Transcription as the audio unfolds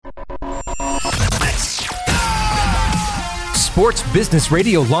Sports Business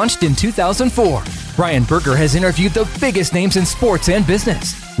Radio launched in 2004. Brian Berger has interviewed the biggest names in sports and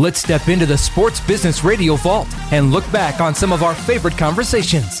business. Let's step into the Sports Business Radio vault and look back on some of our favorite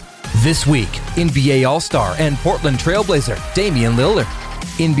conversations. This week, NBA All-Star and Portland Trailblazer Damian Lillard,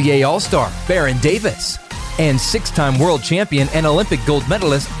 NBA All-Star Baron Davis, and six-time world champion and Olympic gold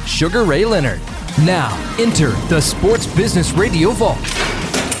medalist Sugar Ray Leonard. Now, enter the Sports Business Radio vault.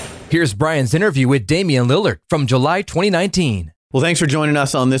 Here's Brian's interview with Damian Lillard from July 2019. Well, thanks for joining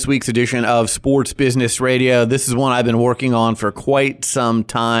us on this week's edition of Sports Business Radio. This is one I've been working on for quite some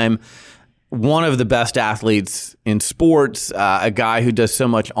time. One of the best athletes in sports, a guy who does so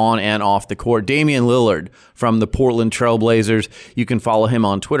much on and off the court, Damian Lillard from the Portland Trailblazers. You can follow him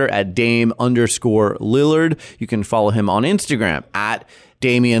on Twitter at Dame_Lillard. You can follow him on Instagram at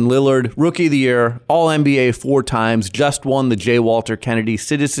Damian Lillard, Rookie of the Year, All-NBA 4 times, just won the J. Walter Kennedy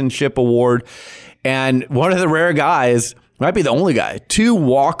Citizenship Award, and one of the rare guys, might be the only guy, 2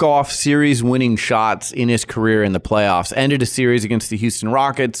 walk-off series-winning shots in his career in the playoffs. Ended a series against the Houston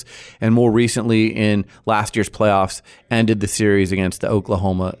Rockets, and more recently in last year's playoffs, ended the series against the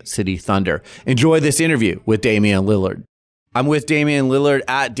Oklahoma City Thunder. Enjoy this interview with Damian Lillard. I'm with Damian Lillard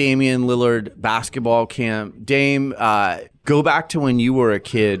at Damian Lillard Basketball Camp. Dame, go back to when you were a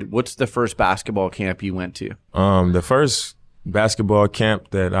kid. What's the first basketball camp you went to? The first basketball camp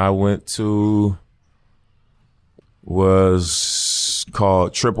that I went to was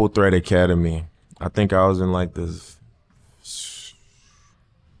called Triple Threat Academy. I think I was in like the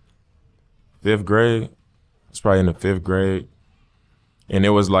 5th grade. It's probably in the 5th grade. And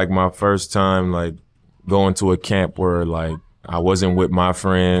it was like my first time like going to a camp where like I wasn't with my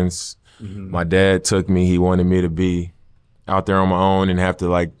friends. Mm-hmm. My dad took me. He wanted me to be out there on my own and have to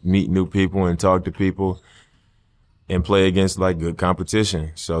like meet new people and talk to people and play against like good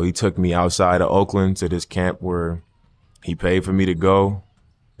competition. So he took me outside of Oakland to this camp where he paid for me to go.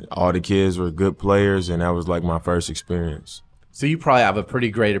 All the kids were good players, and that was like my first experience. So you probably have a pretty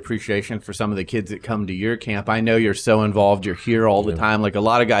great appreciation for some of the kids that come to your camp. I know you're so involved. You're here all the time. Like a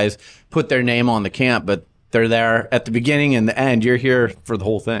lot of guys put their name on the camp, but they're there at the beginning and the end. You're here for the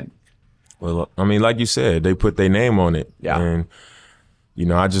whole thing. Well, I mean, like you said, they put their name on it. Yeah. And, you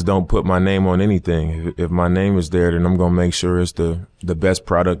know, I just don't put my name on anything. If my name is there, then I'm going to make sure it's the best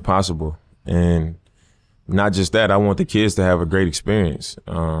product possible. And not just that, I want the kids to have a great experience.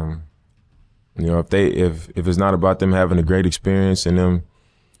 You know, if it's not about them having a great experience and them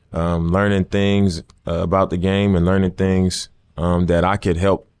learning things about the game and learning things that I could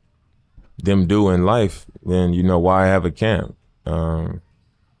help them do in life, then, you know, why have a camp?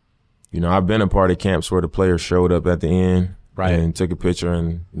 You know, I've been a part of camps where the players showed up at the end and took a picture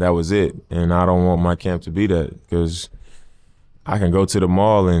and that was it. And I don't want my camp to be that, because I can go to the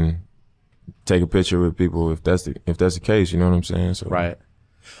mall and take a picture with people if that's the case, you know what I'm saying? So. Right.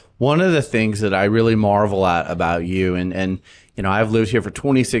 One of the things that I really marvel at about you, and you know, I've lived here for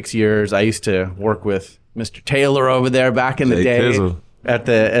 26 years. I used to work with Mr. Taylor over there back in the day at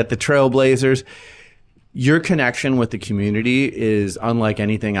the Trailblazers. Your connection with the community is unlike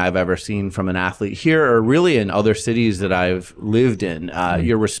anything I've ever seen from an athlete here or really in other cities that I've lived in.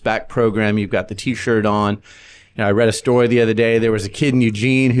 Your Respect program, you've got the T-shirt on. You know, I read a story the other day. There was a kid in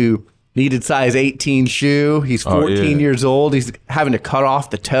Eugene who needed size 18 shoe. He's 14 years old. He's having to cut off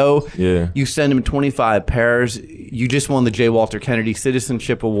the toe. Yeah. You send him 25 pairs. You just won the J. Walter Kennedy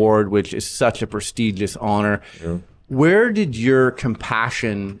Citizenship Award, which is such a prestigious honor. Yeah. Where did your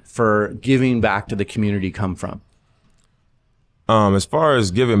compassion for giving back to the community come from? As far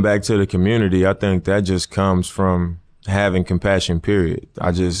as giving back to the community, I think that just comes from having compassion, period.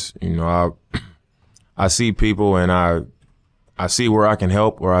 I just, you know, I see people and I see where I can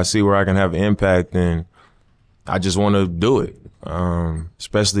help or I see where I can have impact, and I just want to do it,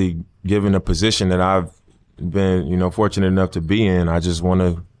 especially given the position that I've been, you know, fortunate enough to be in. I just want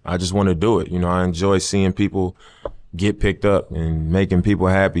to do it. You know, I enjoy seeing people get picked up and making people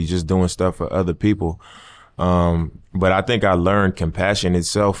happy, just doing stuff for other people. But I think I learned compassion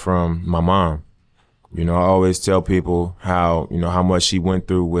itself from my mom. You know, I always tell people how, you know, how much she went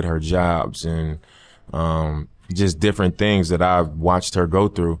through with her jobs and just different things that I've watched her go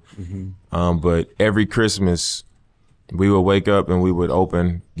through. Mm-hmm. But every Christmas, we would wake up and we would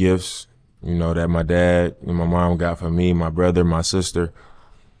open gifts, you know, that my dad and my mom got for me, my brother, my sister.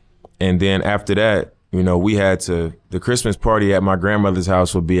 And then after that, you know, the Christmas party at my grandmother's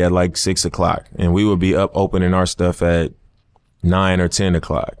house would be at like 6 o'clock, and we would be up opening our stuff at 9 or 10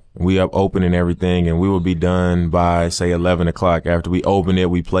 o'clock. We up opening everything, and we would be done by, say, 11 o'clock. After we open it,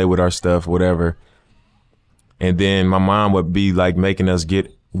 we play with our stuff, whatever. And then my mom would be like making us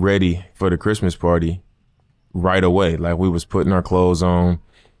get ready for the Christmas party. right away. Like we was putting our clothes on,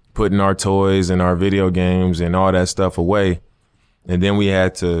 putting our toys and our video games and all that stuff away. And then we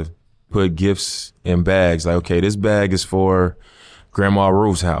had to put gifts in bags. Like, okay, this bag is for Grandma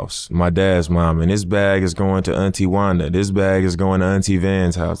Ruth's house, my dad's mom, and this bag is going to Auntie Wanda. This bag is going to Auntie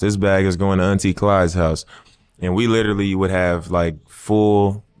Van's house. This bag is going to Auntie Clyde's house. And we literally would have like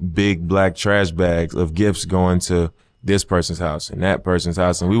full big black trash bags of gifts going to this person's house and that person's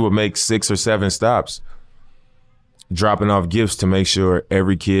house. And we would make 6 or 7 stops dropping off gifts to make sure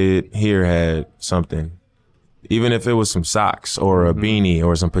every kid here had something. Even if it was some socks or a beanie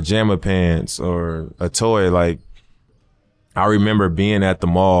or some pajama pants or a toy, like I remember being at the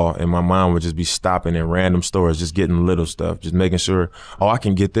mall and my mom would just be stopping in random stores, just getting little stuff, just making sure, oh, I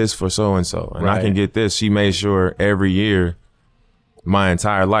can get this for so-and-so and I can get this. She made sure every year, my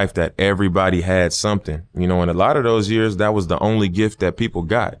entire life, that everybody had something, you know, and a lot of those years, that was the only gift that people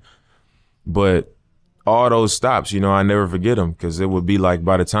got. But all those stops, you know, I never forget them because it would be like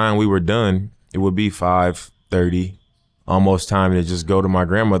by the time we were done, it would be 5:30, almost time to just go to my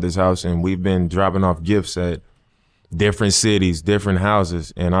grandmother's house. And we've been dropping off gifts at different cities, different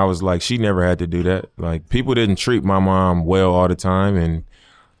houses. And I was like, she never had to do that. Like people didn't treat my mom well all the time. And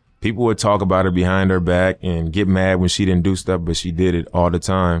people would talk about her behind her back and get mad when she didn't do stuff, but she did it all the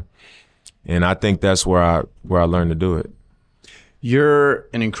time. And I think that's where I learned to do it. You're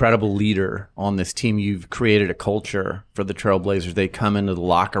an incredible leader on this team. You've created a culture for the Trailblazers. They come into the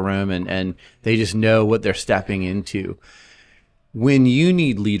locker room and they just know what they're stepping into. When you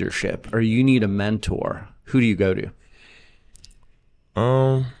need leadership or you need a mentor, who do you go to?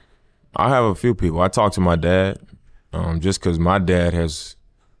 I have a few people. I talk to my dad, just because my dad has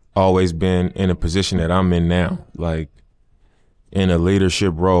always been in a position that I'm in now, like in a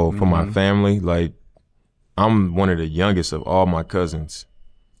leadership role for my family. Like I'm one of the youngest of all my cousins,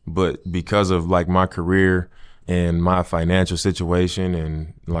 but because of like my career and my financial situation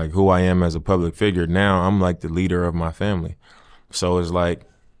and like who I am as a public figure, now I'm like the leader of my family. So it's like,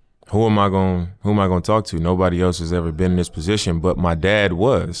 who am I going to talk to? Nobody else has ever been in this position, but my dad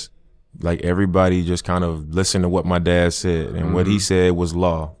was. Like everybody just kind of listened to what my dad said, and what he said was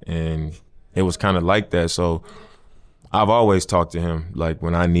law, and it was kind of like that. So I've always talked to him like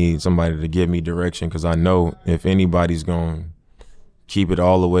when I need somebody to give me direction, because I know if anybody's going to keep it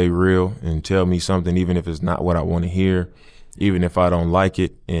all the way real and tell me something, even if it's not what I want to hear, even if I don't like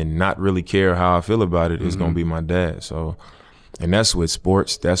it and not really care how I feel about it, it's going to be my dad. So, and that's with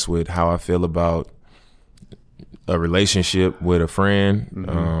sports. That's with how I feel about a relationship with a friend,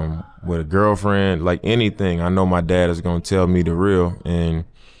 with a girlfriend, like anything. I know my dad is going to tell me the real, and,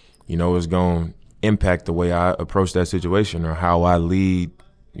 you know, it's going to impact the way I approach that situation or how I lead,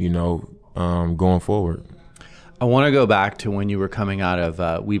 you know, going forward. I want to go back to when you were coming out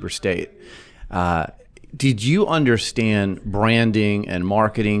of Weber State. Did you understand branding and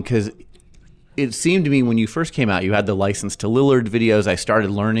marketing? Because it seemed to me when you first came out, you had the License to Lillard videos. I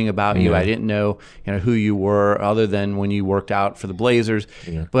started learning about you. I didn't know, who you were other than when you worked out for the Blazers.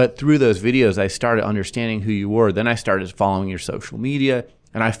 But through those videos, I started understanding who you were. Then I started following your social media,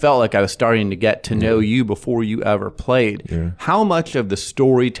 and I felt like I was starting to get to know you before you ever played. How much of the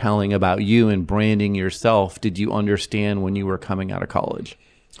storytelling about you and branding yourself did you understand when you were coming out of college?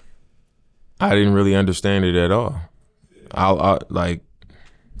 I didn't really understand it at all.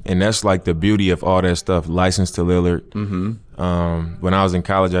 And that's like the beauty of all that stuff. License to Lillard. When I was in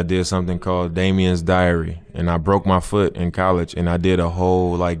college, I did something called Damian's Diary, and I broke my foot in college, and I did a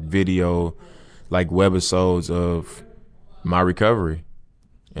whole like video, like webisodes of my recovery,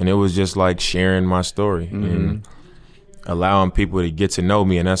 and it was just like sharing my story and allowing people to get to know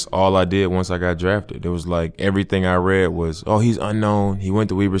me. And that's all I did once I got drafted. It was like everything I read was, oh, he's unknown. He went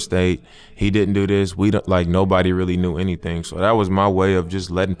to Weber State. He didn't do this. We don't, like, nobody really knew anything. So that was my way of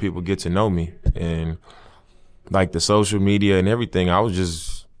just letting people get to know me. And like the social media and everything, I was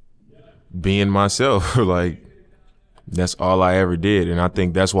just being myself. Like that's all I ever did. And I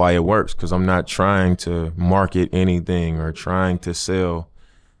think that's why it works, because I'm not trying to market anything or trying to sell.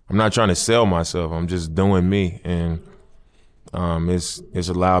 I'm not trying to sell myself. I'm just doing me. And it's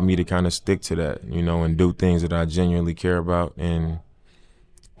allowed me to kind of stick to that, you know, and do things that I genuinely care about. And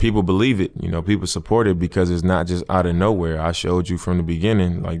people believe it, you know, people support it because it's not just out of nowhere. I showed you from the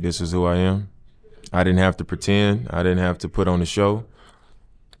beginning, like, this is who I am. I didn't have to pretend. I didn't have to put on a show.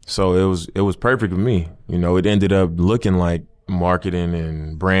 So it was perfect for me. You know, it ended up looking like marketing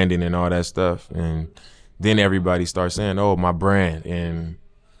and branding and all that stuff. And then everybody starts saying, oh, my brand, and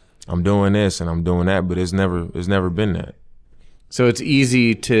I'm doing this and I'm doing that, but it's never been that. So it's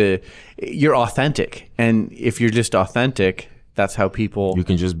easy you're authentic. And if you're just authentic, that's how people... You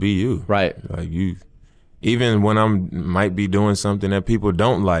can just be you. Right. Like even when might be doing something that people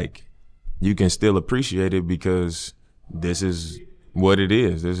don't like, you can still appreciate it because this is what it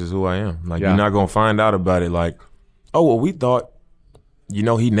is. This is who I am. Like, you're not going to find out about it like, oh, well, we thought,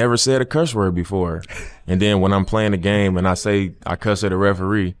 he never said a cuss word before. And then when I'm playing a game and I say I cuss at a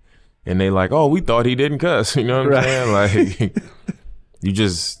referee and they like, oh, we thought he didn't cuss. You know what I'm saying? Like,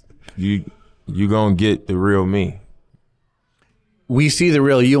 you going to get the real me. We see the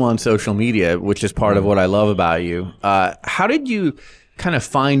real you on social media, which is part of what I love about you. How did you kind of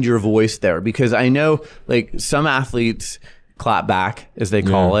find your voice there? Because I know, like, some athletes clap back, as they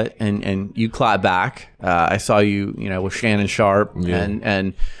call it, and you clap back. I saw you, with Shannon Sharpe,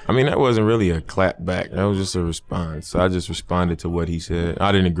 and I mean, that wasn't really a clap back. That was just a response. So I just responded to what he said.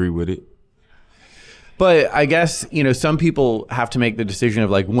 I didn't agree with it. But I guess, some people have to make the decision of,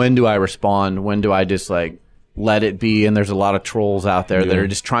 like, when do I respond? When do I just, like, let it be? And there's a lot of trolls out there that are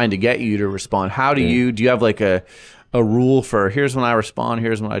just trying to get you to respond. How do you have like a rule for here's when I respond,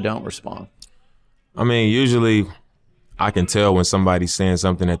 here's when I don't respond? I mean, usually I can tell when somebody's saying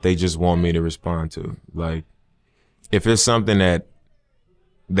something that they just want me to respond to. Like, if it's something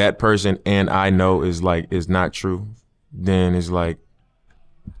that person and I know is not true, then it's like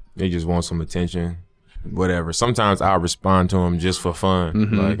they just want some attention, whatever. Sometimes I'll respond to them just for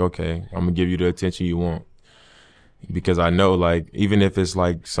fun. Like, okay, I'm gonna give you the attention you want. Because I know, like, even if it's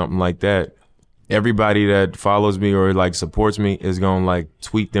like something like that, everybody that follows me or like supports me is gonna like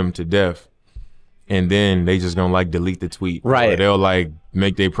tweet them to death, and then they just gonna like delete the tweet. Right. Or they'll like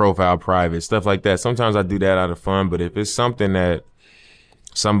make their profile private, stuff like that. Sometimes I do that out of fun, but if it's something that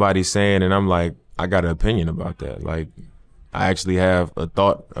somebody's saying and I'm like, I got an opinion about that, like I actually have a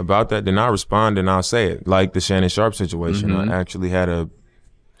thought about that, then I'll respond and I'll say it. Like the Shannon Sharpe situation, I actually had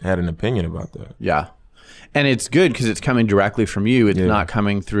an opinion about that. Yeah. And it's good because it's coming directly from you. It's not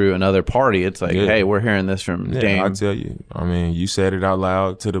coming through another party. It's like, hey, we're hearing this from Dame. I'll tell you. I mean, you said it out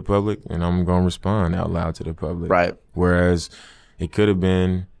loud to the public, and I'm going to respond out loud to the public. Right. Whereas it could have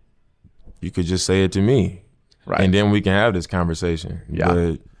been, you could just say it to me. Right. And then we can have this conversation. Yeah.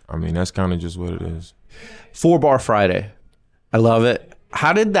 But, I mean, that's kind of just what it is. 4-Bar Friday. I love it.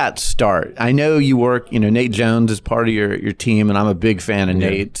 How did that start? I know you work, Nate Jones is part of your team, and I'm a big fan of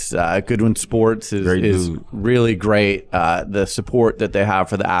Nate's. Goodwin Sports is really great, the support that they have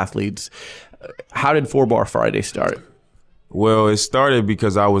for the athletes. How did 4-Bar Friday start? Well, it started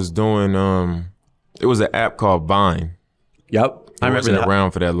because I was doing, it was an app called Vine. Yep. I wasn't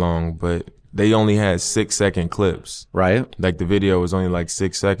around for that long, but they only had 6-second clips. Right. Like the video was only like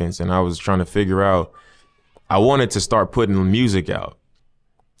 6 seconds, and I was trying to figure out, I wanted to start putting music out.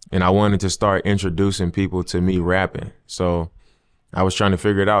 And I wanted to start introducing people to me rapping. So I was trying to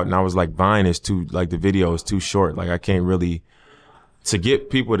figure it out. And I was like, Vine is the video is too short. Like, I can't really, to get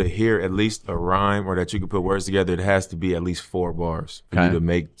people to hear at least a rhyme or that you can put words together, it has to be at least 4 bars for you to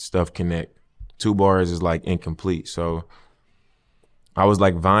make stuff connect. 2 bars is like incomplete. So I was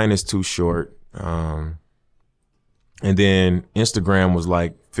like, Vine is too short. And then Instagram was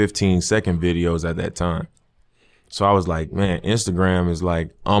like 15-second videos at that time. So I was like, man, Instagram is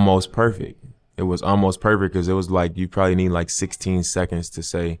like almost perfect. It was almost perfect because it was like you probably need like 16 seconds to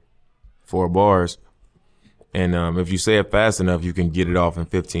say 4 bars. And if you say it fast enough, you can get it off in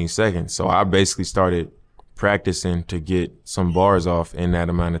 15 seconds. So I basically started practicing to get some bars off in that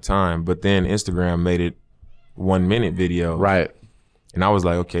amount of time. But then Instagram made it 1-minute video. Right. And I was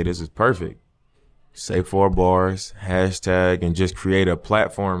like, okay, this is perfect. Say 4 bars, hashtag, and just create a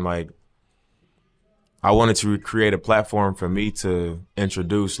platform. Like, I wanted to create a platform for me to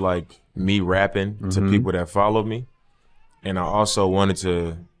introduce like me rapping to people that follow me. And I also wanted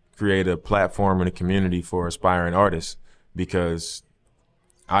to create a platform and a community for aspiring artists because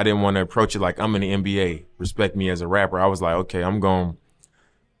I didn't want to approach it like I'm in the NBA, respect me as a rapper. I was like, okay, I'm going to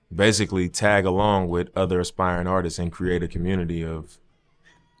basically tag along with other aspiring artists and create a community of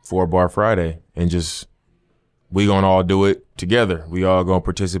 4-Bar Friday and just, we going to all do it together. We all going to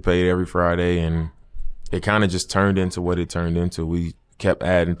participate every Friday, and it kind of just turned into what it turned into. We kept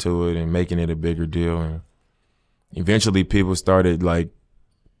adding to it and making it a bigger deal. And eventually people started like,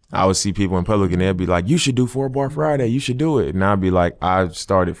 I would see people in public and they'd be like, you should do 4-Bar Friday. You should do it. And I'd be like, I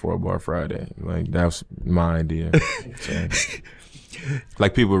started 4-Bar Friday. Like, that's my idea. So,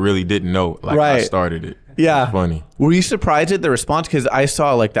 like, people really didn't know. Like, I started it. Yeah. It's funny. Were you surprised at the response? Because I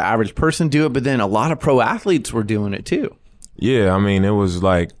saw like the average person do it, but then a lot of pro athletes were doing it too. Yeah. I mean, it was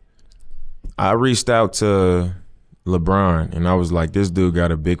like, I reached out to LeBron and I was like, this dude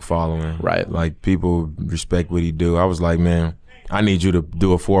got a big following. Right. Like, people respect what he do. I was like, man, I need you to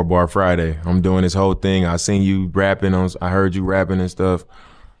do a 4-Bar Friday. I'm doing this whole thing. I seen you rapping I heard you rapping and stuff.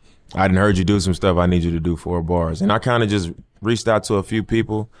 I done heard you do some stuff. I need you to do 4 bars. And I kind of just reached out to a few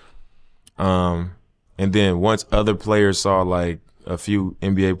people. And then once other players saw like a few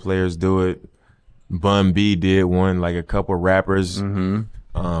NBA players do it, Bun B did one, like a couple rappers.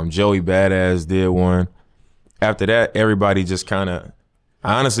 Joey Badass did one. After that, everybody just kind of,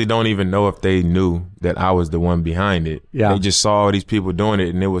 I honestly don't even know if they knew that I was the one behind it. Yeah. They just saw all these people doing it,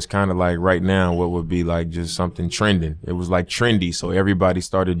 and it was kind of like right now what would be like just something trending. It was like trendy, so everybody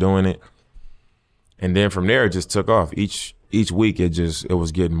started doing it. And then from there, it just took off. Each week, it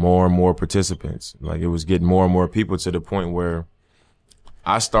was getting more and more participants. Like, it was getting more and more people to the point where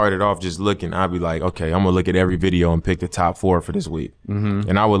I started off just looking. I'd be like, okay, I'm going to look at every video and pick the top 4 for this week.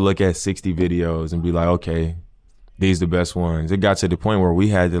 And I would look at 60 videos and be like, okay, these the best ones. It got to the point where we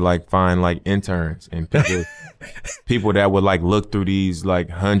had to like find like interns and people that would like look through these like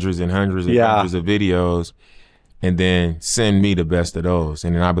hundreds and hundreds and hundreds of videos and then send me the best of those.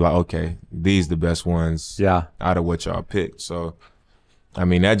 And then I'd be like, okay, these the best ones out of what y'all picked. So, I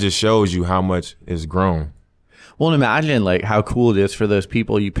mean, that just shows you how much it's grown. Well, and imagine like how cool it is for those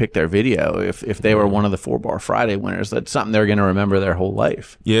people you picked their video. If they were one of the 4 Bar Friday winners, that's something they're going to remember their whole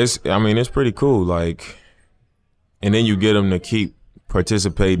life. Yes, I mean, it's pretty cool. Like, and then you get them to keep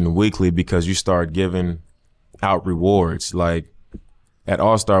participating weekly because you start giving out rewards. Like at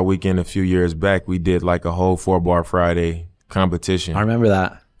All-Star Weekend a few years back, we did like a whole 4 Bar Friday competition. I remember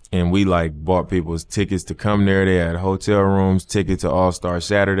that. And we like bought people's tickets to come there. They had hotel rooms, ticket to All-Star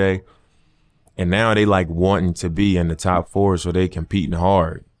Saturday. And now they like wanting to be in the top 4, so they competing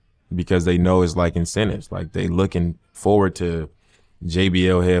hard because they know it's like incentives. Like they looking forward to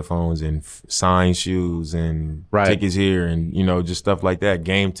JBL headphones and signed shoes and tickets here and, you know, just stuff like that.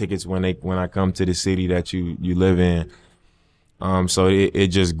 Game tickets when I come to the city that you live in. So it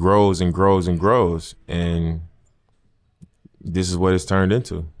just grows and grows and grows. And this is what it's turned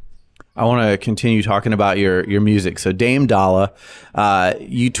into. I want to continue talking about your music. So Dame Dollar,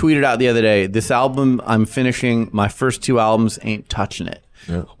 you tweeted out the other day, this album I'm finishing, my first 2 albums ain't touching it.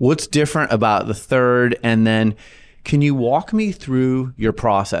 Yeah. What's different about the third? And then can you walk me through your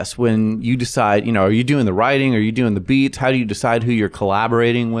process when you decide, you know, are you doing the writing? Are you doing the beats? How do you decide who you're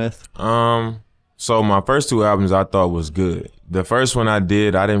collaborating with? So my first 2 albums I thought was good. The first one I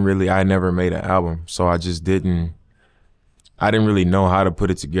never made an album. So I didn't really know how to put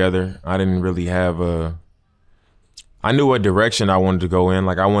it together. I didn't really have I knew what direction I wanted to go in.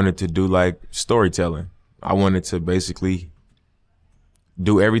 Like I wanted to do like storytelling. I wanted to basically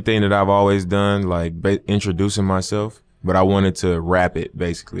do everything that I've always done, like introducing myself, but I wanted to rap it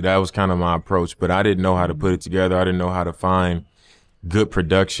basically. That was kind of my approach, but I didn't know how to put it together. I didn't know how to find good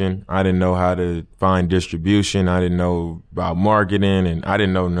production. I didn't know how to find distribution. I didn't know about marketing and I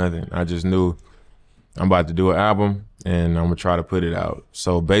didn't know nothing. I just knew I'm about to do an album and I'm gonna try to put it out.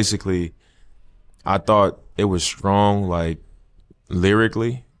 So basically I thought it was strong, like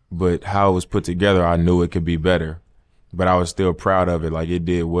lyrically, but how it was put together, I knew it could be better. But I was still proud of it. Like it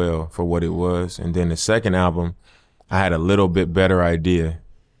did well for what it was. And then the second album, I had a little bit better idea.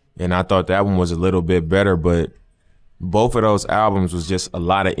 And I thought that one was a little bit better, but both of those albums was just a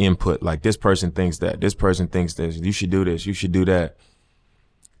lot of input. Like this person thinks that, this person thinks this, you should do this, you should do that.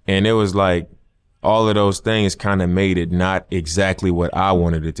 And it was like all of those things kind of made it not exactly what I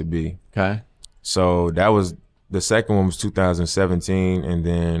wanted it to be. Okay. So that was, the second one was 2017. And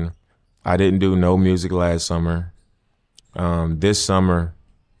then I didn't do no music last summer. This summer,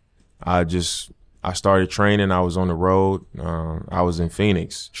 I started training. I was on the road. I was in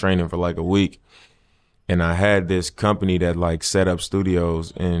Phoenix training for like a week. And I had this company that like set up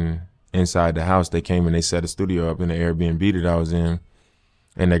studios inside the house. They came and they set a studio up in the Airbnb that I was in.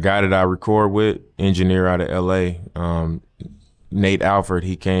 And the guy that I record with, engineer out of LA, Nate Alford,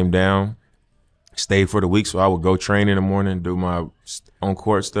 he came down, stayed for the week. So I would go train in the morning, do my on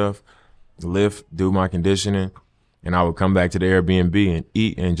court stuff, lift, do my conditioning. And I would come back to the Airbnb and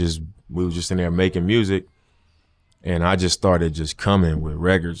eat and we were just in there making music. And I just started just coming with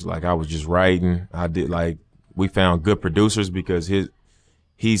records. Like I was just writing. We found good producers because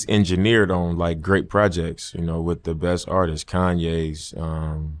he's engineered on like great projects, you know, with the best artists, Kanye's,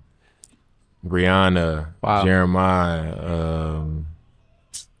 Rihanna, wow. Jeremiah,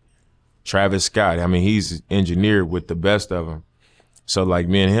 Travis Scott. I mean, he's engineered with the best of them. So like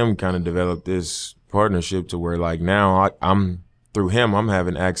me and him kind of developed this partnership to where like now I'm through him, I'm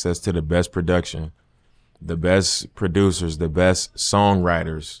having access to the best production, the best producers, the best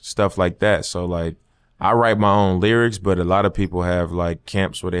songwriters, stuff like that. So like I write my own lyrics, but a lot of people have like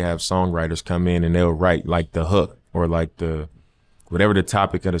camps where they have songwriters come in and they'll write like the hook or like whatever the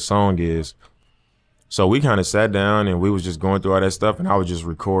topic of the song is. So we kind of sat down and we was just going through all that stuff, and I was just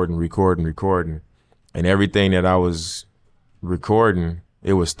recording. And everything that I was recording,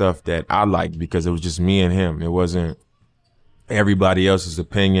 it was stuff that I liked because it was just me and him. It wasn't everybody else's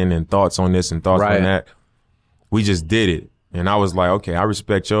opinion and thoughts on this and thoughts on that. We just did it. And I was like, okay, I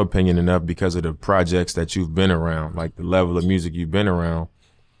respect your opinion enough because of the projects that you've been around, like the level of music you've been around.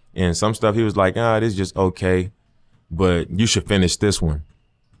 And some stuff he was like, this is just okay, but you should finish this one.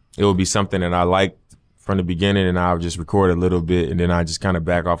 It would be something that I liked from the beginning, and I would just record a little bit, and then I just kind of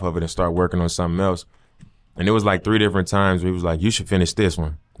back off of it and start working on something else. And it was like 3 different times where he was like, you should finish this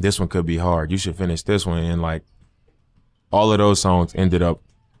one. This one could be hard. You should finish this one. And like all of those songs ended up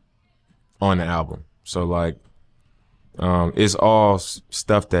on the album. So like, it's all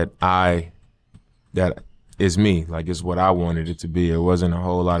stuff that is me. Like, it's what I wanted it to be. It wasn't a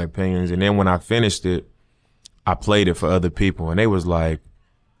whole lot of opinions. And then when I finished it, I played it for other people, and they was like,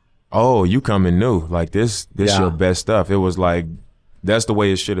 oh, you coming new. Like, this your best stuff. It was like, that's the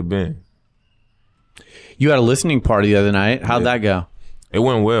way it should have been. You had a listening party the other night. How'd that go? It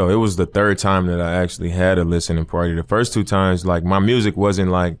went well. It was the 3rd time that I actually had a listening party. The first 2 times, like, my music wasn't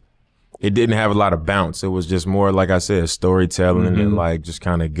like, it didn't have a lot of bounce. It was just more, like I said, storytelling and like just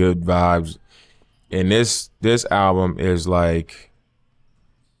kind of good vibes. And this album is like,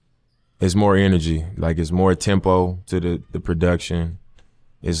 it's more energy. Like, it's more tempo to the production.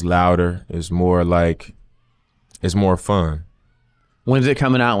 It's louder. It's more like, it's more fun. When's it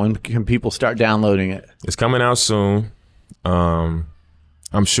coming out? When can people start downloading it? It's coming out soon. I'm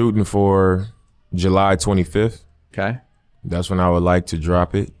shooting for July 25th. Okay. That's when I would like to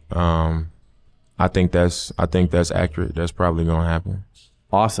drop it. I think that's accurate. That's probably gonna happen.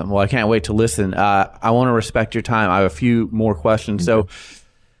 Awesome. Well, I can't wait to listen. I want to respect your time. I have a few more questions. So,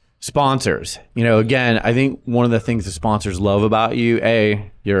 sponsors. Again, I think one of the things the sponsors love about you,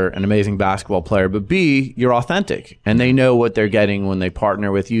 A, you're an amazing basketball player, but B, you're authentic, and they know what they're getting when they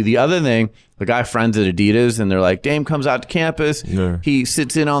partner with you. The other thing, the guy friends at Adidas, and they're like, Dame comes out to campus, he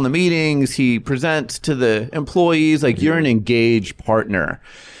sits in on the meetings, he presents to the employees, like you're an engaged partner.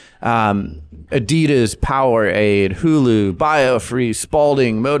 Adidas, Powerade, Hulu, BioFree,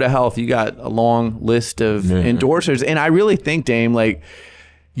 Spalding, Moda Health, you got a long list of endorsers. And I really think, Dame, like,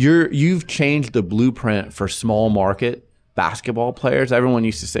 you've changed the blueprint for small market basketball players. Everyone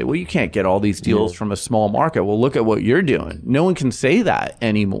used to say, well, you can't get all these deals from a small market. Well, look at what you're doing. No one can say that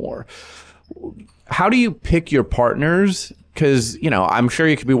anymore. How do you pick your partners? Because, I'm sure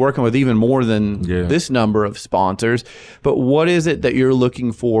you could be working with even more than this number of sponsors, but what is it that you're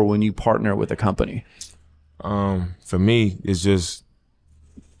looking for when you partner with a company? For me, it's just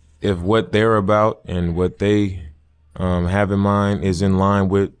if what they're about and what they have in mind is in line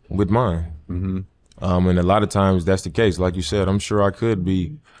with mine. And a lot of times that's the case. Like you said, I'm sure I could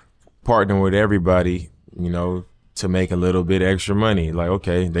be partnering with everybody, to make a little bit extra money. Like,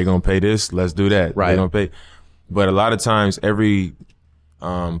 okay, they're going to pay this, let's do that. Right. They're going to pay. But a lot of times every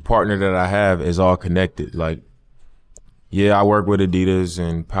partner that I have is all connected. Like, I work with Adidas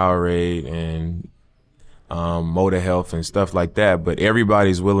and Powerade and Moda Health and stuff like that, but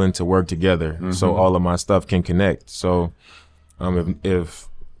everybody's willing to work together so all of my stuff can connect. So if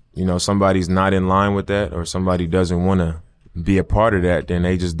somebody's not in line with that, or somebody doesn't want to be a part of that, then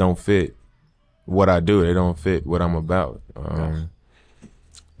they just don't fit what I do. They don't fit what I'm about.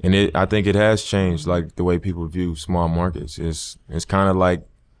 And I think it has changed, like, the way people view small markets. It's kind of like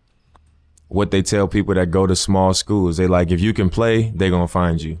what they tell people that go to small schools. They like, if you can play, they're going to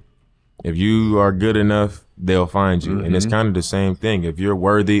find you. If you are good enough, they'll find you. And it's kind of the same thing. If you're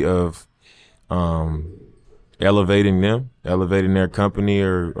worthy of elevating their company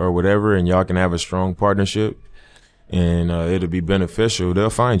or whatever, and y'all can have a strong partnership and it'll be beneficial,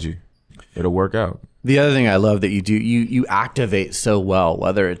 they'll find you. It'll work out. The other thing I love that you do, you activate so well,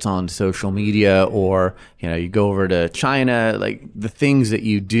 whether it's on social media or, you go over to China, like the things that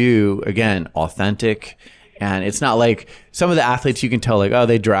you do, again, authentic. And it's not like some of the athletes you can tell, like, oh,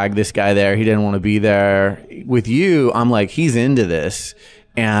 they dragged this guy there, he didn't want to be there. With you, I'm like, he's into this.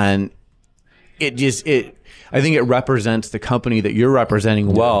 And I think it represents the company that you're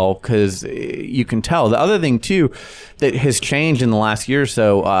representing well, because you can tell. The other thing, too, that has changed in the last year or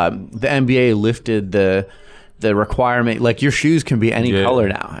so, the NBA lifted the requirement, like your shoes can be any color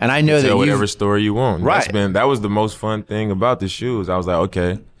now. And I know that whatever store you want. Right. That was the most fun thing about the shoes. I was like,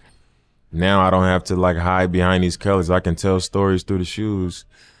 okay, now I don't have to like hide behind these colors. I can tell stories through the shoes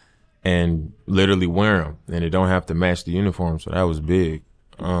and literally wear them, and it don't have to match the uniform. So that was big.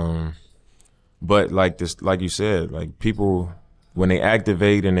 But like you said, like people when they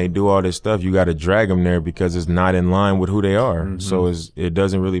activate and they do all this stuff, you got to drag them there because it's not in line with who they are. Mm-hmm. So it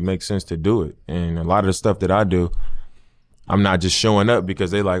doesn't really make sense to do it. And a lot of the stuff that I do, I'm not just showing up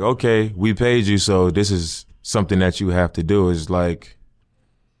because they like, okay, we paid you, so this is something that you have to do. It's like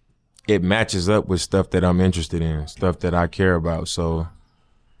it matches up with stuff that I'm interested in, stuff that I care about. So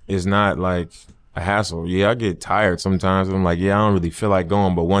it's not like a hassle. Yeah, I get tired sometimes. I'm like, yeah, I don't really feel like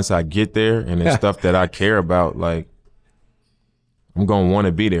going. But once I get there and it's stuff that I care about, like, I'm going to want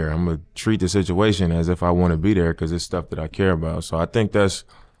to be there. I'm going to treat the situation as if I want to be there because it's stuff that I care about. So I think that's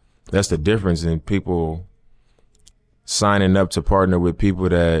the difference in people signing up to partner with people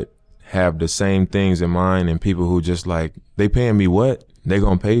that have the same things in mind and people who just like, they paying me what? They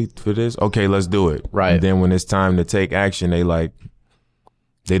going to pay for this? Okay, let's do it. Right. And then when it's time to take action,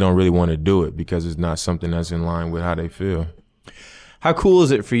 they don't really want to do it because it's not something that's in line with how they feel. How cool is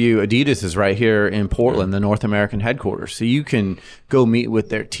it for you? Adidas is right here in Portland, the North American headquarters. So you can go meet with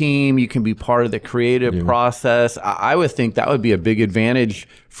their team. You can be part of the creative process. I would think that would be a big advantage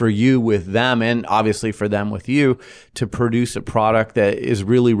for you with them and obviously for them with you to produce a product that is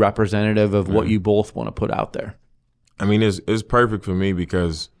really representative of what you both want to put out there. I mean, it's perfect for me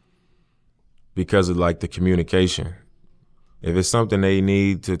because of like the communication. If it's something they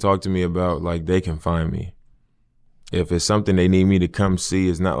need to talk to me about, like they can find me. If it's something they need me to come see,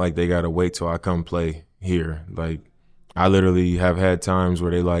 it's not like they got to wait till I come play here. Like, I literally have had times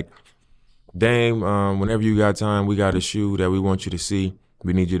where they like, Dame, whenever you got time, we got a shoe that we want you to see.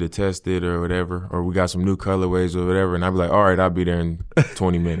 We need you to test it or whatever, or we got some new colorways or whatever. And I'd be like, all right, I'll be there in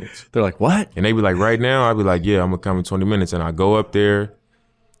 20 minutes. They're like, what? And they be like, right now? I'd be like, yeah, I'm going to come in 20 minutes. And I go up there,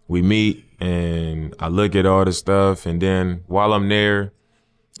 we meet, and I look at all the stuff. And then while I'm there,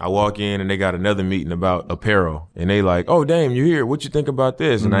 I walk in and they got another meeting about apparel. And they like, oh, Dame, you here? What you think about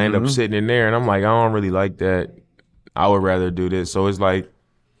this? And I end up sitting in there and I'm like, I don't really like that. I would rather do this. So it's like,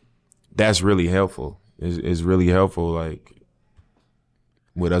 that's really helpful. It's really helpful, like,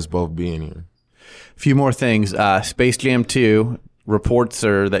 with us both being here. A few more things. Space Jam 2, reports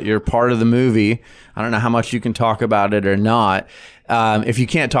are that you're part of the movie. I don't know how much you can talk about it or not. If you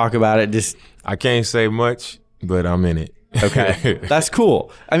can't talk about it, just... I can't say much, but I'm in it. Okay. That's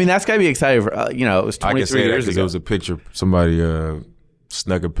cool. I mean, that's got to be exciting. For, it was 23 years ago. It was a picture. Somebody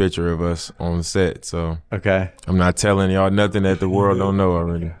snuck a picture of us on the set. So okay, I'm not telling y'all nothing that the world don't know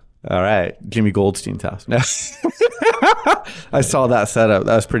already. All right. Jimmy Goldstein's house. I saw that setup.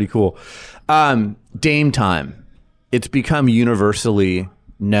 That was pretty cool. Dame time. It's become universally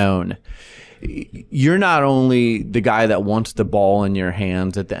known. You're not only the guy that wants the ball in your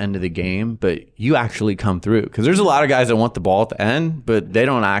hands at the end of the game, but you actually come through. Because there's a lot of guys that want the ball at the end, but they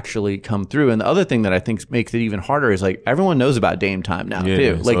don't actually come through. And the other thing that I think makes it even harder is like everyone knows about Dame time now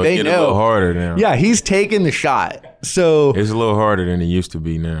too. Like so they know. A little harder now. Yeah, he's taking the shot. So it's a little harder than it used to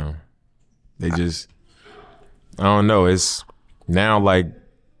be now. They just, I don't know. It's now like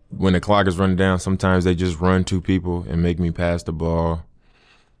when the clock is running down, sometimes they just run two people and make me pass the ball.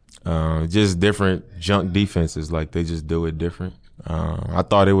 Just different junk defenses, like they just do it different. I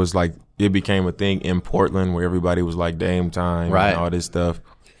thought it was like it became a thing in Portland where everybody was like Dame time and all this stuff.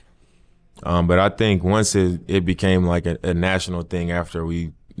 But I think once it became like a national thing after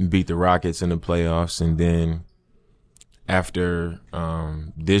we beat the Rockets in the playoffs, and then after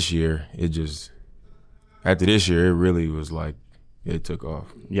this year, after this year, it really was like it took off.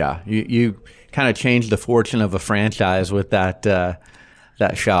 Yeah, you kind of changed the fortune of a franchise with that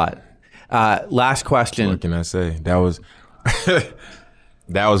shot. Last question. What can I say? That was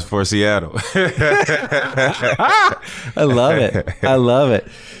that was for Seattle. I love it.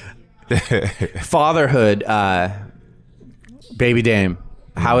 Fatherhood, baby Dame.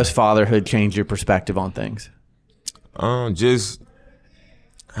 How has fatherhood changed your perspective on things? Just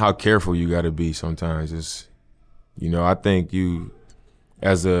how careful you got to be sometimes. It's, I think you,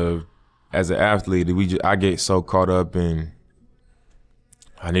 as an athlete, I get so caught up in,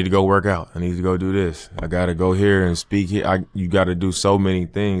 I need to go work out. I need to go do this. I got to go here and speak here. You got to do so many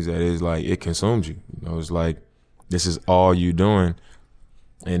things that it's like, it consumes you. It's like, this is all you doing.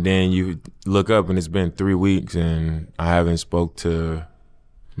 And then you look up and it's been 3 weeks and I haven't spoke to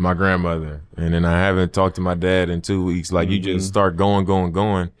my grandmother. And then I haven't talked to my dad in 2 weeks. Like, you just start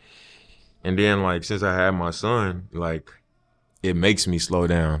going. And then, like, since I had my son, like, it makes me slow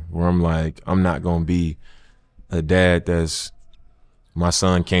down where I'm like, I'm not going to be a dad that's my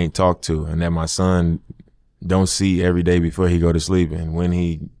son can't talk to and that my son don't see every day before he go to sleep. And when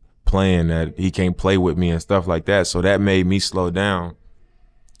he playing that he can't play with me and stuff like that. So that made me slow down.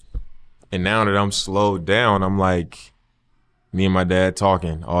 And now that I'm slowed down, I'm like, me and my dad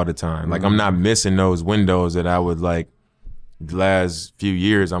talking all the time. Like, I'm not missing those windows that I would like the last few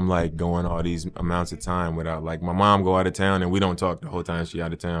years, I'm like going all these amounts of time without, like, my mom go out of town and we don't talk the whole time she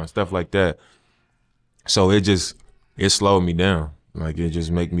out of town, stuff like that. So it slowed me down. Like, it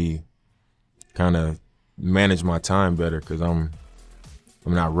just make me kind of manage my time better because I'm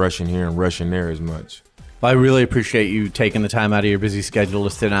not rushing here and rushing there as much. Well, I really appreciate you taking the time out of your busy schedule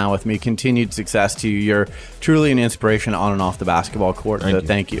to sit down with me. Continued success to you. You're truly an inspiration on and off the basketball court.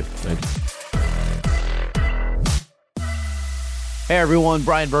 Thank you. Thank you. Hey everyone,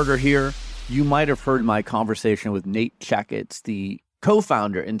 Brian Berger here. You might have heard my conversation with Nate Checketts, the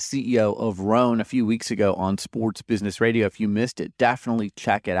co-founder and CEO of Rhone, a few weeks ago on Sports Business Radio. If you missed it, definitely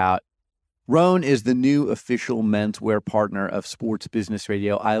check it out. Rhone is the new official menswear partner of Sports Business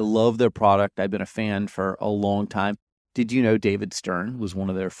Radio. I love their product. I've been a fan for a long time. Did you know David Stern was one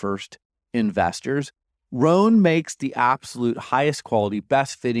of their first investors? Rhone makes the absolute highest quality,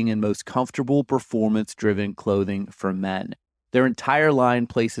 best fitting, and most comfortable performance-driven clothing for men. Their entire line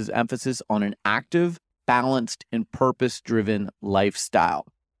places emphasis on an active, balanced, and purpose-driven lifestyle.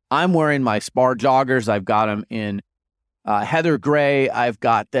 I'm wearing my Spar joggers. I've got them in heather gray. I've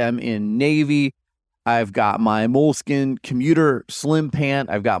got them in navy. I've got my moleskin commuter slim pant.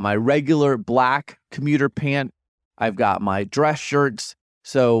 I've got my regular black commuter pant. I've got my dress shirts.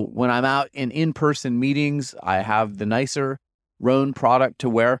 So when I'm out in in-person meetings, I have the nicer Rhone product to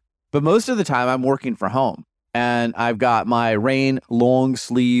wear. But most of the time, I'm working from home. And I've got my Rain long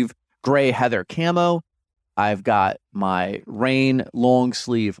sleeve gray heather camo. I've got my Rain long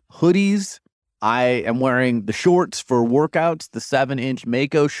sleeve hoodies. I am wearing the shorts for workouts, the 7-inch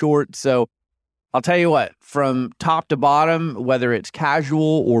Mako short. So I'll tell you what, from top to bottom, whether it's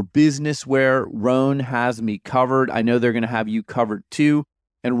casual or business wear, Rhone has me covered. I know they're going to have you covered too.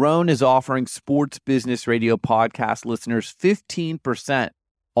 And Rhone is offering Sports Business Radio podcast listeners 15%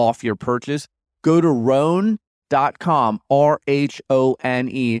 off your purchase. Go to Rhone.com,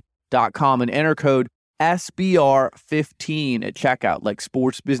 RHONE.com, and enter code SBR15 at checkout, like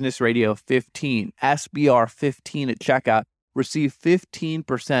Sports Business Radio 15, SBR15 at checkout. Receive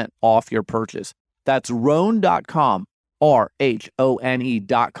 15% off your purchase. That's Rhone.com, RHONE.com,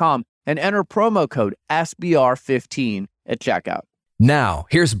 and enter promo code SBR15 at checkout. Now,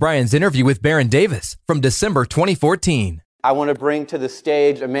 here's Brian's interview with Baron Davis from December 2014. I want to bring to the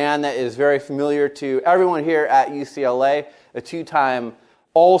stage a man that is very familiar to everyone here at UCLA, a two-time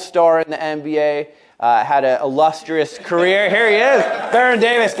All-Star in the NBA, had an illustrious career. Here he is, Baron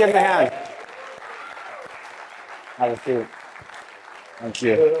Davis. Give him a hand. Have a seat. Thank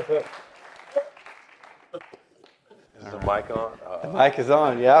you. Is the mic on? The mic is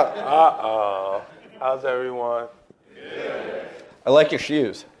on, yeah. Uh-oh. How's everyone? Good. I like your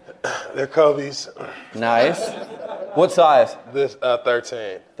shoes. They're Kobe's. Nice. What size? This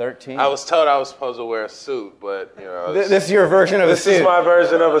 13. 13. I was told I was supposed to wear a suit, but you know. This is your version of a suit. This is my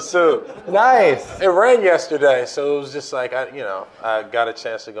version of a suit. Nice. It rained yesterday, so it was just like I got a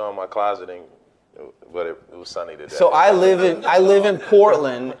chance to go in my closet but it was sunny today. So I live in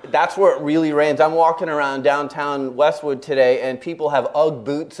Portland. That's where it really rains. I'm walking around downtown Westwood today, and people have UGG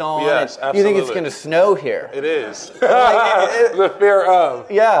boots on. Yes, absolutely. You think it's going to snow here? It is. The fear of.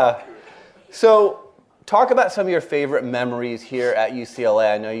 Yeah. So talk about some of your favorite memories here at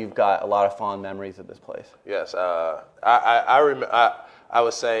UCLA. I know you've got a lot of fond memories of this place. Yes. I remember. I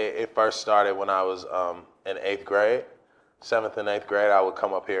would say it first started when I was in 8th grade. 7th and 8th grade, I would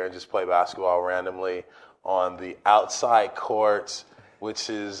come up here and just play basketball randomly on the outside courts, which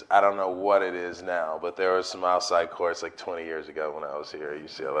is, I don't know what it is now, but there were some outside courts like 20 years ago when I was here at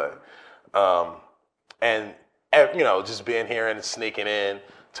UCLA. And, just being here and sneaking in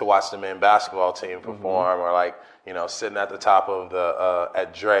to watch the men's basketball team perform, or like, sitting at the top of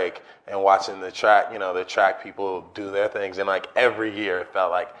at Drake and watching the track people do their things. And like every year it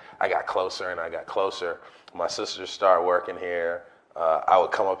felt like I got closer and I got closer. My sisters started working here. I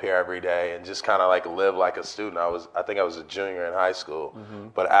would come up here every day and just kind of like live like a student. I think I was a junior in high school,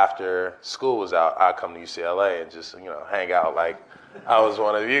 but after school was out, I'd come to UCLA and just hang out like I was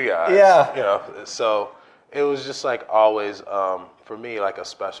one of you guys. Yeah. So it was just like always for me like a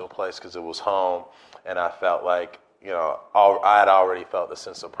special place because it was home, and I felt like I had already felt a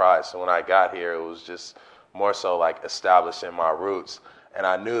sense of pride. So when I got here, it was just more so like establishing my roots. And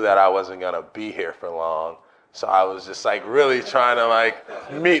I knew that I wasn't going to be here for long. So I was just like really trying to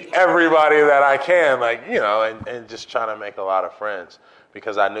like meet everybody that I can, like, and just trying to make a lot of friends,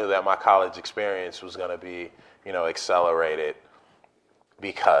 because I knew that my college experience was going to be, accelerated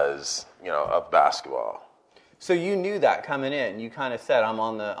because, of basketball. So you knew that coming in. You kind of said, I'm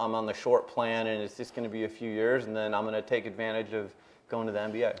on the short plan, and it's just going to be a few years, and then I'm going to take advantage of going to the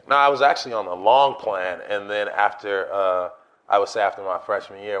NBA. No, I was actually on the long plan, and then after I would say after my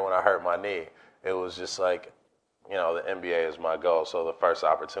freshman year when I hurt my knee, it was just like, the NBA is my goal. So the first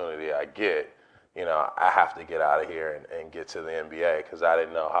opportunity I get, I have to get out of here and get to the NBA, because I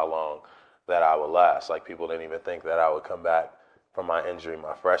didn't know how long that I would last. Like, people didn't even think that I would come back from my injury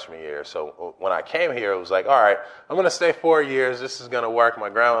my freshman year. So when I came here, it was like, all right, I'm going to stay 4 years. This is going to work. My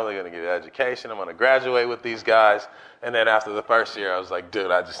grandmother's going to get an education. I'm going to graduate with these guys. And then after the first year, I was like,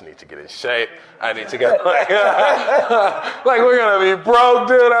 dude, I just need to get in shape. I need to get, like we're going to be broke,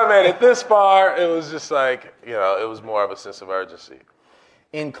 dude. I made it this far. It was just like, it was more of a sense of urgency.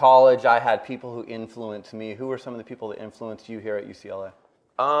 In college, I had people who influenced me. Who were some of the people that influenced you here at UCLA?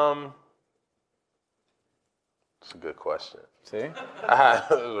 It's a good question. See? It was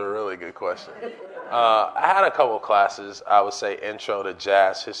a really good question. I had a couple of classes. I would say intro to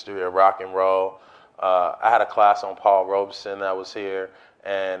jazz, history of rock and roll. I had a class on Paul Robeson that was here.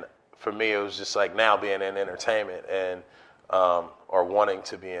 And for me, it was just like now being in entertainment and or wanting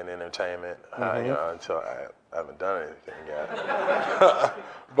to be in entertainment, until I haven't done anything yet.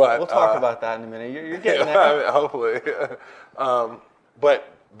 But we'll talk about that in a minute. You're getting there. Hopefully.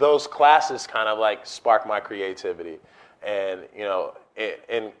 But those classes kind of like sparked my creativity. And,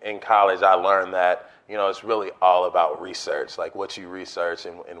 in college, I learned that, it's really all about research, like what you research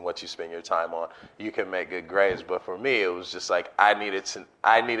and what you spend your time on. You can make good grades. But for me, it was just like I needed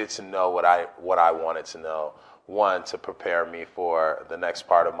to know what I wanted to know. One, to prepare me for the next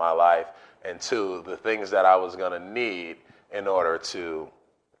part of my life. And two, the things that I was going to need in order to,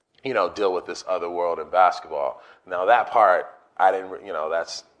 deal with this other world in basketball. Now, that part, I didn't,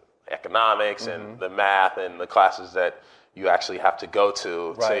 that's economics and the math and the classes that you actually have to go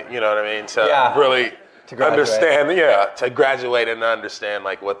to, right. to, to really understand, to graduate and understand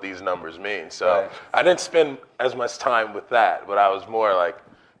like what these numbers mean. So right. I didn't spend as much time with that, but I was more like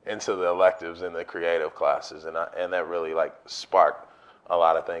into the electives and the creative classes, and that really like sparked a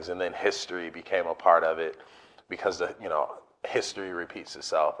lot of things. And then history became a part of it because history repeats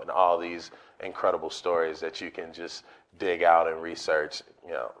itself, and all these incredible stories that you can just dig out and research,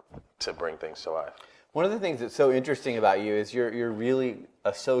 to bring things to life. One of the things that's so interesting about you is you're really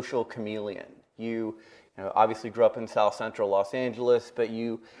a social chameleon. You obviously grew up in South Central Los Angeles, but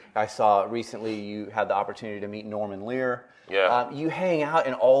I saw recently you had the opportunity to meet Norman Lear. Yeah. You hang out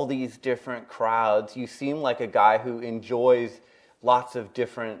in all these different crowds. You seem like a guy who enjoys lots of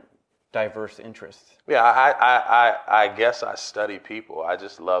different diverse interests. Yeah, I guess I study people. I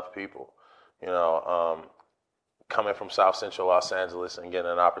just love people. Coming from South Central Los Angeles and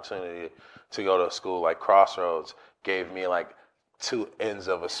getting an opportunity to go to a school like Crossroads gave me like two ends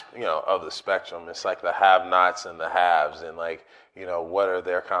of of the spectrum. It's like the have-nots and the haves, and like, what are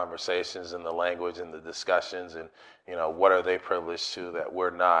their conversations and the language and the discussions, and, what are they privileged to that we're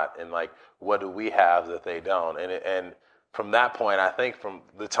not, and like, what do we have that they don't? And from that point, I think from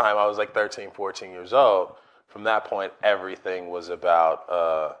the time I was like 13, 14 years old, from that point, everything was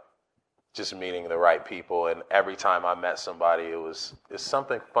about just meeting the right people. And every time I met somebody, is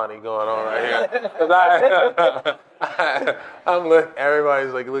something funny going on right here?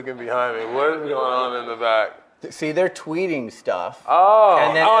 Everybody's like looking behind me. What is going on in the back? See, they're tweeting stuff. Oh,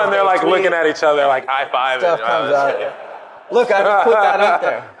 and they're like looking at each other, like high-fiving. Stuff comes out. Look, I just put that up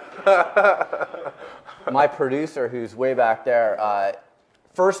there. My producer, who's way back there,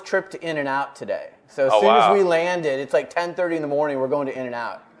 first trip to In-N-Out today. So as soon as we landed, it's like 10:30 in the morning, we're going to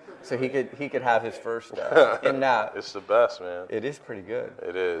In-N-Out. So he could have his first In-N-Out. It's the best, man. It is pretty good.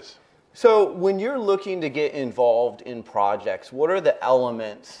 It is. So when you're looking to get involved in projects, what are the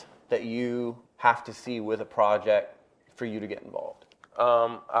elements that you have to see with a project for you to get involved?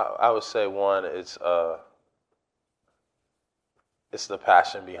 I would say one, it's the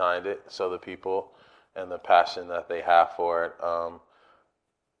passion behind it. So the people and the passion that they have for it.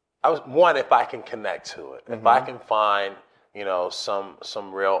 If I can connect to it, if I can find,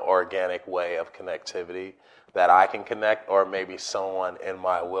 some real organic way of connectivity that I can connect, or maybe someone in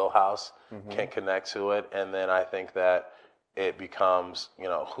my wheelhouse can connect to it. And then I think that it becomes,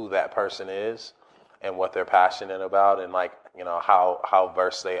 who that person is and what they're passionate about, and like, how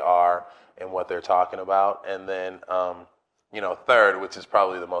versed they are in what they're talking about. And then, third, which is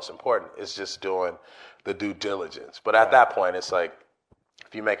probably the most important, is just doing the due diligence. But at that point, it's like,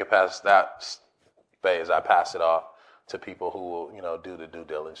 if you make it past that phase, I pass it off to people who will, do the due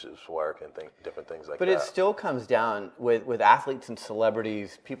diligence work and different things like that. But it still comes down with athletes and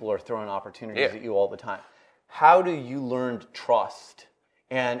celebrities, people are throwing opportunities at you all the time. How do you learn to trust?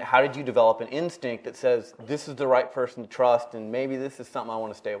 And how did you develop an instinct that says, this is the right person to trust, and maybe this is something I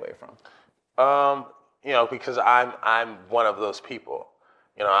want to stay away from? Because I'm one of those people.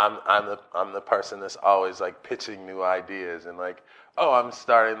 You know, I'm the person that's always like pitching new ideas and like, oh, I'm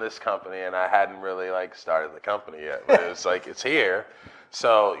starting this company, and I hadn't really like started the company yet, but it's like it's here.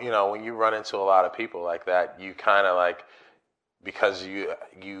 So, you know, when you run into a lot of people like that, you kind of like, because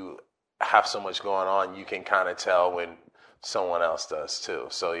you have so much going on, you can kind of tell when someone else does too.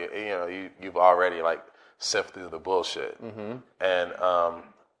 So you've already like sift through the bullshit, and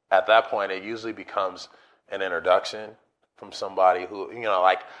at that point, it usually becomes an introduction from somebody who, you know,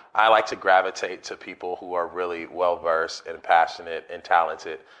 like I like to gravitate to people who are really well versed and passionate and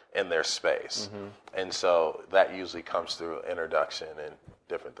talented in their space, and so that usually comes through introduction and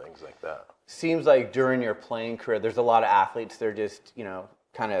different things like that. Seems like during your playing career, there's a lot of athletes, they're just, you know,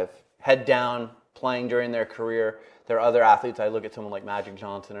 kind of head down playing during their career. There are other athletes, I look at someone like Magic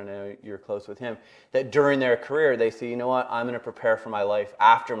Johnson, I know you're close with him, that during their career, they say, you know what, I'm going to prepare for my life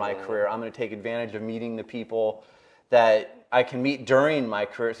after my career. I'm going to take advantage of meeting the people that I can meet during my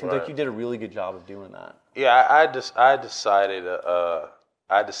career. It seems like you did a really good job of doing that. Yeah, I decided, I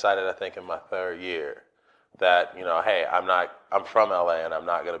think in my third year that, you know, hey, I'm from LA and I'm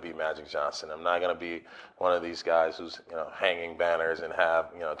not going to be Magic Johnson. I'm not going to be one of these guys who's, you know, hanging banners and have,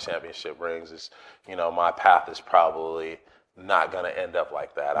 you know, championship rings. It's, you know, my path is probably not going to end up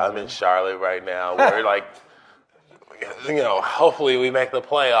like that. I'm in Charlotte right now. We're like, you know, hopefully we make the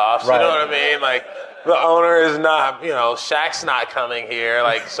playoffs. Right. You know what I mean? Like, the owner is not, you know, Shaq's not coming here.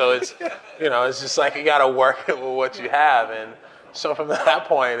 Like, so it's, you know, it's just like you got to work it with what you have. And so from that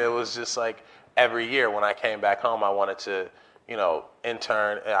point, it was just like every year when I came back home, I wanted to, you know,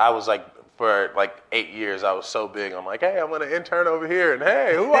 intern. I was like, for like 8 years, I was so big. I'm like, hey, I'm going to intern over here. And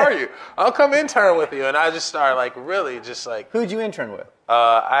hey, who are you? I'll come intern with you. And I just started like really just like. Who'd you intern with?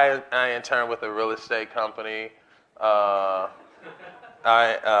 I interned with a real estate company. I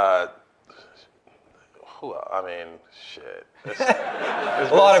mean, shit. It's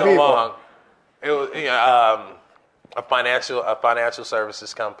a lot of people. Long. It was, you know, a financial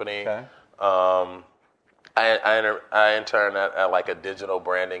services company. Okay. I interned at like a digital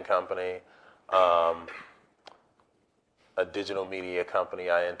branding company, a digital media company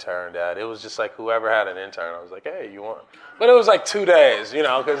I interned at. It was just like whoever had an intern, I was like, hey, you want? But it was like 2 days, you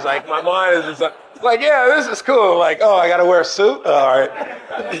know, because like my mind is just like, yeah, this is cool. Like, oh, I got to wear a suit? All right.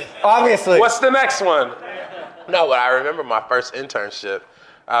 Obviously. What's the next one? No, but I remember my first internship.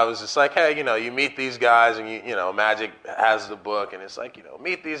 I was just like, hey, you know, you meet these guys and, you know, Magic has the book and it's like, you know,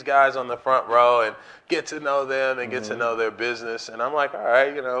 meet these guys on the front row and get to know them and get to know their business. And I'm like, all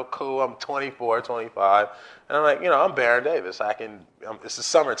right, you know, cool. I'm 24, 25. And I'm like, you know, I'm Baron Davis. It's the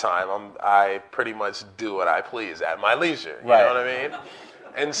summertime. I pretty much do what I please at my leisure. You know what I mean?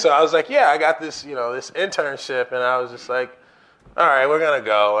 And so I was like, yeah, I got this, you know, this internship. And I was just like, all right, we're going to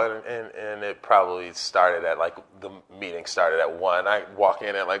go. And it probably started at, like, the meeting started at 1. I walk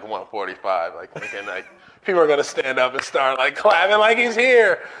in at, like, 1:45, like, thinking, like, people are going to stand up and start, like, clapping like he's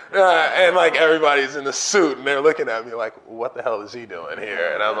here. And, like, everybody's in the suit, and they're looking at me like, what the hell is he doing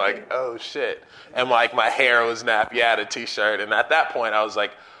here? And I'm like, oh, shit. And, like, my hair was nappy. I had a T-shirt. And at that point, I was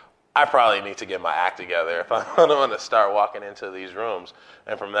like, I probably need to get my act together if I want to start walking into these rooms.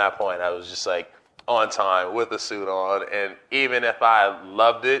 And from that point, I was just, like, on time with a suit on, and even if I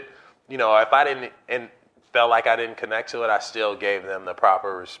loved it, you know, if I didn't and felt like I didn't connect to it, I still gave them the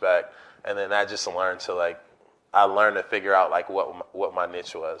proper respect, and then I just learned to figure out like what my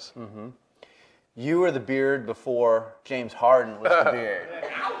niche was. Mm-hmm. You were the beard before James Harden was the beard.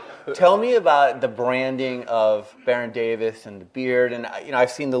 Tell me about the branding of Baron Davis and the beard, and you know, I've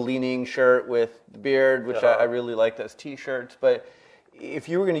seen the leaning shirt with the beard, which I really like those T-shirts, but if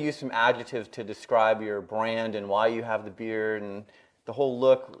you were going to use some adjectives to describe your brand and why you have the beard and the whole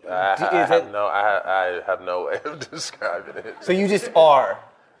look, I have no way of describing it. So you just are.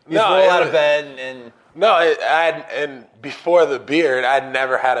 You just roll out of bed and. No, and before the beard, I'd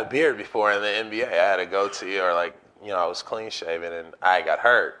never had a beard before in the NBA. I had a goatee or like, you know, I was clean shaven and I got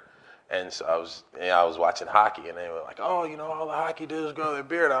hurt. And so I was watching hockey, and they were like, oh, you know, all the hockey dudes grow their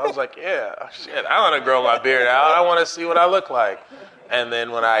beard. I was like, yeah, shit, I want to grow my beard out. I want to see what I look like. And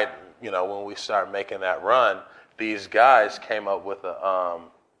then when we started making that run, these guys came up with a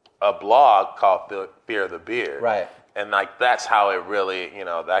blog called Fear the Beard. Right. And like that's how it really, you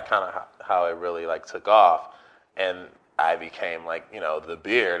know, that kind of how it really like took off. And I became like, you know, the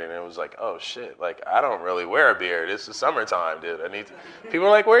beard, and it was like, oh shit, like I don't really wear a beard. It's the summertime, dude. People were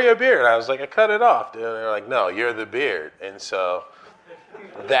like, where your beard? I was like, I cut it off, dude. And they're like, no, you're the beard. And so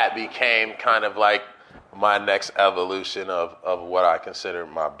that became kind of like my next evolution of what I consider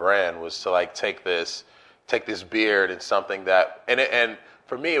my brand, was to like take this beard and something that, and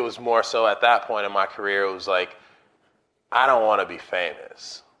for me it was more so at that point in my career, it was like I don't want to be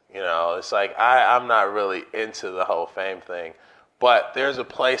famous. It's like I'm not really into the whole fame thing. But there's a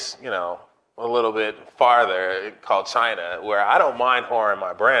place, a little bit farther called China where I don't mind whoring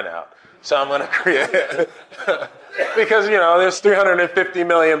my brand out. So I'm going to create because, there's 350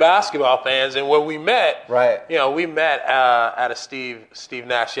 million basketball fans. And when we met, we met at a Steve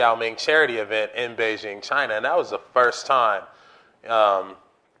Nash Yao Ming charity event in Beijing, China. And that was the first time.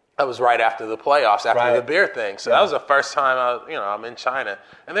 That was right after the playoffs, after the beer thing. So that was the first time I'm in China,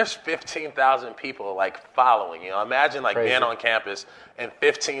 and there's 15,000 people following. Imagine Crazy. Being on campus and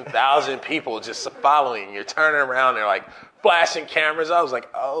 15,000 people just following. You're turning around, they're flashing cameras. I was like,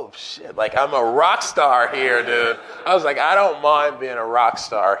 oh shit! I'm a rock star here, dude. I was like, I don't mind being a rock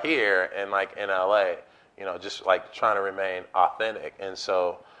star here and in LA. Just trying to remain authentic, and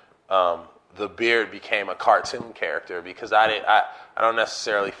so. The beard became a cartoon character because I don't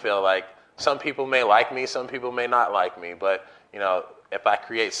necessarily feel like some people may like me, some people may not like me, but if I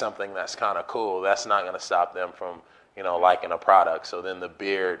create something that's kind of cool, that's not going to stop them from liking a product. So then the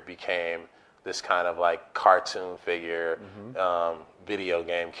beard became this kind of cartoon figure, video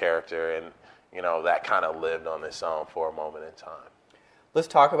game character, and that kind of lived on its own for a moment in time. Let's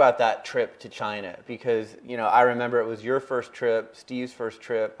talk about that trip to China because, I remember it was your first trip, Steve's first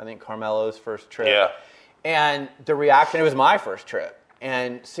trip, I think Carmelo's first trip. Yeah. And the reaction, it was my first trip.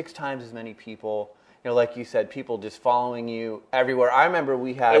 And 6 times as many people, like you said, people just following you everywhere. I remember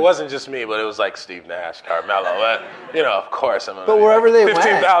we had... It wasn't just me, but it was Steve Nash, Carmelo. Of course. But wherever they went...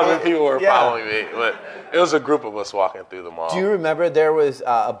 15,000 people were following me. But it was a group of us walking through the mall. Do you remember there was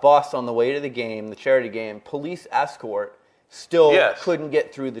a bus on the way to the game, the charity game, police escort, still couldn't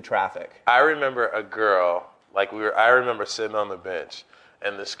get through the traffic. I remember a girl, I remember sitting on the bench,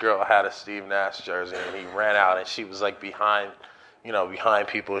 and this girl had a Steve Nash jersey, and he ran out, and she was behind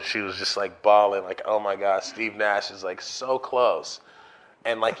people, and she was just bawling, oh my God, Steve Nash is so close.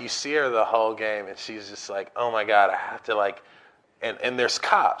 And you see her the whole game, and she's just oh my God, I have to and there's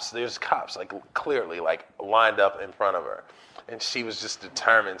cops clearly lined up in front of her. And she was just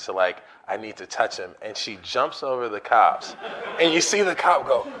determined to I need to touch him. And she jumps over the cops. And you see the cop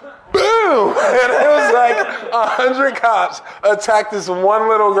go, boom! And it was 100 cops attacked this one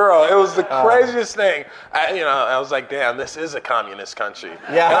little girl. It was the craziest thing. I was like, damn, this is a communist country.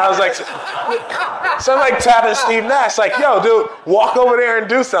 Yeah. And I was like, so I'm tapping Steve Nash, yo, dude, walk over there and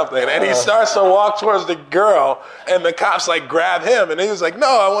do something. And he starts to walk towards the girl, and the cops grab him. And he was like, no,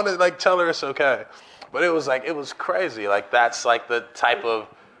 I want to tell her it's okay. But it was crazy. That's the type of,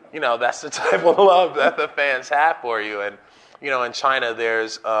 that's the type of love that the fans have for you. And, in China,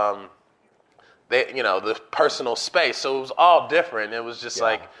 there's, the personal space. So it was all different. It was just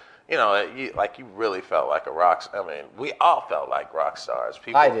you really felt like a rock star. I mean, we all felt like rock stars.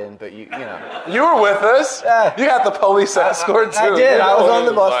 People, I didn't, but you were with us. You got the police escort, too. I did. I was on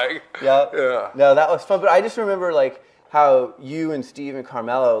the bus. Yeah. No, that was fun. But I just remember, how you and Steve and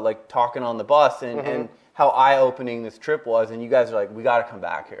Carmelo talking on the bus and how eye-opening this trip was, and you guys are we got to come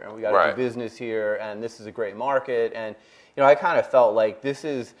back here and we got to do business here, and this is a great market. And I kind of felt this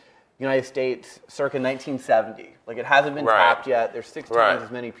is United States circa 1970. It hasn't been tapped yet. There's 6 times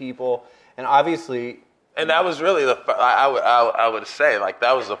as many people, and obviously. And that was really I would say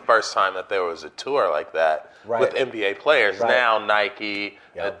that was the first time that there was a tour like that with NBA players. Now Nike,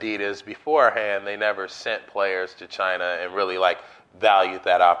 Adidas, beforehand they never sent players to China and really valued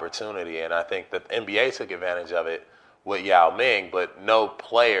that opportunity. And I think that the NBA took advantage of it with Yao Ming, but no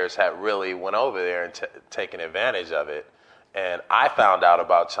players had really went over there and taken advantage of it. And I found out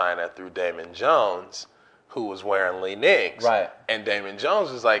about China through Damon Jones, who was wearing Li Ning's. Right. And Damon Jones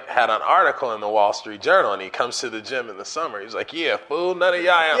was had an article in the Wall Street Journal, and he comes to the gym in the summer. He's like, yeah, fool, none of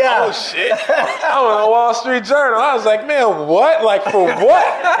y'all. Oh, shit. I'm in the Wall Street Journal. I was like, man, what? For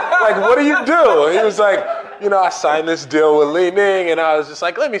what? What do you do? And he was like, I signed this deal with Li Ning, and I was just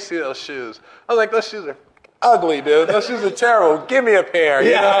let me see those shoes. I was like, those shoes are ugly, dude. Those shoes are terrible. Give me a pair,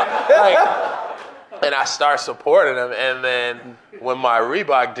 you know? And I start supporting him, and then when my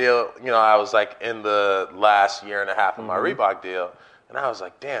Reebok deal, I was in the last year and a half of my Reebok deal, and I was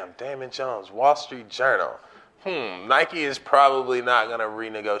like, damn, Damon Jones, Wall Street Journal. Nike is probably not going to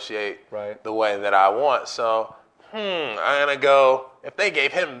renegotiate the way that I want, so I'm going to go, if they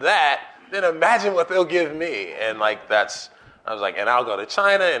gave him that, then imagine what they'll give me. And I was like, and I'll go to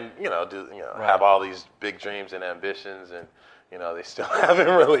China and, have all these big dreams and ambitions, and they still haven't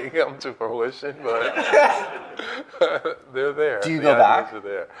really come to fruition, but they're there. Do you go back? Are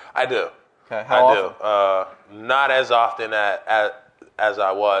there. I do. Okay. How often? Do. Not as often as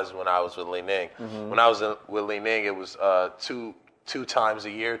I was when I was with Li Ning. When I was with Li Ning, it was two times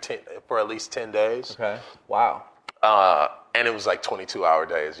a year for at least 10 days. Okay. Wow. And it was like 22-hour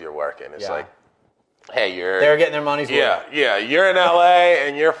days you're working. It's like, hey, they're getting their money's worth. Yeah. You're in LA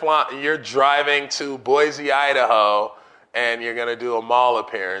and you're driving to Boise, Idaho, and you're gonna do a mall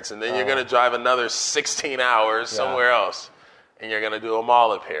appearance, and then you're gonna drive another 16 hours somewhere else, and you're gonna do a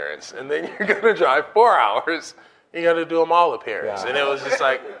mall appearance, and then you're gonna drive 4 hours. You're gonna do a mall appearance, and it was just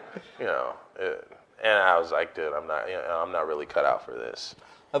like, and I was like, dude, I'm not really cut out for this.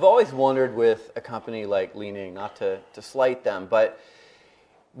 I've always wondered with a company like Li-Ning, not to slight them, but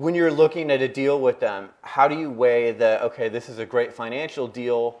when you're looking at a deal with them, how do you weigh that, okay, this is a great financial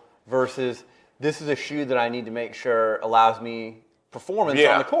deal versus this is a shoe that I need to make sure allows me performance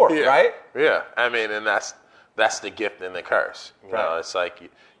on the court, right? Yeah. I mean, and that's the gift and the curse. You know, it's like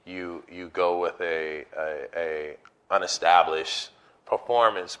you go with a unestablished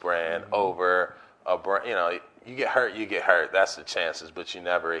performance brand over a brand, you get hurt, that's the chances, but you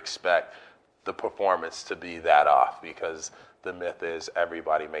never expect the performance to be that off because the myth is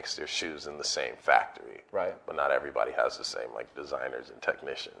everybody makes their shoes in the same factory. Right. But not everybody has the same designers and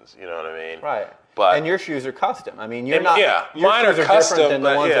technicians, you know what I mean? Right. But and your shoes are custom. I mean, your mine are custom different than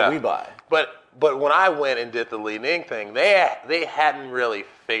the ones that we buy. But when I went and did the Li-Ning thing, they hadn't really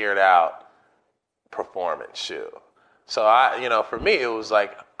figured out performance shoe. So for me, it was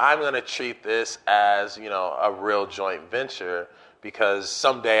like, I'm going to treat this as, a real joint venture because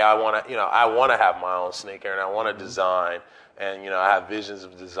someday I want to have my own sneaker and I want to design and, I have visions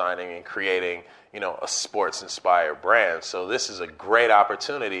of designing and creating, a sports inspired brand. So this is a great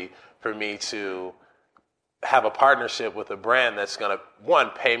opportunity for me to have a partnership with a brand that's going to, one,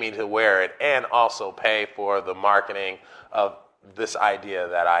 pay me to wear it and also pay for the marketing of this idea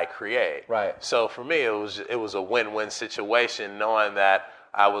that I create. Right. So for me, it was a win-win situation, knowing that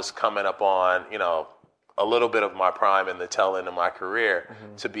I was coming up on, a little bit of my prime in the tail end of my career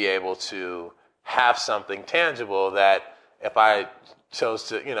to be able to have something tangible that if I chose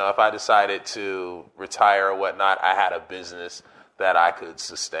to, if I decided to retire or whatnot, I had a business that I could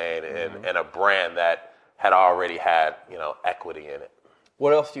sustain and a brand that had already had, equity in it.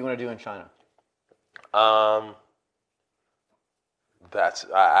 What else do you want to do in China? That's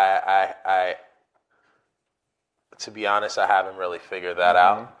I to be honest, I haven't really figured that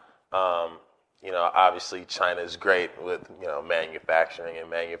out. Obviously China is great with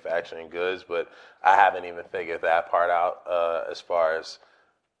manufacturing goods, but I haven't even figured that part out as far as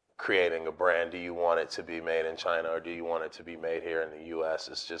creating a brand. Do you want it to be made in China or do you want it to be made here in the U.S.?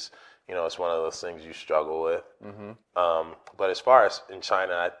 It's just it's one of those things you struggle with. But as far as in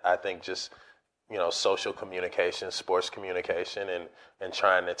China, I think just social communication, sports communication, and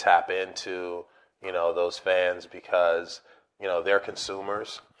trying to tap into, those fans because, they're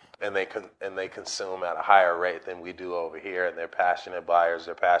consumers and they consume at a higher rate than we do over here. And they're passionate buyers,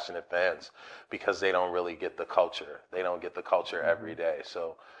 they're passionate fans because they don't really get the culture. They don't get the culture every day.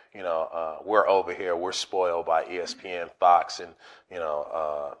 So, we're over here, we're spoiled by ESPN, Fox, and,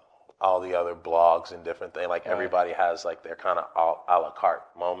 all the other blogs and different things. Like everybody has like their kind of a la carte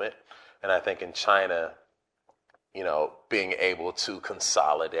moment. And I think in China, being able to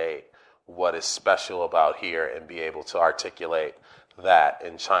consolidate what is special about here and be able to articulate that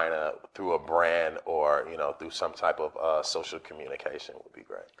in China through a brand or, through some type of social communication would be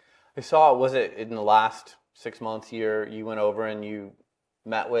great. I saw, was it in the last 6 months, year, you went over and you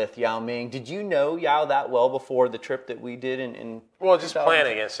met with Yao Ming. Did you know Yao that well before the trip that we did in Well, just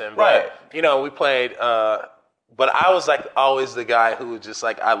playing against him. But, we played... But I was like always the guy who was just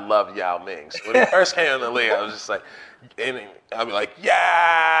like, I love Yao Ming. So when he first came in the league, I was just like, and I'd be like,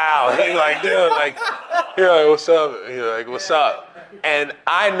 yeah. He'd be like, dude, like, what's up? He'd be like, what's up? And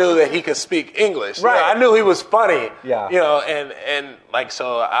I knew that he could speak English. Right. I knew he was funny. Yeah. And like,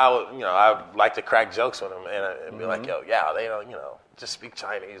 so I would like to crack jokes with him and be like, yo, yeah, they don't, just speak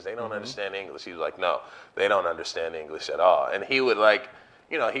Chinese. They don't understand English. He was like, no, they don't understand English at all. And he would like,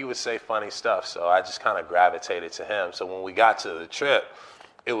 he would say funny stuff, so I just kind of gravitated to him. So when we got to the trip,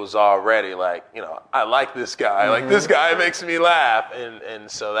 it was already like, I like this guy. Like, this guy makes me laugh.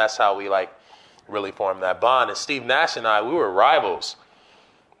 And so that's how we, like, really formed that bond. And Steve Nash and I, we were rivals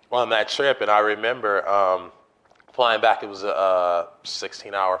on that trip. And I remember flying back. It was a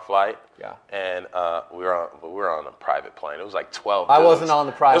 16-hour flight. Yeah. And we were on a private plane. It was like 12 dudes. I wasn't on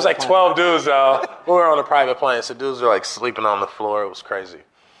the private plane. It was like 12 dudes, though. We were on a private plane, so dudes were like sleeping on the floor. It was crazy.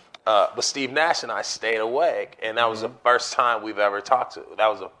 But Steve Nash and I stayed awake, and that was the first time we've ever talked to. That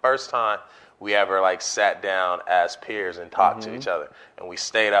was the first time we ever like sat down as peers and talked to each other. And we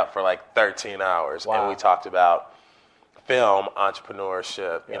stayed up for like 13 hours, and we talked about film,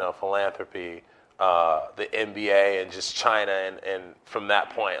 entrepreneurship, philanthropy, the NBA and just China, and from that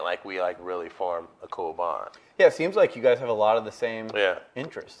point, like we like really formed a cool bond. Yeah, it seems like you guys have a lot of the same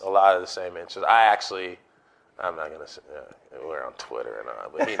interests. A lot of the same interests. I'm not gonna say we're on Twitter and all,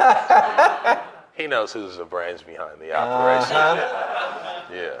 but he knows who's the brains behind the operation.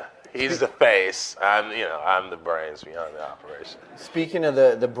 Yeah, he's the face. I'm the brains behind the operation. Speaking of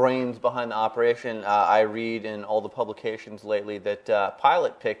the brains behind the operation, I read in all the publications lately that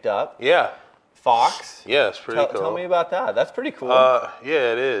Pilot picked up. Yeah. Fox. Yeah, it's pretty cool. Tell me about that. That's pretty cool.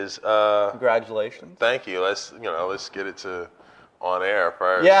 Yeah, it is. Congratulations. Thank you. Let's get it to on air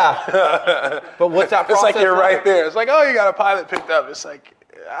first. Yeah. But what's that process? It's like you're right there. It's like, oh, you got a pilot picked up. It's like,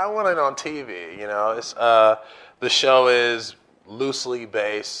 I want it on TV. It's the show is loosely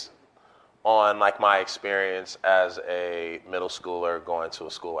based on like my experience as a middle schooler going to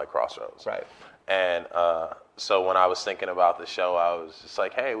a school like Crossroads. Right. And so when I was thinking about the show, I was just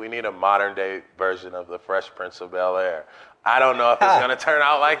like, hey, we need a modern day version of the Fresh Prince of Bel-Air. I don't know if it's going to turn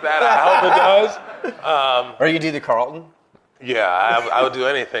out like that. I hope it does. Or you do the Carlton? Yeah, I would do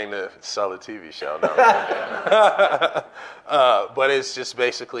anything to sell a TV show. No. But it's just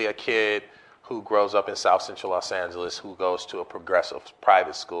basically a kid who grows up in South Central Los Angeles, who goes to a progressive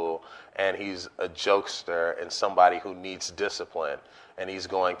private school, and he's a jokester and somebody who needs discipline. And he's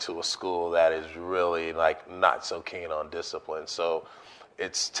going to a school that is really like not so keen on discipline. So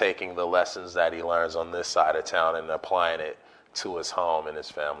it's taking the lessons that he learns on this side of town and applying it to his home and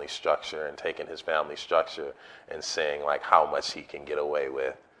his family structure, and taking his family structure and seeing like how much he can get away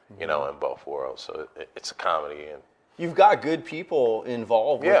with, in both worlds. So it's a comedy. And you've got good people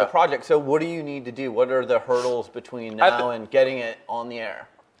involved with the project. So what do you need to do? What are the hurdles between now and getting it on the air?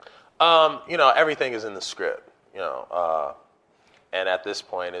 Everything is in the script, and at this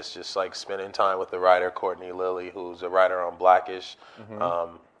point, it's just like spending time with the writer, Courtney Lilly, who's a writer on Blackish.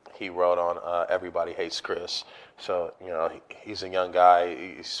 Mm-hmm. He wrote on Everybody Hates Chris. So, he's a young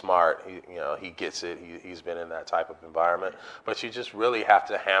guy. He's smart. He gets it. He's been in that type of environment. But you just really have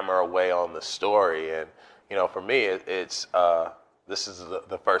to hammer away on the story. And, for me, it's this is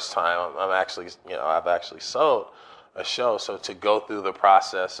the first time I've actually sold a show. So to go through the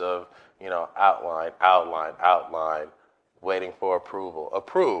process of, outline, waiting for approval,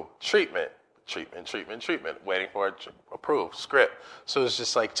 treatment, waiting for approved script. So it's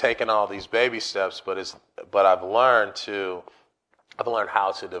just like taking all these baby steps, but I've learned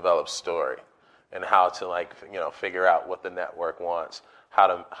how to develop story and how to figure out what the network wants, how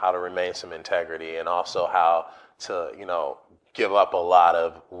to remain some integrity, and also how to, give up a lot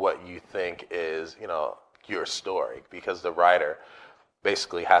of what you think is, your story, because the writer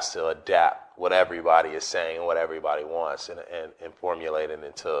basically has to adapt what everybody is saying and what everybody wants and formulate it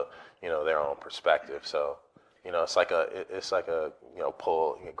into, their own perspective. So, it's like a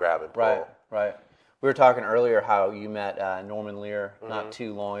pull, grab and pull. Right. We were talking earlier how you met Norman Lear not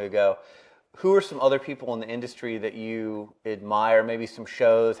too long ago. Who are some other people in the industry that you admire? Maybe some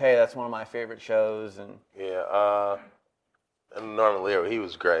shows. Hey, that's one of my favorite shows. And Norman Lear, he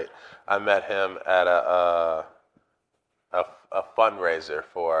was great. I met him at a fundraiser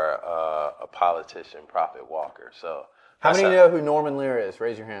for a politician, Prophet Walker. So, how many know who Norman Lear is?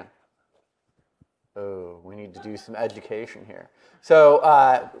 Raise your hand. Oh, we need to do some education here. So,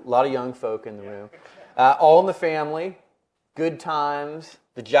 a lot of young folk in the room. All in the Family, Good Times,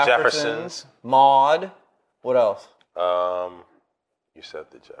 The Jeffersons. Maude. What else? You said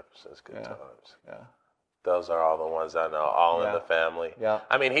The Jeffersons, Good Times. Yeah. Those are all the ones I know, All in the Family. Yeah.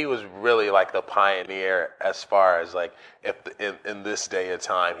 I mean, he was really like the pioneer as far as like if in this day of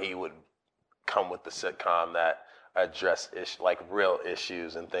time he would come with the sitcom that addressed real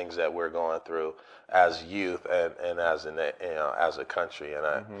issues and things that we're going through as youth and as a country.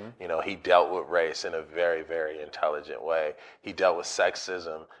 And he dealt with race in a very, very intelligent way. He dealt with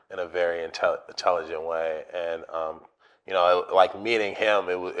sexism in a very intelligent way. And like meeting him,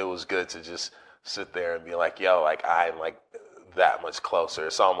 it was good to just sit there and be like, yo, like I'm like that much closer.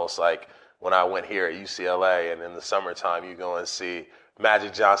 It's almost like when I went here at UCLA and in the summertime you go and see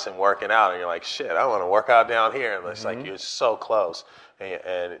Magic Johnson working out and you're like, shit, I want to work out down here. And it's like you're so close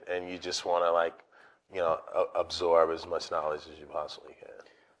and you just want to absorb as much knowledge as you possibly can.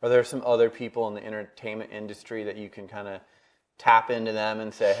 Are there some other people in the entertainment industry that you can kind of tap into them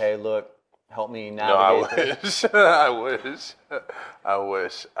and say, hey, look, help me navigate this? I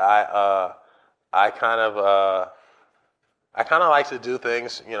wish. I kind of like to do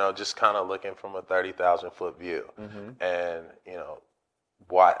things, just kind of looking from a 30,000 foot view, and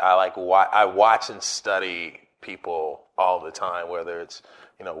I watch and study people all the time, whether it's,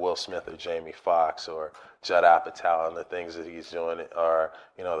 you know, Will Smith or Jamie Foxx or Judd Apatow and the things that he's doing, or,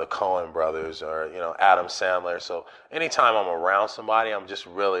 you know, the Coen brothers, or, you know, Adam Sandler. So anytime I'm around somebody, I'm just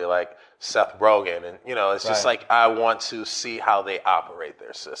really like Seth Rogen. And, you know, it's just like I want to see how they operate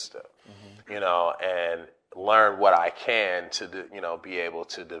their system, you know, and learn what I can to, you know, be able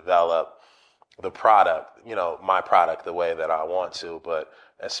to develop the product, you know, my product the way that I want to. But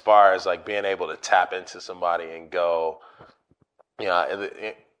as far as like being able to tap into somebody and go, you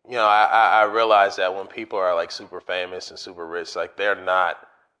know, I realize that when people are like super famous and super rich, like they're not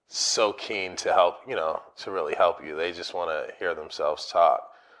so keen to help, you know, to really help you. They just want to hear themselves talk.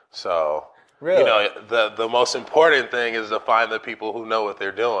 So, you know, the most important thing is to find the people who know what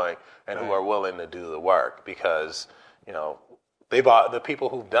they're doing and who are willing to do the work, because, you know, the people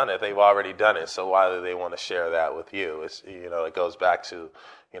who've done it, they've already done it. So why do they want to share that with you? It's, you know, it goes back to,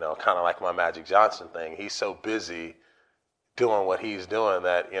 you know, kind of like my Magic Johnson thing. He's so busy doing what he's doing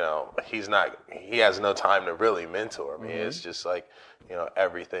that, you know, he has no time to really mentor me. It's just like, you know,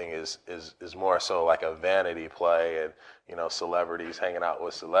 everything is more so like a vanity play, and, you know, celebrities hanging out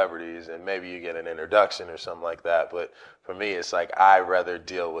with celebrities, and maybe you get an introduction or something like that. But for me, it's like I rather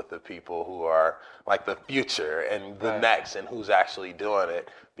deal with the people who are like the future and the next, and who's actually doing it,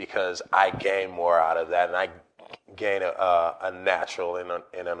 because I gain more out of that, and I gain a natural and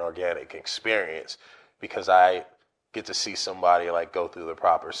an organic experience, because I get to see somebody like go through the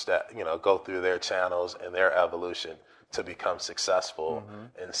proper step, you know, go through their channels and their evolution to become successful,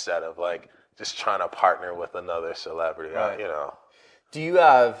 instead of like just trying to partner with another celebrity, you know. Do you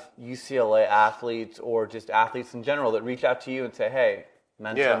have UCLA athletes or just athletes in general that reach out to you and say, hey,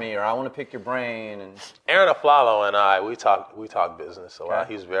 mentor me, or I want to pick your brain? And Aaron Aflalo and I, we talk business a lot.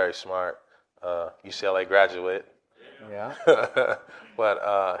 He's very smart, UCLA graduate. Yeah.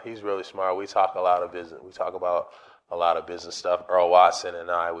 But he's really smart. We talk a lot of business. We talk about a lot of business stuff. Earl Watson and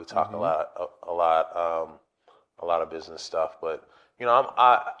I, we talk a lot of business stuff. But, you know,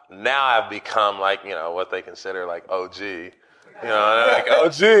 now I've become like, you know, what they consider like OG. You know, like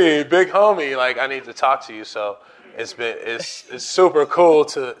OG, big homie. Like, I need to talk to you. So it's super cool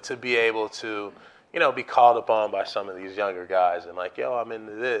to be able to, you know, be called upon by some of these younger guys and like, yo, I'm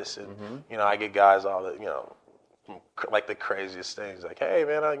into this. And, you know, I get guys all the, you know, like the craziest things. Like, hey,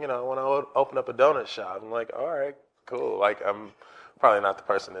 man, I want to open up a donut shop. I'm like, all right, cool. Like, I'm probably not the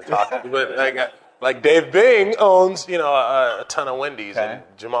person to talk to, but like Dave Bing owns, you know, a ton of Wendy's, and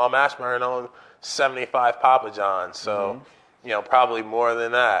Jamal Mashburn owns 75 Papa John's. So, you know, probably more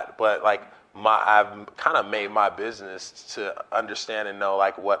than that. But like I've kind of made my business to understand and know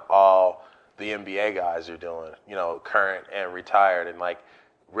like what all the NBA guys are doing, you know, current and retired, and like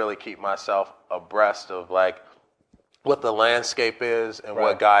really keep myself abreast of like what the landscape is and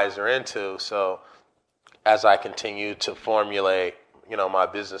what guys are into. So as I continue to formulate, you know, my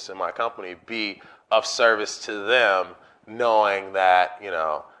business and my company, be of service to them, knowing that, you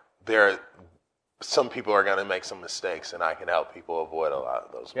know, some people are going to make some mistakes, and I can help people avoid a lot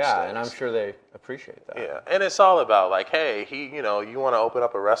of those mistakes. Yeah, and I'm sure they appreciate that. Yeah, and it's all about like, hey, you know, you want to open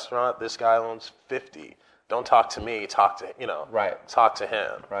up a restaurant? This guy owns 50. Don't talk to me. Talk to, you know, talk to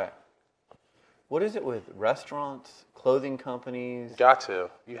him. Right. What is it with restaurants, clothing companies? Got to.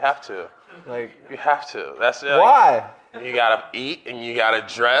 You have to. Like, you have to. That's it. Why? You gotta eat and you gotta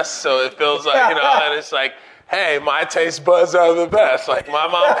dress, so it feels like, you know, and it's like, hey, my taste buds are the best. Like, my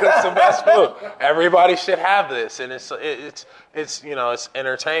mom cooks the best food. Everybody should have this, and it's you know, it's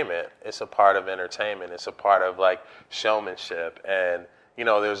entertainment. It's a part of entertainment. It's a part of like showmanship, and you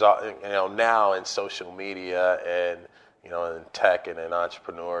know, there's all, you know, now in social media and, you know, in tech and in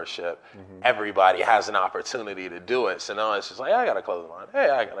entrepreneurship, everybody has an opportunity to do it. So now it's just like, I got a clothing line. Hey,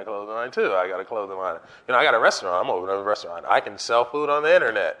 I got a clothing line too. I got a clothing line. You know, I got a restaurant. I'm opening up a restaurant. I can sell food on the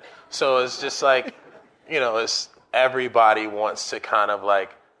internet. So it's just like, you know, it's everybody wants to kind of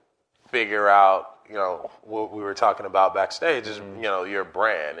like figure out, you know, what we were talking about backstage is, you know, your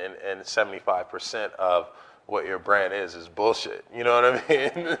brand, and 75% of what your brand is bullshit. You know what I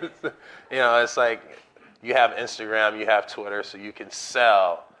mean? You know, it's like, you have Instagram, you have Twitter, so you can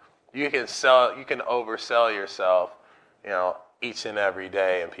oversell yourself, you know, each and every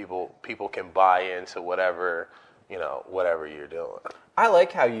day, and people can buy into whatever, you know, whatever you're doing. I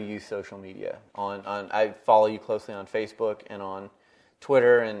like how you use social media. I follow you closely on Facebook and on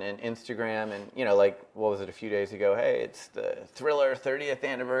Twitter and Instagram, and, you know, like, what was it a few days ago? Hey, it's the Thriller 30th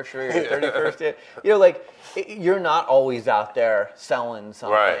anniversary or 31st day. You know, like, you're not always out there selling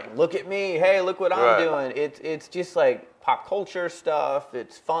something. Right. Look at me. Hey, look what I'm doing. It's just like pop culture stuff.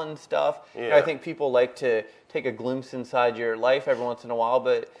 It's fun stuff. Yeah. You know, I think people like to take a glimpse inside your life every once in a while,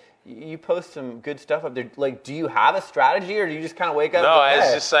 but you post some good stuff up there. Like, do you have a strategy, or do you just kind of wake up? No, and it's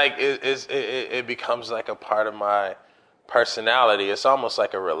hey? just like it becomes like a part of my personality. It's almost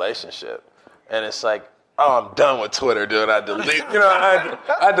like a relationship, and it's like, oh, I'm done with Twitter, dude. I delete,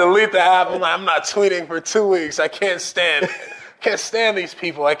 I delete the app. I'm not tweeting for 2 weeks. I can't stand these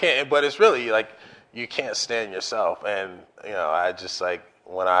people. I can't. But it's really like you can't stand yourself, and I just like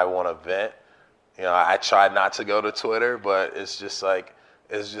when I want to vent, I try not to go to Twitter, but it's just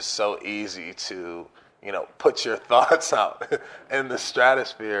so easy to put your thoughts out in the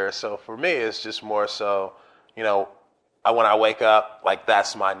stratosphere. So for me, it's just more so, when I wake up, like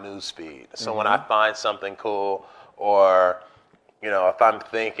that's my news feed. So when I find something cool, or if I'm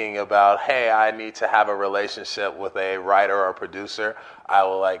thinking about, hey, I need to have a relationship with a writer or a producer, I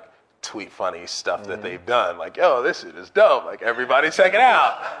will like tweet funny stuff that they've done. Like, yo, this shit is dope. Like, everybody check it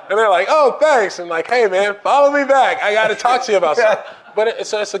out. And they're like, oh, thanks. And like, hey, man, follow me back. I got to talk to you about something. But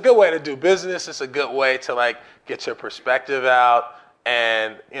it's a good way to do business. It's a good way to like get your perspective out.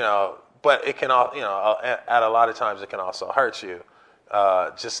 And, but it can all, at a lot of times it can also hurt you.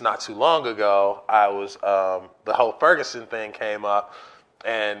 Just not too long ago, I was, the whole Ferguson thing came up,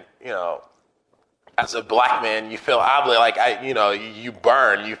 and, as a black man, you feel obligated, you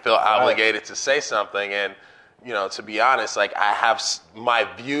burn, you feel obligated to say something. And, to be honest, like my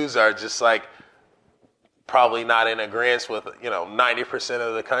views are just like probably not in agreement with, 90%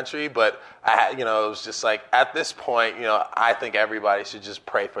 of the country. But it was just like, at this point, I think everybody should just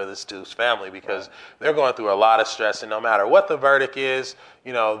pray for this dude's family, because they're going through a lot of stress. And no matter what the verdict is,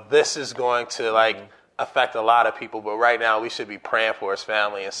 this is going to like affect a lot of people. But right now we should be praying for his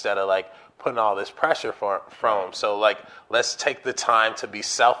family instead of like putting all this pressure from him. So like, let's take the time to be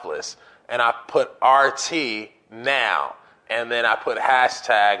selfless. And I put RT now, and then I put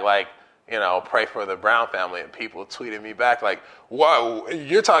hashtag like, pray for the Brown family, and people tweeted me back like, whoa,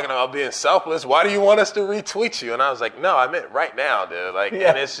 you're talking about being selfless. Why do you want us to retweet you? And I was like, no, I meant right now, dude. Like,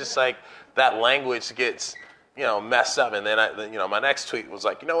 and it's just like that language gets, messed up. And then my next tweet was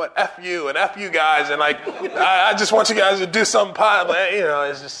like, you know what, F you and F you guys. And like, I just want you guys to do something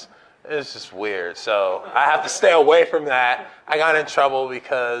positive. It's just weird. So I have to stay away from that. I got in trouble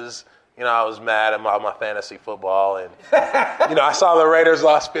because, I was mad about my fantasy football, and, I saw the Raiders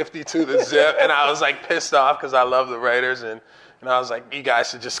lost 52-0, and I was like pissed off because I love the Raiders, and I was like, you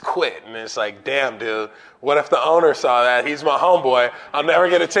guys should just quit. And it's like, damn, dude, what if the owner saw that? He's my homeboy. I'll never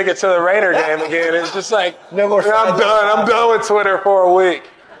get a ticket to the Raider game again. It's just like, no more. I'm done with Twitter for a week.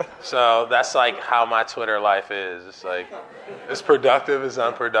 So that's like how my Twitter life is. It's like, it's productive, it's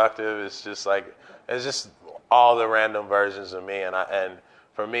unproductive. It's just all the random versions of me. And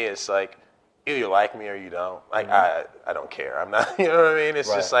for me, it's like, either you like me or you don't. Like, I don't care. I'm not, you know what I mean?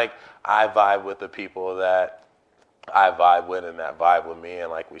 It's just like, I vibe with the people that I vibe with and that vibe with me,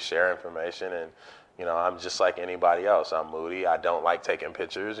 and like we share information. And, I'm just like anybody else. I'm moody. I don't like taking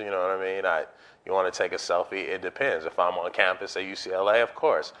pictures. You know what I mean? You want to take a selfie? It depends. If I'm on campus at UCLA, of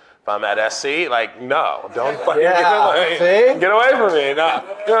course. If I'm at SC, like, no, don't fucking get away from me. No,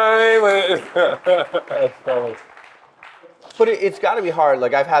 you know what I mean? But it's got to be hard.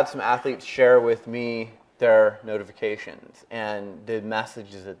 Like, I've had some athletes share with me their notifications and the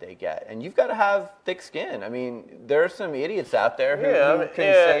messages that they get, and you've got to have thick skin. I mean, there are some idiots out there who can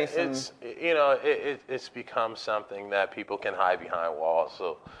say some. It's become something that people can hide behind walls.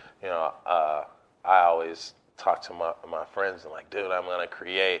 So, I always talk to my friends and like, dude, I'm gonna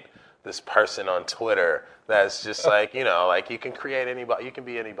create this person on Twitter that's just like, like you can create anybody, you can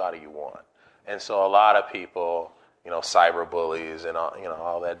be anybody you want. And so a lot of people, cyber bullies and all,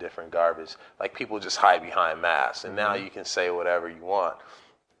 all that different garbage, like people just hide behind masks, and now you can say whatever you want.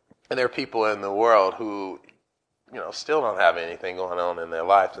 And there are people in the world who, still don't have anything going on in their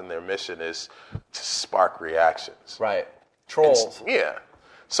lives, and their mission is to spark reactions. Right. Trolls. Yeah.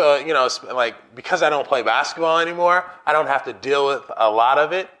 So, it's like, because I don't play basketball anymore, I don't have to deal with a lot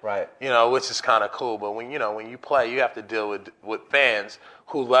of it. Right. Which is kind of cool. But when you play, you have to deal with fans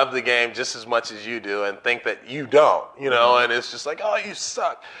who love the game just as much as you do and think that you don't, and it's just like, oh, you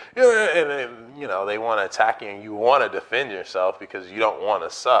suck. And they want to attack you, and you want to defend yourself because you don't want to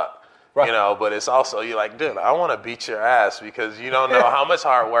suck. Right. But it's also, you're like, dude, I want to beat your ass because you don't know how much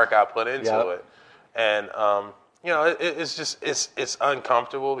hard work I put into it. And, it's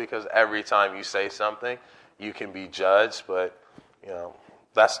uncomfortable because every time you say something, you can be judged. But,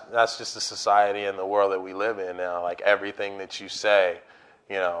 that's just the society and the world that we live in now. Like, everything that you say,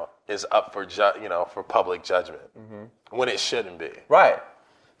 is up for for public judgment when it shouldn't be. Right.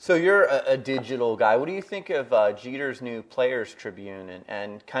 So you're a digital guy. What do you think of Jeter's new Players Tribune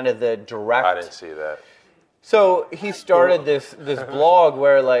and kind of the direct? I didn't see that. So he started this blog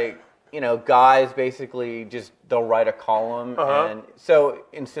where, like, guys basically just they'll write a column, and so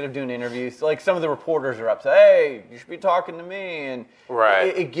instead of doing interviews, like some of the reporters are up, say, "Hey, you should be talking to me," and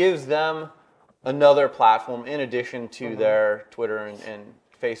it gives them another platform in addition to their Twitter and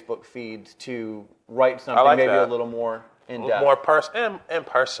Facebook feeds to write something maybe a little more in depth, more personal.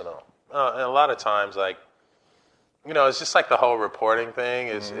 And a lot of times, like, it's just like the whole reporting thing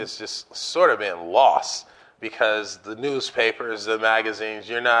is just sort of being lost because the newspapers, the magazines,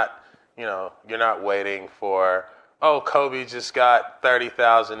 you're not waiting for, Kobe just got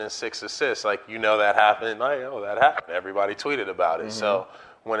 30,000 and 6 assists. Like, that happened. Like, that happened. Everybody tweeted about it. So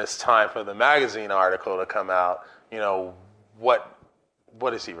when it's time for the magazine article to come out,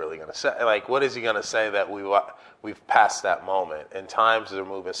 what is he really going to say? Like, what is he going to say that we've passed that moment? And times are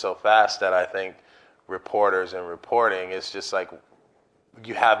moving so fast that I think reporters and reporting is just like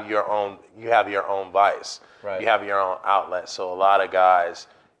you have your own vice. Right. You have your own outlet. So a lot of guys,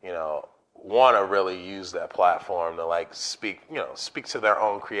 want to really use that platform to like speak to their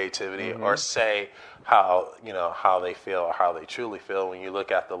own creativity or say how they feel or how they truly feel. When you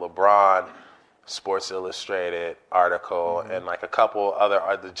look at the LeBron Sports Illustrated article and like a couple other,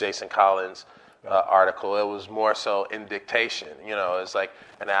 the Jason Collins article, it was more so in dictation. It's like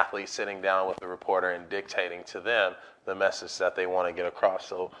an athlete sitting down with the reporter and dictating to them the message that they want to get across.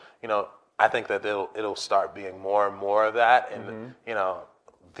 So, I think that it'll start being more and more of that. And,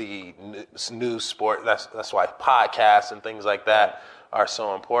 the news sport, that's why podcasts and things like that are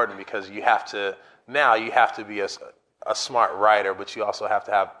so important, because you have to be a smart writer, but you also have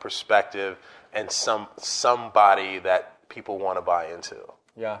to have perspective and somebody that people want to buy into.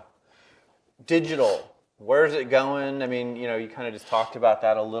 Yeah. Digital, where's it going? I mean, you kind of just talked about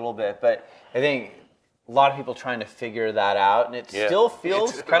that a little bit, but I think a lot of people trying to figure that out, and it still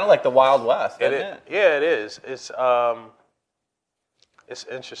feels kind of like the Wild West, doesn't it? Yeah, it is. It's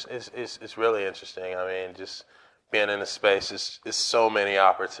interesting. It's really interesting. I mean, just being in the space is so many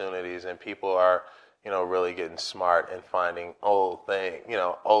opportunities, and people are, really getting smart and finding old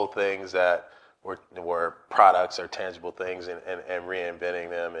things that were products or tangible things and reinventing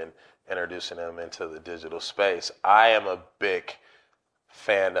them and introducing them into the digital space. I am a big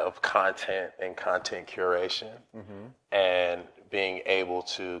fan of content and content curation and being able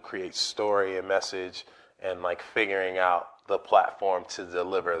to create story and message and like figuring out the platform to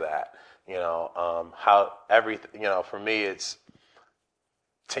deliver that. How everything, for me, it's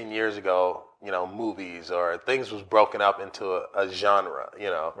 10 years ago, movies or things was broken up into a genre,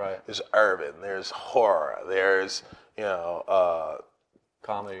 Right. There's urban, there's horror, there's,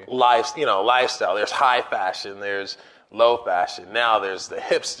 comedy, lifestyle, there's high fashion, there's low fashion. Now there's the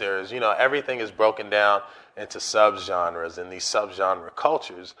hipsters, everything is broken down into subgenres, and these subgenre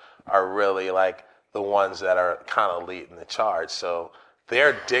cultures are really like the ones that are kind of leading the charge. So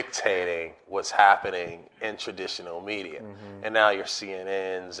they're dictating what's happening in traditional media. And now your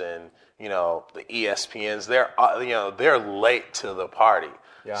CNNs and, the ESPNs, they're late to the party.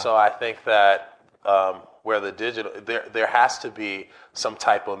 Yeah. So I think that where the digital, there has to be some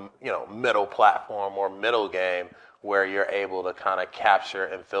type of, middle platform or middle game where you're able to kind of capture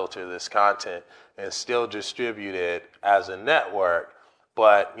and filter this content and still distribute it as a network,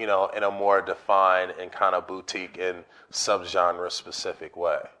 but, in a more defined and kind of boutique and subgenre specific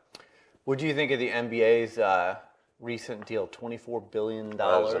way. What do you think of the NBA's recent deal, $24 billion?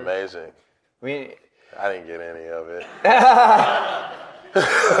 That was amazing. I mean, I didn't get any of it.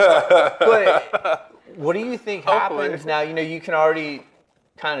 But what do you think happens now? You can already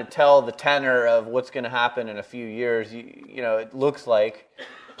kind of tell the tenor of what's going to happen in a few years. It looks like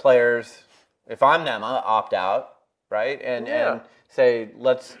players, if I'm them, I'll opt out, right? And say,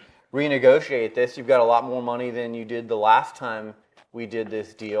 let's renegotiate this. You've got a lot more money than you did the last time we did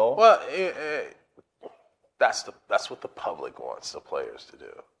this deal. Well, that's what the public wants the players to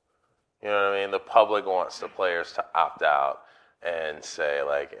do. You know what I mean? The public wants the players to opt out and say,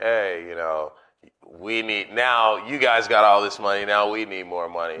 like, hey, we need, now you guys got all this money, now we need more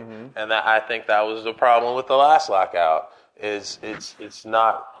money. And I think that was the problem with the last lockout, is it's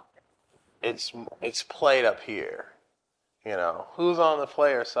played up here. Who's on the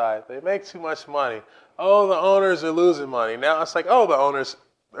player side? They make too much money. Oh, the owners are losing money. Now it's like, oh, the owners,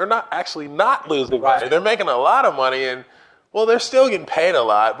 they're not losing money. They're making a lot of money, and, well, they're still getting paid a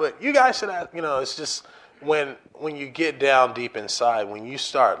lot. But you guys should have, it's just when you get down deep inside, when you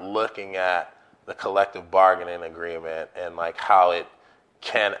start looking at the collective bargaining agreement and like how it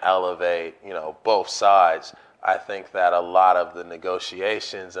can elevate, both sides, I think that a lot of the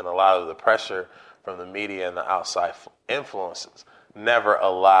negotiations and a lot of the pressure from the media and the outside influences never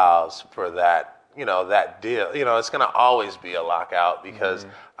allows for that that deal, it's going to always be a lockout because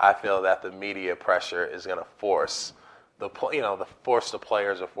I feel that the media pressure is going to force the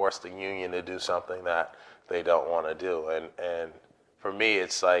players or force the union to do something that they don't want to do. And for me,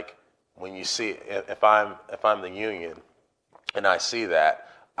 it's like when you see, if I'm the union and I see that,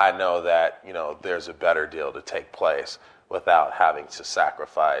 I know that, there's a better deal to take place without having to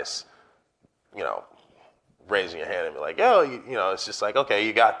sacrifice, raising your hand and be like, it's just like, okay,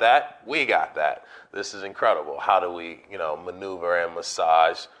 you got that, we got that. This is incredible. How do we, maneuver and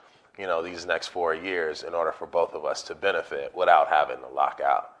massage, these next 4 years in order for both of us to benefit without having to lock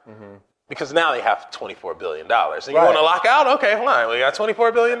out? Mm-hmm. Because now they have $24 billion. And you want to lock out? Okay, fine. We got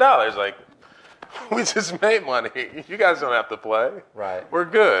 $24 billion. Like, we just made money. You guys don't have to play. Right. We're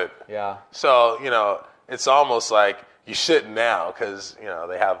good. Yeah. So, it's almost like you shouldn't now because,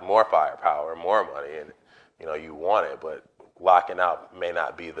 they have more firepower, more money, and, you want it, but locking out may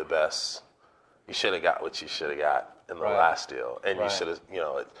not be the best. You should have got what you should have got in the last deal. And you should have,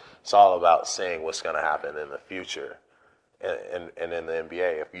 it's all about seeing what's going to happen in the future. And in the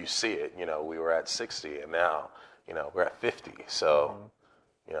NBA, if you see it, we were at 60 and now, we're at 50. So,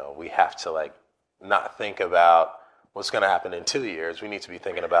 we have to not think about what's going to happen in 2 years. We need to be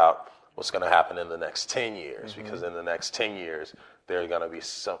thinking about what's going to happen in the next 10 years, because in the next 10 years, there are going to be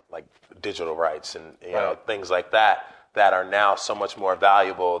some digital rights and things like that are now so much more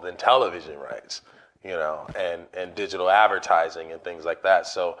valuable than television rights, and digital advertising and things like that.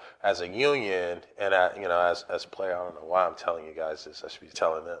 So as a union and as a player, I don't know why I'm telling you guys this. I should be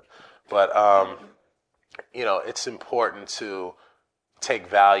telling them, but it's important to take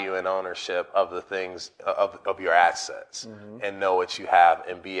value and ownership of the things of your assets and know what you have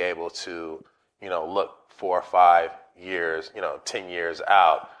and be able to, look 4 or 5 years, 10 years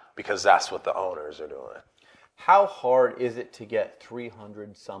out, because that's what the owners are doing. How hard is it to get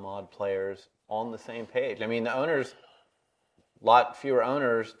 300 some odd players on the same page? I mean, the owners, a lot fewer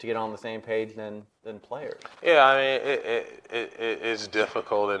owners to get on the same page than players. Yeah, I mean, it is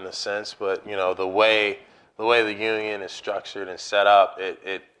difficult in a sense, but the way the union is structured and set up,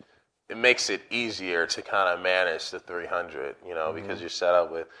 it makes it easier to kind of manage the 300, because you're set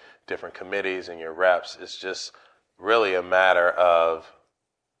up with different committees and your reps. It's just really a matter of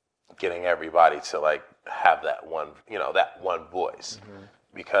getting everybody to have that one voice,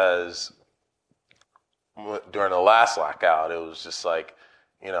 because during the last lockout, it was just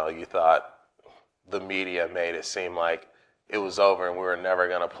you thought the media made it seem like it was over and we were never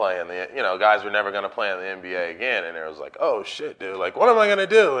going to play in the, guys were never going to play in the NBA again. And it was like, oh shit, dude, what am I going to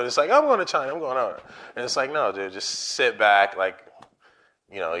do? And it's like, I'm going to China, I'm going over. And it's like, no, dude, just sit back. We're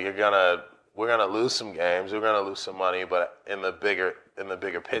going to lose some games. We're going to lose some money. But in the bigger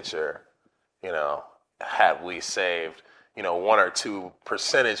picture, had we saved, 1 or 2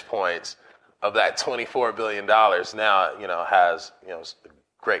 percentage points of that $24 billion now, has,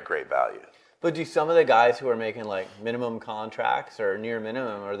 great value. But do some of the guys who are making minimum contracts or near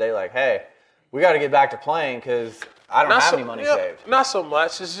minimum, are they like, hey, we got to get back to playing because I don't have any money saved? Not so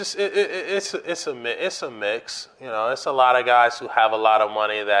much. It's just it's a mix. It's a lot of guys who have a lot of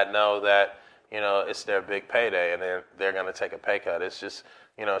money that know that it's their big payday and they're going to take a pay cut. It's just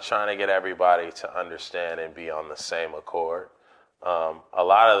trying to get everybody to understand and be on the same accord. A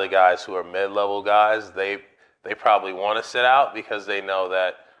lot of the guys who are mid-level guys, they probably want to sit out because they know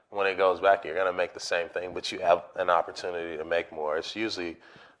that when it goes back, you're going to make the same thing, but you have an opportunity to make more. It's usually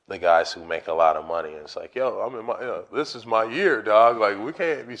the guys who make a lot of money, and it's like, this is my year, dog. We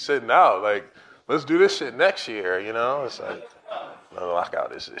can't be sitting out. Let's do this shit next year, It's like, no,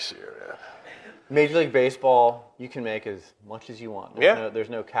 lockout is this year, man. Major League Baseball, you can make as much as you want. There's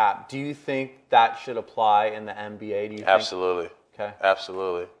no cap. Do you think that should apply in the NBA? Do you Absolutely. Okay.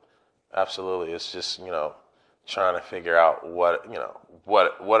 Absolutely. It's just, trying to figure out what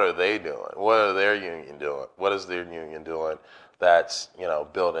are they doing? What are their union doing? What is their union doing that's,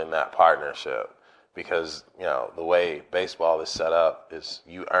 building that partnership? Because, the way baseball is set up is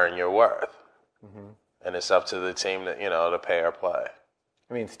you earn your worth. And it's up to the team to, to pay or play.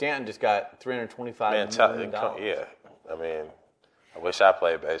 I mean, Stanton just got $325 million. Yeah. I mean, I wish I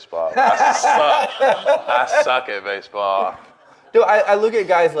played baseball. I suck at baseball. Dude, I look at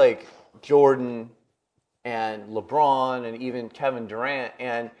guys like Jordan and LeBron and even Kevin Durant,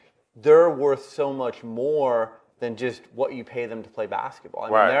 and they're worth so much more than just what you pay them to play basketball. I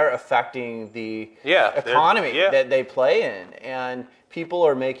mean, they're affecting the economy that they play in, and people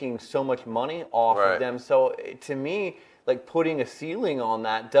are making so much money off of them. So to me, putting a ceiling on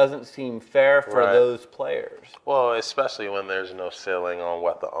that doesn't seem fair for those players. Well, especially when there's no ceiling on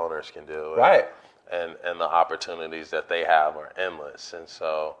what the owners can do. Right. And the opportunities that they have are endless. And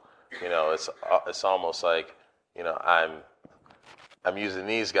so, You know, it's almost like, you know, I'm using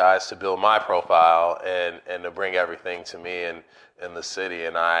these guys to build my profile and to bring everything to me in the city,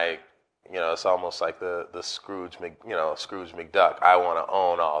 and you know, it's almost like the Scrooge McDuck. I want to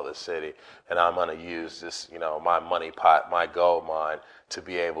own all the city, and I'm going to use this, you know, my money pot, my gold mine, to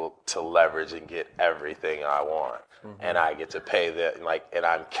be able to leverage and get everything I want. And I get to pay them, and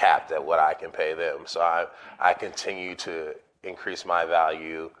I'm capped at what I can pay them. So I continue to increase my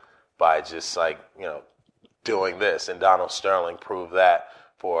value by just, like, you know, doing this. And Donald Sterling proved that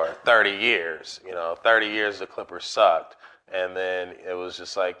for 30 years. You know, 30 years the Clippers sucked. And then it was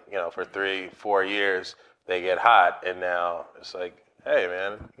just like, you know, for 3-4 years, they get hot. And now it's like, hey,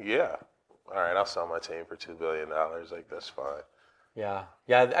 man, yeah. All right, I'll sell my team for $2 billion. Like, that's fine. Yeah.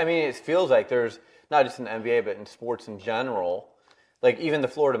 Yeah, I mean, it feels like there's, not just in the NBA, but in sports in general, like even the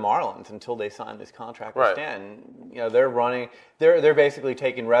Florida Marlins, until they signed this contract with Stanton, you know, they're basically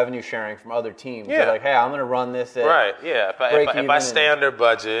taking revenue sharing from other teams. Yeah. They're like, hey, I'm going to run this at If I stay under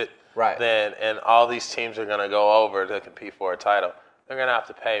budget, then and all these teams are going to go over to compete for a title, they're going to have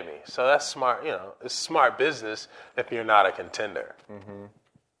to pay me. So that's smart. You know, it's smart business if you're not a contender. Mm-hmm.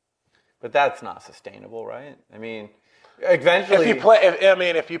 But that's not sustainable, right? I mean, eventually,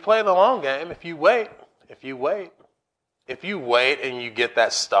 if you play the long game, if you wait and you get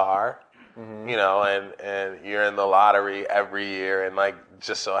that star, you know, and you're in the lottery every year, and like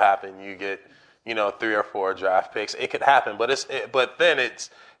just so happen you get, you know, 3 or 4 draft picks, it could happen. But then it's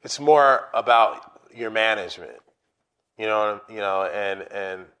more about your management,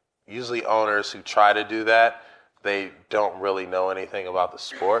 and usually owners who try to do that, they don't really know anything about the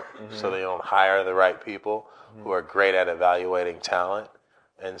sport, so they don't hire the right people who are great at evaluating talent,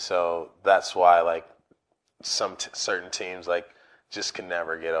 and so that's why, like, some certain teams, like, just can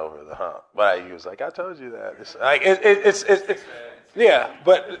never get over the hump. But he was like, I told you that. It's like it's yeah.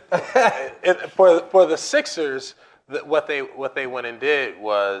 But for the Sixers, what they went and did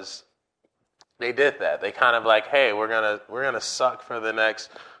was they did that. They kind of like, hey, we're gonna suck for the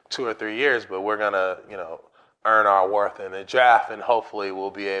next 2 or 3 years, but we're gonna, you know, earn our worth in the draft, and hopefully we'll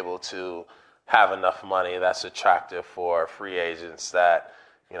be able to have enough money that's attractive for free agents that,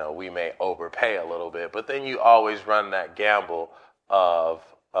 you know, we may overpay a little bit. But then you always run that gamble of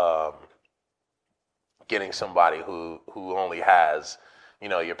getting somebody who only has, you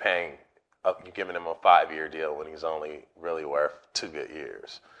know, you're giving him a 5-year deal when he's only really worth 2 good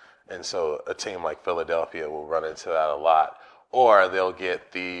years. And so a team like Philadelphia will run into that a lot. Or they'll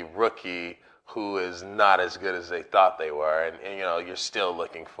get the rookie who is not as good as they thought they were. And you know, you're still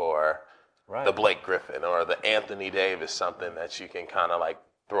looking for the Blake Griffin or the Anthony Davis, something that you can kind of like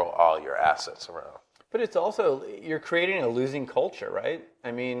throw all your assets around. But it's also, you're creating a losing culture, right?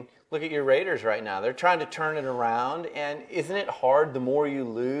 I mean, look at your Raiders right now. They're trying to turn it around, and isn't it hard the more you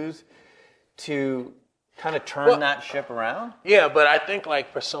lose to kind of turn that ship around? Yeah, but I think,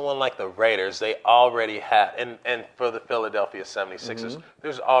 like, for someone like the Raiders, they already have, and for the Philadelphia 76ers,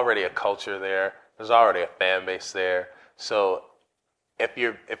 there's already a culture there. There's already a fan base there. So if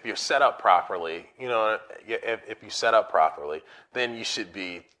you're set up properly, you know, if you set up properly, then you should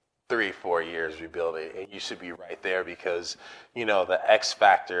be 3-4 years rebuilding, and you should be right there because, you know, the X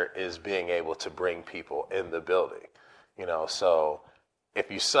factor is being able to bring people in the building, you know. So if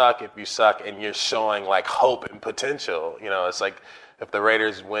you suck and you're showing like hope and potential, you know, it's like if the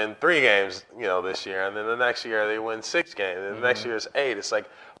Raiders win 3 games, you know, this year, and then the next year they win 6 games, and the next year is 8, it's like,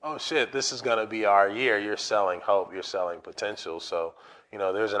 oh shit, this is going to be our year. You're selling hope, you're selling potential. So, you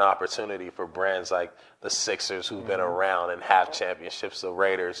know, there's an opportunity for brands like the Sixers who've been around and have championships, the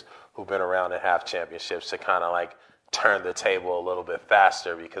Raiders who've been around and have championships, to kind of like turn the table a little bit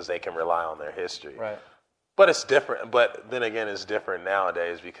faster because they can rely on their history. Right. But it's different. But then again, it's different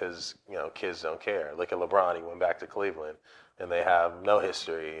nowadays because, you know, kids don't care. Look at LeBron. He went back to Cleveland, and they have no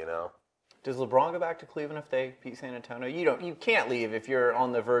history, you know. Does LeBron go back to Cleveland if they beat San Antonio? You can't leave if you're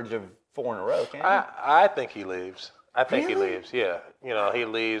on the verge of 4 in a row, can you? I think he leaves. He leaves. Yeah, you know, he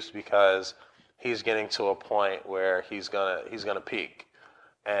leaves because he's getting to a point where he's gonna peak,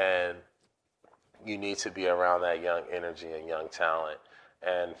 and you need to be around that young energy and young talent.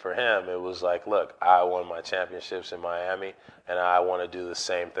 And for him, it was like, look, I won my championships in Miami, and I want to do the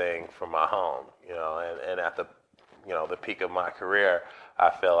same thing for my home, you know. And at the, you know, the peak of my career, I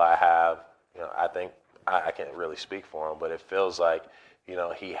feel I have, you know, I think I can't really speak for him, but it feels like, you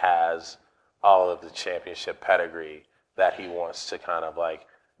know, he has all of the championship pedigree that he wants to kind of like,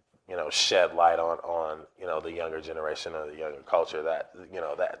 you know, shed light on, you know, the younger generation or the younger culture that, you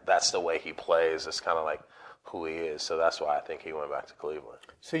know, that's the way he plays. It's kind of like who he is. So that's why I think he went back to Cleveland.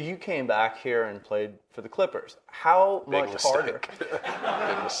 So you came back here and played for the Clippers. How Big much mistake. harder?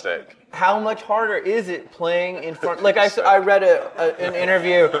 Big mistake. How much harder is it playing in front? Like I read an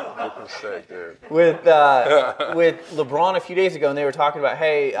interview Big mistake, dude. with LeBron a few days ago, and they were talking about,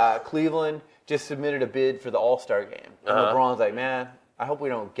 hey, Cleveland just submitted a bid for the All-Star game. And LeBron's like, man, I hope we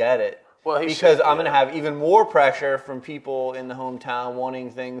don't get it. Well, because I'm going to have even more pressure from people in the hometown wanting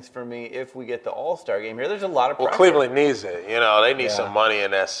things from me if we get the All-Star game here. There's a lot of pressure. Well, Cleveland needs it. They need some money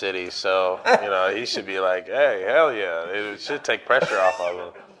in that city. So, he should be like, hey, hell yeah. It should take pressure off of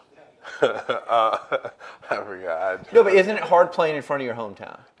him. I forgot. No, but isn't it hard playing in front of your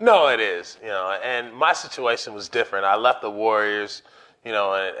hometown? No, it is. And my situation was different. I left the Warriors.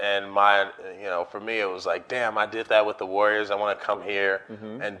 And my, for me, it was like, damn, I did that with the Warriors. I want to come here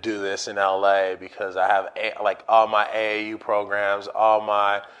and do this in LA because I have all my AAU programs, all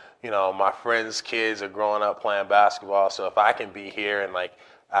my, my friends' kids are growing up playing basketball. So if I can be here and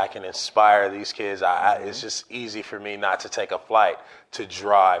I can inspire these kids, it's just easy for me not to take a flight to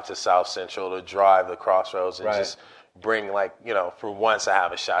drive to South Central, to drive the Crossroads and just bring for once I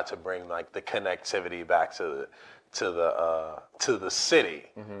have a shot to bring the connectivity back to the city,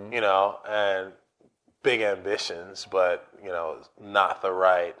 and big ambitions, but not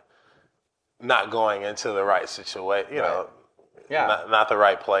going into the right situation, not the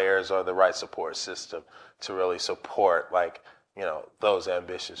right players or the right support system to really support those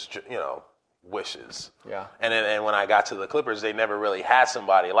ambitious, wishes. Yeah. And then when I got to the Clippers, they never really had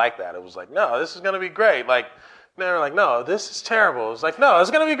somebody like that. It was like, no, this is gonna be great. They were like, no, this is terrible. It was like, no, it's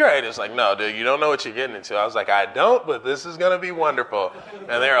going to be great. It's like, no, dude, you don't know what you're getting into. I was like, I don't, but this is going to be wonderful.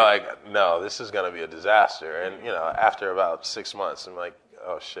 And they were like, no, this is going to be a disaster. And, after about 6 months, I'm like,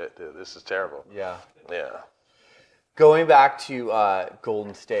 oh, shit, dude, this is terrible. Yeah. Yeah. Going back to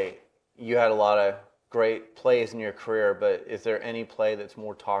Golden State, you had a lot of great plays in your career, but is there any play that's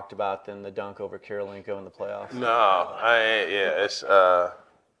more talked about than the dunk over Kirilenko in the playoffs? No, it's...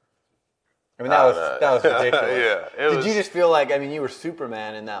 I mean, that was ridiculous. Did you just feel like, you were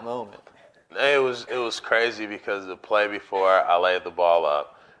Superman in that moment? It was crazy because the play before I laid the ball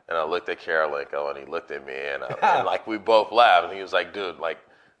up and I looked at Kirilenko and he looked at me and we both laughed and he was like, dude, all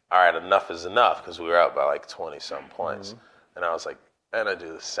right, enough is enough because we were up by 20-some points. And I was like, I'm going to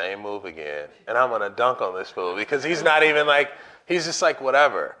do the same move again and I'm going to dunk on this fool because he's not even he's just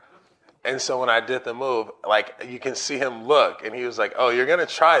whatever. And so when I did the move, you can see him look, and he was like, oh, you're going to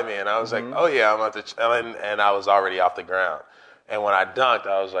try me. And I was like, oh, yeah, I'm about to and I was already off the ground. And when I dunked,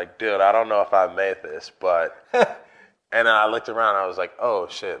 I was like, dude, I don't know if I made this, but and then I looked around, and I was like, oh,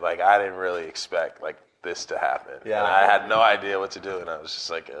 shit, I didn't really expect, this to happen. Yeah. And I had no idea what to do, and I was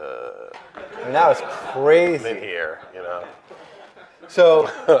just like, that was crazy. I'm in here, So,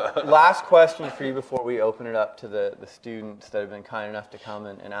 last question for you before we open it up to the students that have been kind enough to come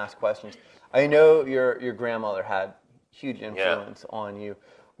and ask questions. I know your grandmother had huge influence on you.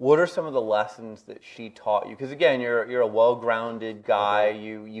 What are some of the lessons that she taught you? Because again, you're a well-grounded guy.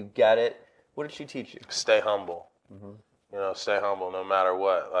 You get it. What did she teach you? Stay humble. Stay humble no matter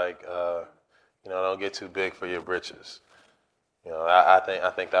what. Don't get too big for your britches.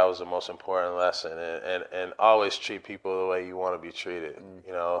 I think that was the most important lesson, and always treat people the way you want to be treated.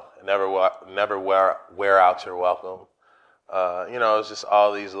 Never wear out your welcome. It's just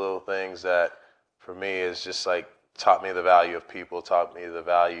all these little things that, for me, is just taught me the value of people, taught me the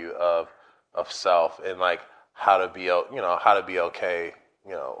value of self, and how to be okay.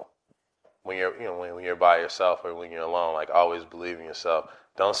 When you're by yourself or when you're alone, always believe in yourself.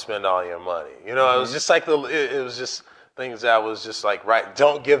 Don't spend all your money. It was just it was just things that was just right.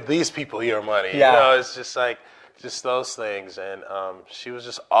 Don't give these people your money. Yeah. It's just just those things. And she was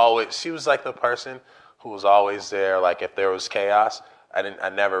the person who was always there. If there was chaos, I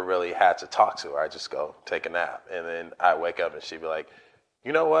never really had to talk to her. I just go take a nap, and then I wake up and she'd be like,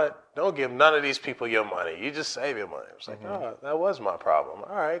 you know what? Don't give none of these people your money. You just save your money. I was like, oh, that was my problem.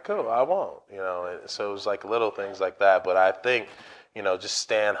 All right, cool. I won't. And so it was little things like that. But I think, just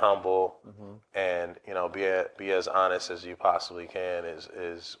stand humble and, be as honest as you possibly can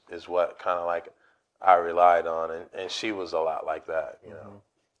is what kind of I relied on. And she was a lot like that,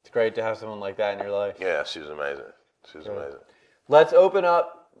 It's great to have someone like that in your life. Yeah, she was amazing. She was amazing. Let's open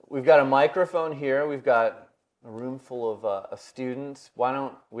up. We've got a microphone here. We've got a room full of students. Why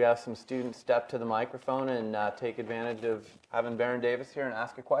don't we have some students step to the microphone and take advantage of having Baron Davis here and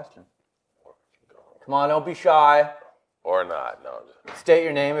ask a question? Come on, don't be shy. Or not, no. State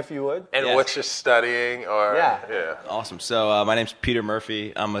your name if you would. And what you're studying, or yeah. Awesome. So my name's Peter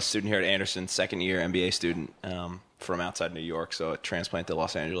Murphy. I'm a student here at Anderson, second year MBA student. from outside New York, so a transplant to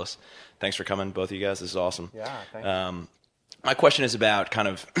Los Angeles. Thanks for coming, both of you guys. This is awesome. Yeah, thanks. My question is about kind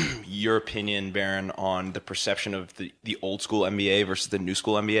of your opinion, Baron, on the perception of the old school NBA versus the new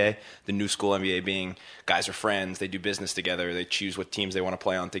school NBA. The new school NBA being guys are friends, they do business together, they choose what teams they want to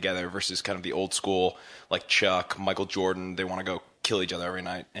play on together, versus kind of the old school like Chuck, Michael Jordan, they want to go kill each other every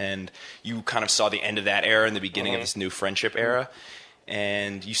night. And you kind of saw the end of that era and the beginning of this new friendship era.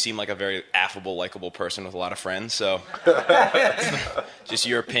 And you seem like a very affable, likable person with a lot of friends. So just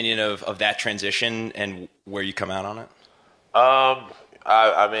your opinion of that transition and where you come out on it. I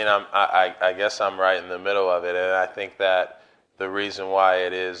guess I'm right in the middle of it, and I think that the reason why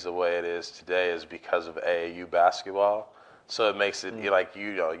it is the way it is today is because of AAU basketball. So it makes it like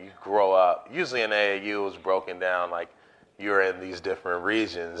you grow up. Usually in AAU, it was broken down like you're in these different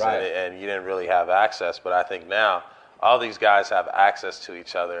regions, right, and you didn't really have access. But I think now all these guys have access to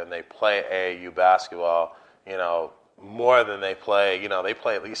each other, and they play AAU basketball, more than they play.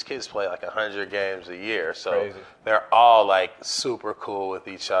 These kids play like 100 games a year, so Crazy. They're all like super cool with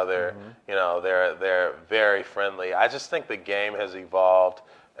each other. They're very friendly. I just think the game has evolved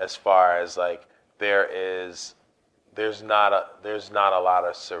as far as like there's not a lot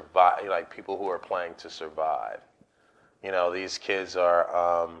of people who are playing to survive. These kids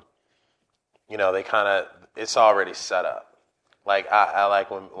are it's already set up. Like I like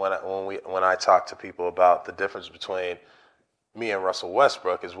when I talk to people about the difference between me and Russell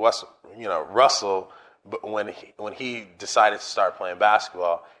Westbrook is Russell, but when he decided to start playing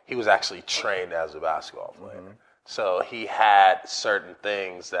basketball, he was actually trained as a basketball player. So he had certain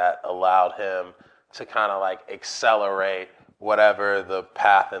things that allowed him to kind of like accelerate whatever the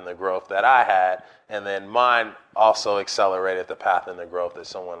path and the growth that I had, and then mine also accelerated the path and the growth that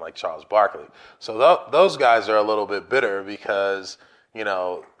someone like Charles Barkley. So those guys are a little bit bitter because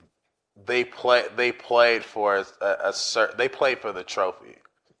they played for they played for the trophy.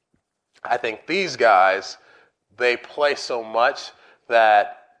 I think these guys, they play so much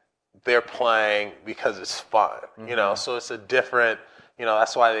that they're playing because it's fun. So it's a different.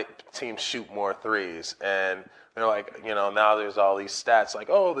 That's why teams shoot more threes. And they're like, now there's all these stats like,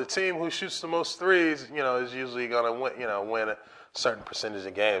 oh, the team who shoots the most threes, is usually going to win a certain percentage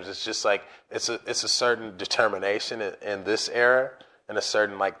of games. It's just like it's a certain determination in this era and a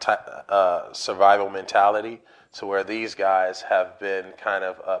certain survival mentality to where these guys have been kind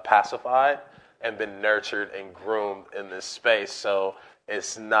of pacified and been nurtured and groomed in this space. So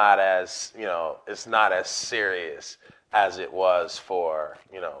it's not as serious as it was for,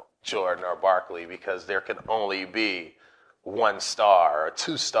 Jordan or Barkley, because there can only be one star or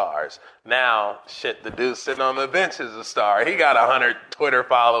two stars. Now, the dude sitting on the bench is a star. He got 100 Twitter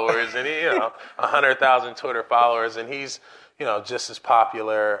followers and 100,000 Twitter followers, and he's, just as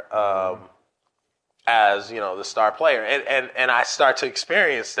popular as, the star player. And I start to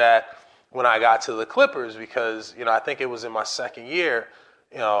experience that when I got to the Clippers because, I think it was in my second year,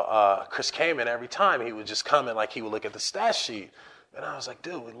 Chris Kaman, every time he would just come and he would look at the stat sheet. And I was like,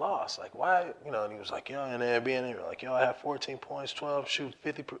 dude, we lost. Like, why? And he was like, in the NBA, and you're like, I have 14 points, 12, shoot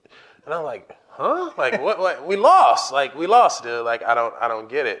 50. And I'm like, huh? Like, what? We lost. Like, we lost, dude. Like, I don't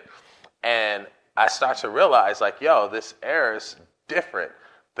get it. And I start to realize, this era is different.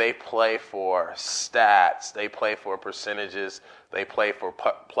 They play for stats. They play for percentages. They play for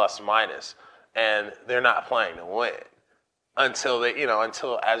plus minus. And they're not playing to win. Until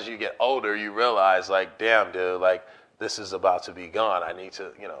as you get older, you realize, damn, dude, this is about to be gone. I need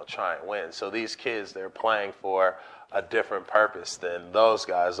to, try and win. So these kids, they're playing for a different purpose than those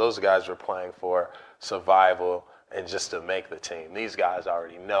guys. Those guys were playing for survival and just to make the team. These guys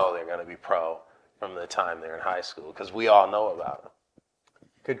already know they're going to be pro from the time they're in high school because we all know about them.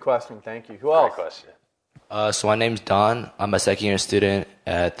 Good question. Thank you. Who else? Great question. So my name's Don. I'm a second-year student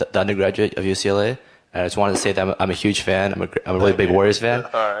at the undergraduate of UCLA. And I just wanted to say that I'm a huge fan. I'm a really big Warriors fan.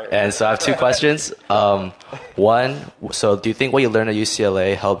 All right. And so I have two questions. One, so do you think what you learned at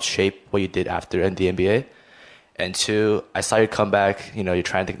UCLA helped shape what you did after in the NBA? And two, I saw your comeback. You're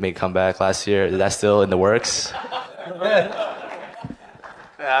trying to make a comeback last year. Is that still in the works?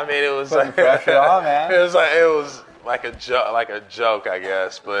 Yeah, I mean, it was Putting pressure on, man. It was like a joke, I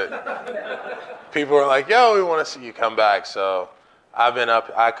guess. But people were like, "Yo, we want to see you come back." So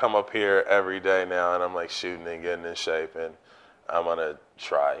I come up here every day now, and I'm shooting and getting in shape, and I'm gonna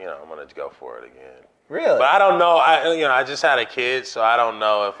try. I'm gonna go for it again. Really? But I don't know. I just had a kid, so I don't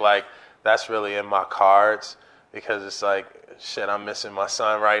know if that's really in my cards because it's shit. I'm missing my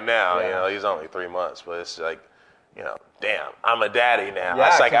son right now. Yeah. He's only 3 months, but it's damn, I'm a daddy now. Yeah,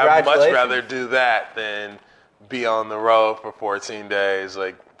 it's I'd much congratulations. rather do that than be on the road for 14 days,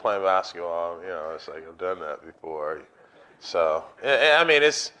 playing basketball. It's like I've done that before. So I mean,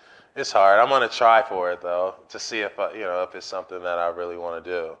 it's hard. I'm gonna try for it though to see if if it's something that I really want to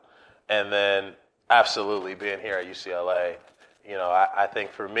do, and then absolutely being here at UCLA. I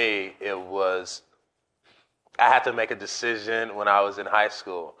think for me I had to make a decision when I was in high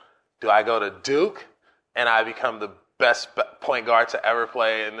school. Do I go to Duke and I become the best point guard to ever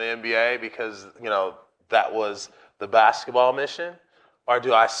play in the NBA because, that was the basketball mission? Or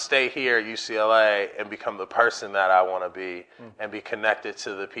do I stay here at UCLA and become the person that I want to be and be connected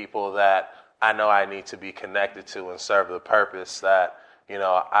to the people that I know I need to be connected to and serve the purpose that,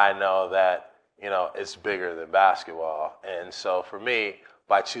 I know that, it's bigger than basketball. And so for me,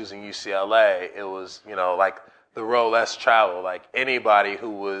 by choosing UCLA, it was, like the road less traveled. Like anybody who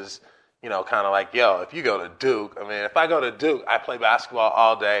was, kind of like, yo, if you go to Duke, I mean, if I go to Duke, I play basketball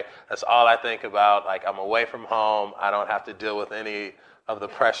all day. That's all I think about. Like I'm away from home. I don't have to deal with any of the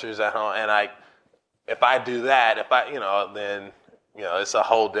pressures at home. And if I do that, then, it's a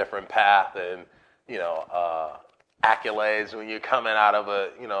whole different path and, accolades when you're coming out of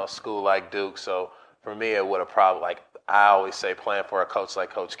a, school like Duke. So for me, it would have probably, like I always say, playing for a coach like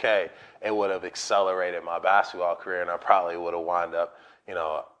Coach K, it would have accelerated my basketball career, and I probably would have wound up,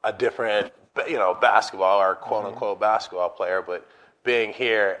 a different, basketball or quote unquote basketball player. But being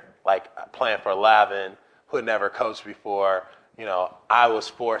here, like playing for Lavin, who had never coached before, I was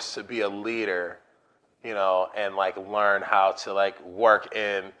forced to be a leader, and like learn how to like work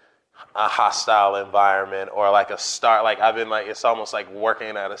in a hostile environment or like I've been like, it's almost like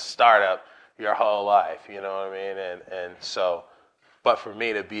working at a startup your whole life, you know what I mean? And so, but for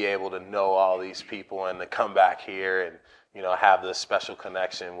me to be able to know all these people and to come back here and, have this special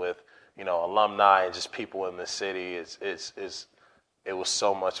connection with, alumni and just people in the city, it was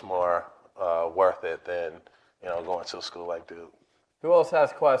so much more worth it than, going to a school like Duke. Who else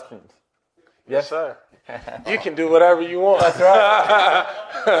has questions? Yes, sir. You can do whatever you want. That's right.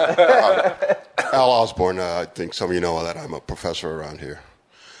 Al Osborne, I think some of you know that I'm a professor around here.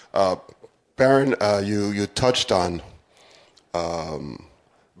 Baron, you touched on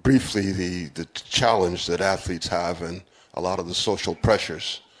briefly the challenge that athletes have and a lot of the social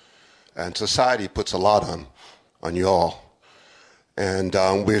pressures. And society puts a lot on you all. And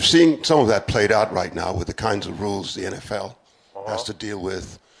we're seeing some of that played out right now with the kinds of rules the NFL has to deal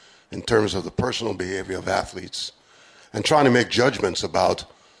with in terms of the personal behavior of athletes and trying to make judgments about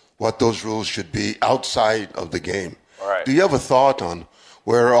what those rules should be outside of the game. Right. Do you have a thought on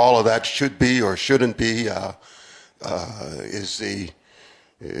where all of that should be or shouldn't be? Is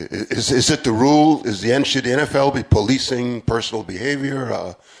it the rule? Should the NFL be policing personal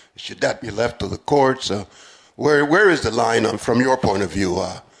behavior? Should that be left to the courts? Where is the line from your point of view?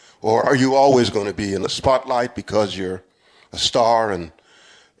 Or are you always going to be in the spotlight because you're a star and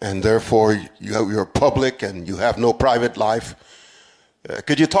therefore you're public and you have no private life?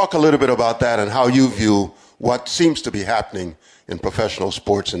 Could you talk a little bit about that and how you view what seems to be happening in professional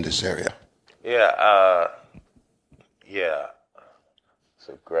sports in this area? Yeah, it's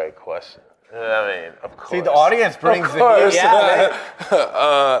a great question. I mean, of course. See, the audience brings of course. it. Yeah.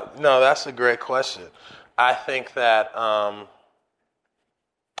 No, that's a great question. I think that I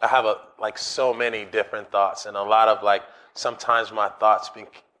have so many different thoughts, and a lot of sometimes my thoughts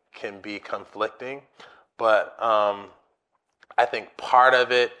can be conflicting, but I think part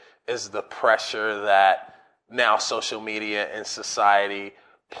of it is the pressure that now social media and society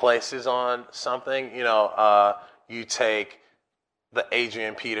places on something. You take the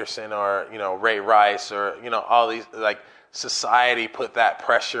Adrian Peterson or, Ray Rice or, all these, society put that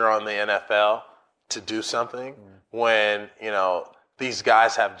pressure on the NFL to do something when, these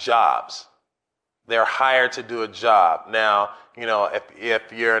guys have jobs. They're hired to do a job. Now,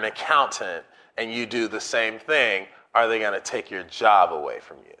 if you're an accountant and you do the same thing, are they going to take your job away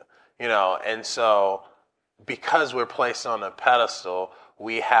from you? And so because we're placed on a pedestal,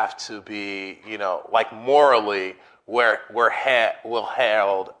 we have to be, morally, we're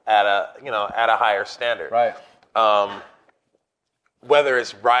held at a higher standard. Right. Whether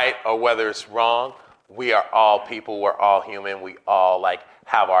it's right or whether it's wrong, we are all people. We're all human. We all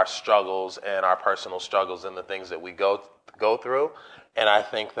have our struggles and our personal struggles and the things that we go through. And I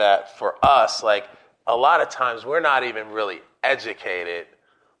think that for us, a lot of times we're not even really educated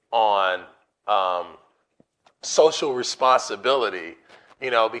on social responsibility,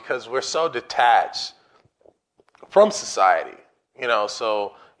 because we're so detached from society,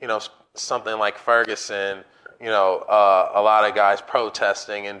 so, something like Ferguson, a lot of guys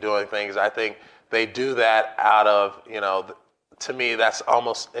protesting and doing things. I think they do that out of, to me, that's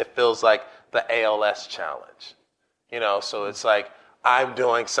almost, it feels like the ALS challenge, so it's I'm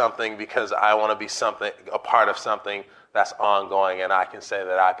doing something because I want to be a part of something that's ongoing, and I can say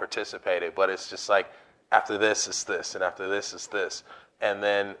that I participated. But it's just like, after this is this, and after this is this. And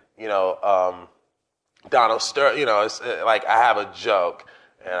then, Donald Sterling, it's like, I have a joke,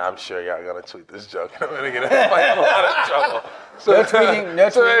 and I'm sure y'all going to tweet this joke, and I'm going to get in a lot of trouble. So No tweeting.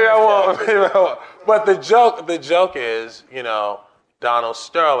 maybe I won't. But the joke is, Donald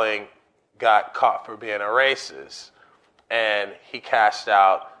Sterling got caught for being a racist, and he cashed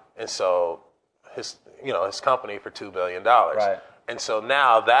out, and so his company for $2 billion. Right. And so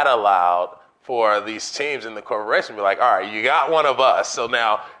now that allowed for these teams in the corporation to be like, all right, you got one of us, so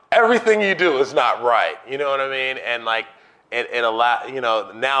now everything you do is not right. You know what I mean? And like, it allow,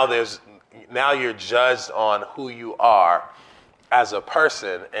 now you're judged on who you are as a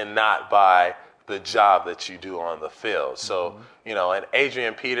person and not by the job that you do on the field. So, in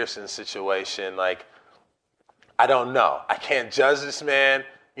Adrian Peterson's situation, like, I don't know. I can't judge this man,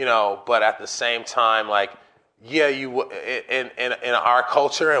 but at the same time, like, yeah, in our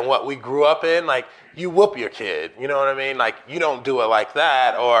culture and what we grew up in, like, you whoop your kid. You know what I mean? Like, you don't do it like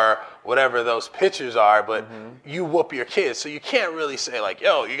that or whatever those pictures are, but you whoop your kid. So you can't really say, like,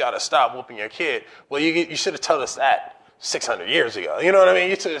 yo, you got to stop whooping your kid. Well, you should have told us that 600 years ago. You know what I mean?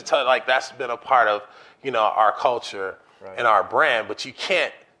 You should have told, like, that's been a part of, our culture and our brand, but you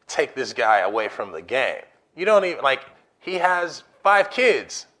can't take this guy away from the game. You don't even, like, he has 5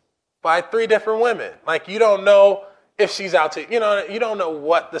 kids by 3 different women. Like, you don't know if she's out to, you don't know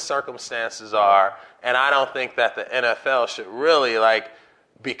what the circumstances are. And I don't think that the NFL should really, like,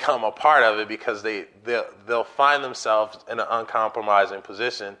 become a part of it, because they'll find themselves in an uncompromising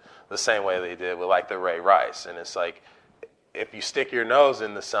position the same way they did with, like, the Ray Rice. And it's like, if you stick your nose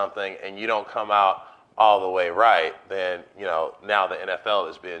into something and you don't come out all the way right, then, now the NFL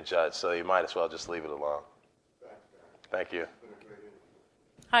is being judged. So you might as well just leave it alone. Thank you.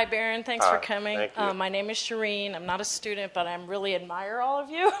 Hi, Baron. Thanks for coming. Thank you. My name is Shireen. I'm not a student, but I really admire all of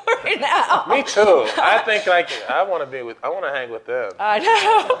you right now. Me too. I think, like, I want to hang with them. I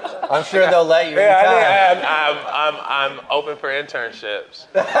know. I'm sure they'll let you. Yeah, I'm open for internships.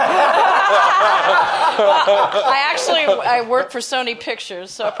 I work for Sony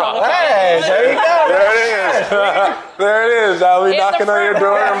Pictures, so I probably. Hey, there you go. There it is. There it is. I'll be In the knocking on your front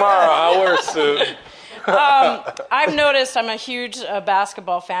door row. tomorrow. I'll wear a suit. I've noticed I'm a huge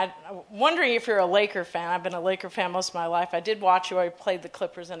basketball fan. Wondering if you're a Laker fan. I've been a Laker fan most of my life. I did watch you. I played the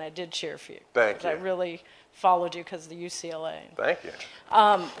Clippers, and I did cheer for you. Thank you. I really followed you because of the UCLA. Thank you.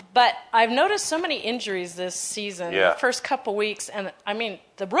 But I've noticed so many injuries this season. Yeah. The first couple weeks, and I mean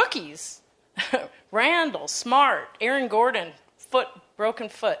the rookies, Randall, Smart, Aaron Gordon, broken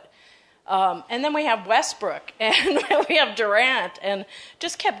foot. And then we have Westbrook, and we have Durant, and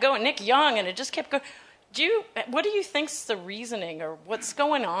just kept going. Nick Young, and it just kept going. What do you think's the reasoning, or what's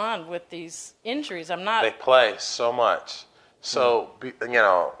going on with these injuries? They play so much. So,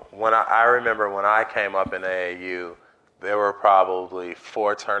 when I remember when I came up in AAU, there were probably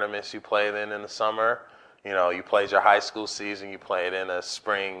 4 tournaments you played in the summer. You played your high school season, you played in a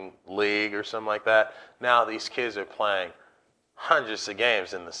spring league or something like that. Now these kids are playing hundreds of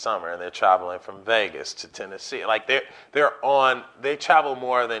games in the summer, and they're traveling from Vegas to Tennessee. Like, they travel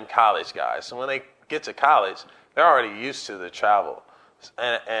more than college guys. So when they get to college, they're already used to the travel.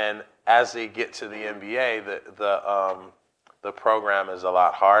 And as they get to the NBA, the program is a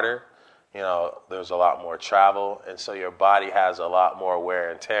lot harder. There's a lot more travel, and so your body has a lot more wear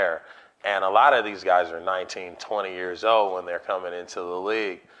and tear. And a lot of these guys are 19, 20 years old when they're coming into the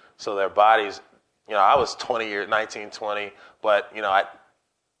league. So their bodies, I was 19, 20, but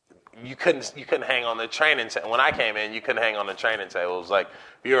you couldn't hang on the training table. When I came in, you couldn't hang on the training table. It was like,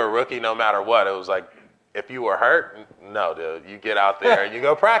 if you're a rookie, no matter what, it was like, if you were hurt, no, dude, you get out there and you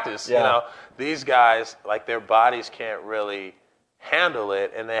go practice. Yeah. These guys, like, their bodies can't really handle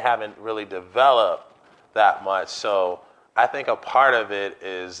it, and they haven't really developed that much. So I think a part of it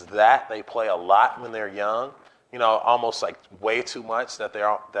is that they play a lot when they're young, almost like way too much that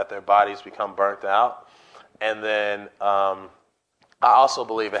their bodies become burnt out. And then I also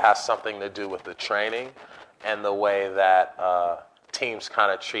believe it has something to do with the training and the way that teams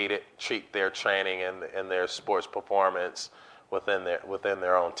kind of treat their training and their sports performance within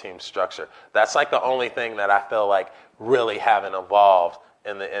their own team structure. That's like the only thing that I feel like really haven't evolved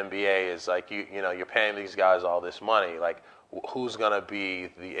in the NBA is like you're paying these guys all this money. Like, who's going to be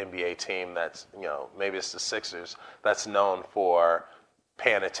the NBA team that's, maybe it's the Sixers, that's known for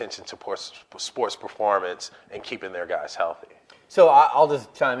paying attention to sports performance and keeping their guys healthy? So I'll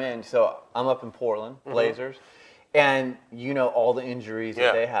just chime in. So I'm up in Portland, Blazers, And all the injuries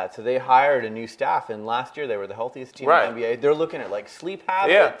that they had. So they hired a new staff, and last year they were the healthiest team in the NBA. They're looking at like sleep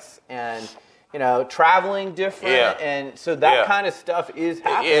habits and traveling different, and so that kind of stuff is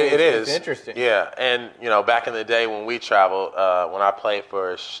happening. It's interesting. Yeah, and back in the day when we traveled, when I played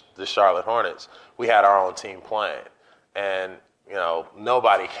for the Charlotte Hornets, we had our own team playing, and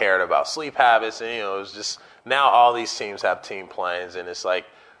nobody cared about sleep habits, and it was just now all these teams have team planes, and it's like,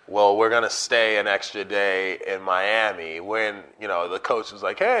 well, we're going to stay an extra day in Miami when, the coach was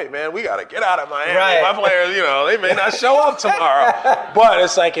like, hey, man, we got to get out of Miami. Right. My players, they may not show up tomorrow. But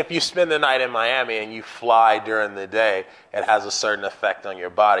it's like if you spend the night in Miami and you fly during the day, it has a certain effect on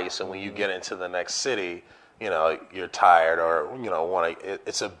your body. So when you get into the next city, you're tired or,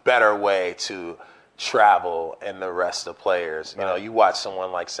 it's a better way to travel and the rest of players. You watch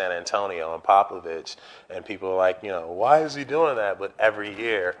someone like San Antonio and Popovich, and people are like, why is he doing that? But every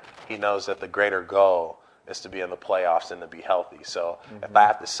year he knows that the greater goal is to be in the playoffs and to be healthy. So if I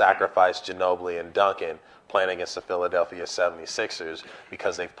have to sacrifice Ginobili and Duncan playing against the Philadelphia 76ers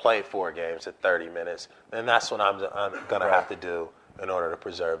because they've played 4 games at 30 minutes, then that's what I'm going to have to do in order to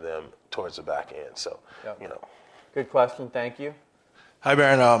preserve them towards the back end. So, Good question. Thank you. Hi,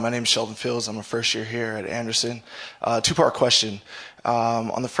 Baron. My name is Sheldon Fields. I'm a first year here at Anderson. 2-part question.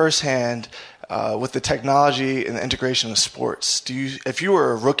 On the first hand, with the technology and the integration of sports, if you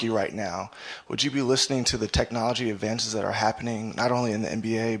were a rookie right now, would you be listening to the technology advances that are happening not only in the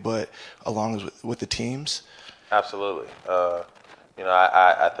NBA but along with the teams? Absolutely.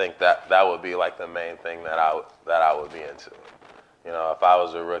 I think that would be like the main thing that I would be into. If I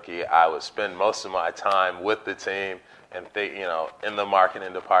was a rookie, I would spend most of my time with the team and in the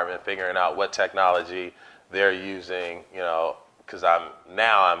marketing department, figuring out what technology they're using, because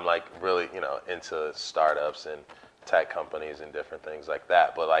I'm like really, into startups and tech companies and different things like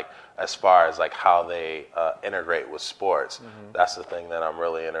that. But like as far as like how they integrate with sports, that's the thing that I'm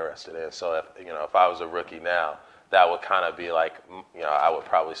really interested in. So if I was a rookie now, that would kind of be like, I would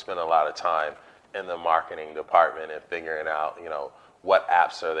probably spend a lot of time in the marketing department and figuring out, what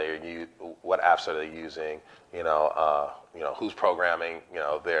apps are they using, who's programming,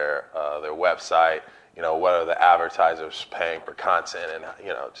 their website, what are the advertisers paying for content, and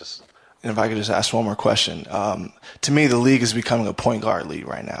just. And if I could just ask one more question, to me the league is becoming a point guard league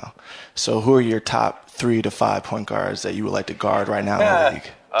right now. So who are your top 3 to 5 point guards that you would like to guard right now in the league?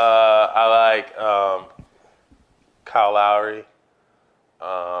 I like Kyle Lowry,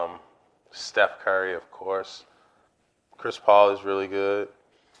 Steph Curry, of course. Chris Paul is really good.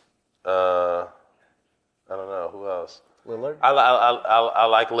 I don't know who else. Lillard. I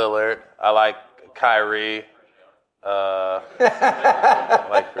like Lillard. I like Kyrie. I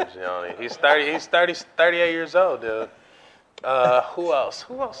like Prigioni. He's 38 years old, dude. Who else?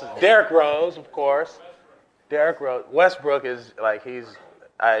 Who else is Derrick Rose, of course. Derrick Rose. Westbrook is like he's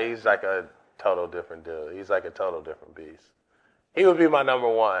like a total different dude. He's like a total different beast. He would be my number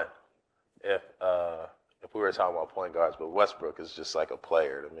one if we were talking about point guards, but Westbrook is just like a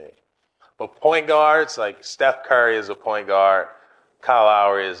player to me. But point guards, like Steph Curry is a point guard. Kyle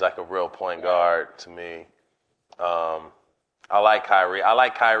Lowry is like a real point guard to me. I like Kyrie. I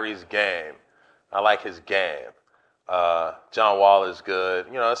like Kyrie's game. I like his game. John Wall is good.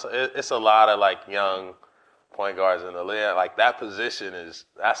 It's a lot of like young point guards in the league. Like that position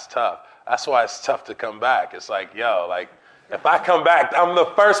that's tough. That's why it's tough to come back. It's like, if I come back, I'm the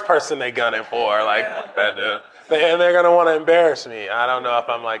first person they gunning for. Like that dude. And they're gonna want to embarrass me. I don't know if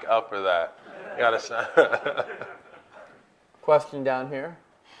I'm like up for that. Question down here.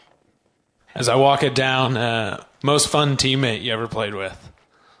 As I walk it down, most fun teammate you ever played with?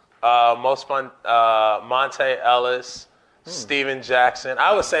 Most fun, Monte Ellis, Steven Jackson.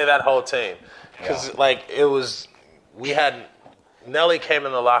 I would say that whole team. Because, Nelly came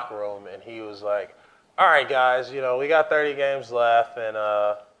in the locker room and he was like, all right, guys, we got 30 games left and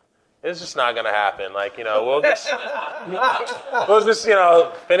it's just not going to happen. Like, we'll just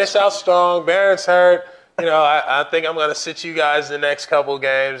finish out strong. Barron's hurt. I think I'm going to sit you guys the next couple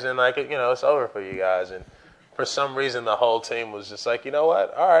games and, it's over for you guys. And for some reason, the whole team was just like, you know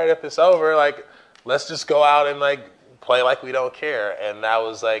what? All right, if it's over, let's just go out and, play like we don't care. And that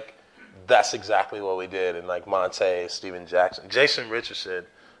was, that's exactly what we did. And, Monte, Steven Jackson, Jason Richardson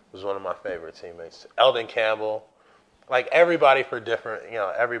was one of my favorite teammates. Eldon Campbell. Everybody from different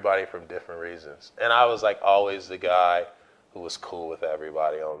reasons. And I was, always the guy who was cool with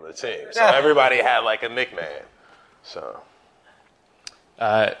everybody on the team. So everybody had a nickname. So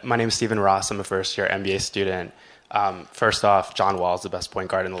my name is Stephen Ross. I'm a first-year MBA student. First off, John Wall is the best point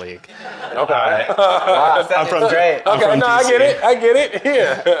guard in the league. Okay. Wow, I'm from great. I'm Okay, from no, DC. I get it.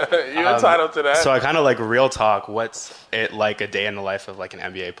 Yeah, you're entitled to that. So I kind of like real talk. What's it like a day in the life of like an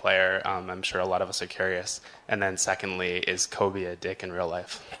NBA player? I'm sure a lot of us are curious. And then secondly, is Kobe a dick in real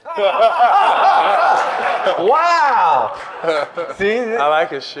life? Wow. See? I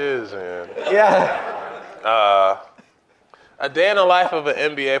like his shoes, man. Yeah. A day in the life of an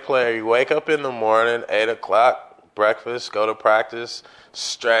NBA player, you wake up in the morning, 8 o'clock, breakfast, go to practice,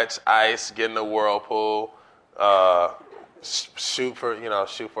 stretch, ice, get in the whirlpool, shoot for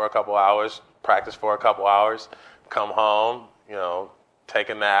a couple hours, practice for a couple hours, come home, take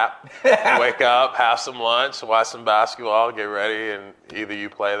a nap, wake up, have some lunch, watch some basketball, get ready, and either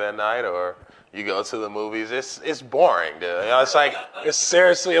you play that night or you go to the movies. It's boring, dude. It's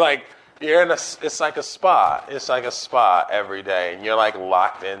seriously like it's like a spa. It's like a spa every day, and you're like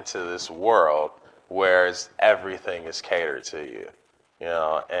locked into this world where everything is catered to you,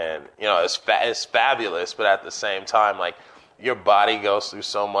 and it's fabulous, but at the same time, like your body goes through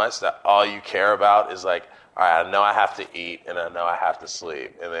so much that all you care about is like, all right, I know I have to eat and I know I have to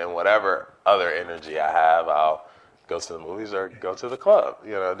sleep, and then whatever other energy I have, I'll go to the movies or go to the club,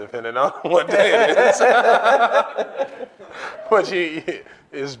 depending on what day it is. But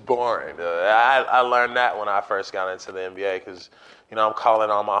it's boring. I learned that when I first got into the NBA because, I'm calling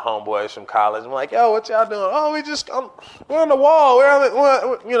on my homeboys from college. I'm like, yo, what y'all doing? Oh, we're on the wall. We're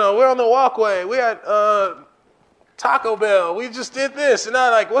on the walkway. We at Taco Bell. We just did this. And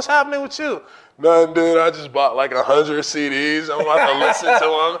I'm like, what's happening with you? Nothing, dude. I just bought like 100 CDs. I'm about to listen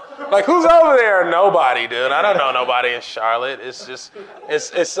to them. Like, who's over there? Nobody, dude. I don't know nobody in Charlotte. It's just, it's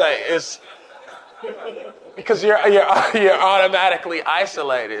because you're automatically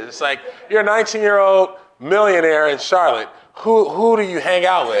isolated. It's like you're a 19-year-old millionaire in Charlotte. Who do you hang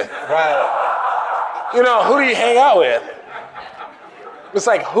out with? Right. Who do you hang out with? It's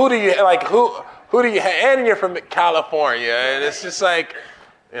like who do you and you're from California, and it's just like,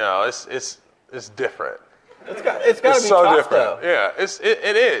 it's different. It's got to be so tough, different. though. Yeah,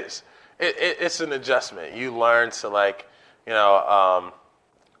 it is. It's an adjustment. You learn to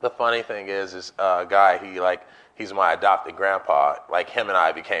the funny thing is a guy, he's my adopted grandpa. Like, him and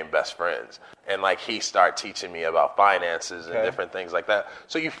I became best friends. And, he started teaching me about finances and different things like that.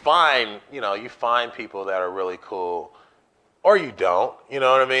 So you find people that are really cool, or you don't, you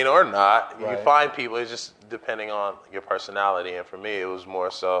know what I mean, or not. Right. You find people, it's just depending on your personality. And for me, it was more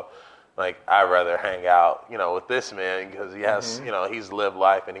so, I'd rather hang out, with this man because he has, he's lived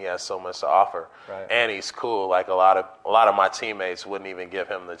life and he has so much to offer. Right. And he's cool. Like, a lot of my teammates wouldn't even give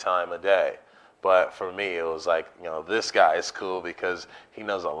him the time of day. But for me, it was like, this guy is cool because he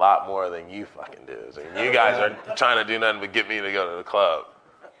knows a lot more than you fucking do. And you guys are trying to do nothing but get me to go to the club.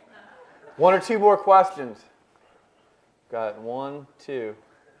 1 or 2 more questions. Got 1, 2,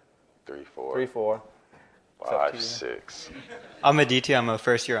 3, 4. 3, 4. 5, 6. I'm Aditya. I'm a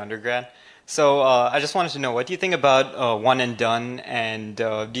first-year undergrad. So I just wanted to know, what do you think about one and done? And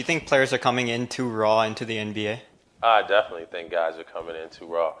do you think players are coming in too raw into the NBA? I definitely think guys are coming in too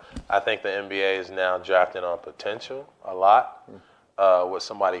raw. I think the NBA is now drafting on potential a lot, what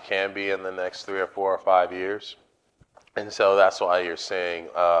somebody can be in the next 3 or 4 or 5 years. And so that's why you're seeing,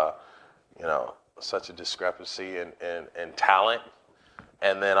 such a discrepancy in talent.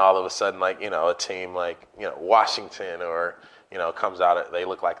 And then all of a sudden, a team like, Washington or, comes out, they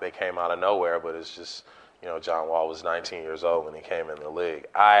look like they came out of nowhere, but it's just, John Wall was 19 years old when he came in the league.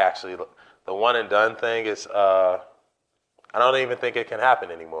 The one and done thing is, I don't even think it can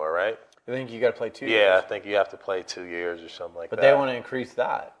happen anymore, right? You think you got to play 2 years? Yeah, I think you have to play 2 years or something like that. But they want to increase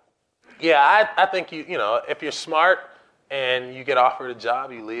that. Yeah, I think if you're smart and you get offered a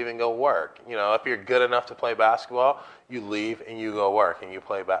job, you leave and go work. If you're good enough to play basketball, you leave and you go work and you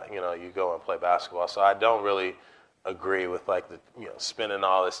play you go and play basketball. So I don't really agree with spending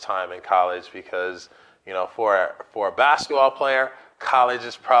all this time in college because, for a basketball player, college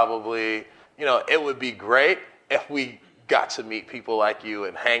is probably, it would be great if we got to meet people like you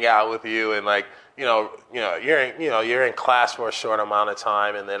and hang out with you and you're in class for a short amount of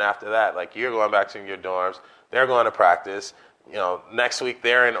time, and then after that, you're going back to your dorms, they're going to practice, next week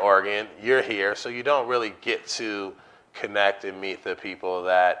they're in Oregon, you're here, so you don't really get to connect and meet the people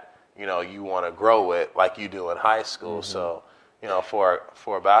that you want to grow with like you do in high school. Mm-hmm. So for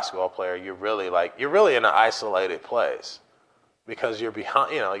a basketball player, you're really in an isolated place because you're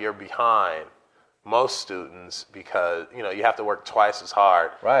behind most students because you have to work twice as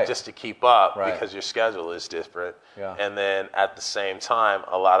hard just to keep up because your schedule is different. Yeah. And then at the same time,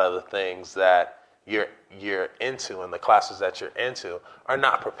 a lot of the things that you're into and the classes that you're into are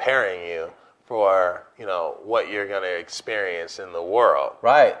not preparing you for, you know, what you're going to experience in the world.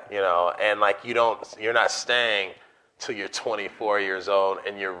 Right. You know, and like you're not staying till you're 24 years old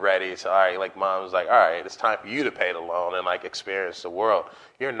and you're ready to, all right, like mom was like, all right, it's time for you to pay the loan and like experience the world.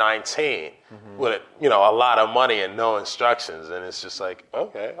 You're 19 with, you know, a lot of money and no instructions. And it's just like,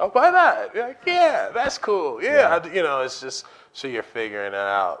 okay, I'll buy that. You're like, yeah, that's cool. Yeah. You know, it's just, so you're figuring it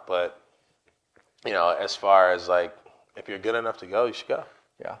out. But, you know, as far as like, if you're good enough to go, you should go.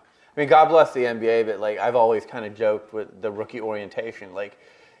 Yeah. I mean, God bless the NBA, but like I've always kind of joked with the rookie orientation. Like,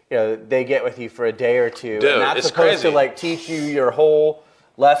 you know, they get with you for a day or two, Dude, and that's it's supposed crazy. to like teach you your whole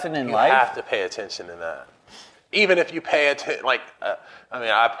lesson in life. You have to pay attention to that. Even if you pay attention, like, I mean,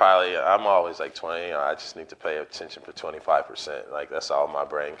 I'm always like 20, you know, I just need to pay attention for 25%. Like, that's all my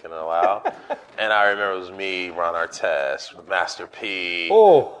brain can allow. And I remember it was me, Ron Artest, Master P,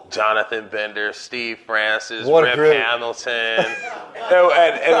 Jonathan Bender, Steve Francis, Rip Hamilton.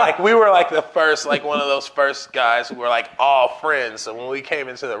 and like, we were like the first, like one of those first guys who were like all friends. So when we came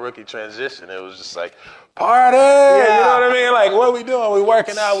into the rookie transition, it was just like, party! Yeah. You know what I mean? Like, what we doing? We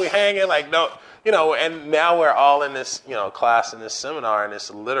working out, we hanging, like, no. You know, and now we're all in this, you know, class in this seminar, and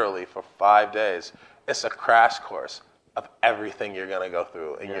it's literally for 5 days. It's a crash course of everything you're going to go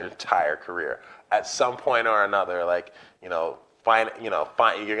through in your entire career. At some point or another, like, you know, you're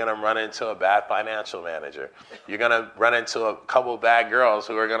going to run into a bad financial manager. You're going to run into a couple bad girls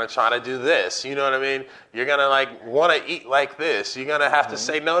who are going to try to do this. You know what I mean? You're going to, like, want to eat like this. You're going to have to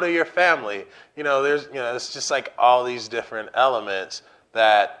say no to your family. You know, it's just like all these different elements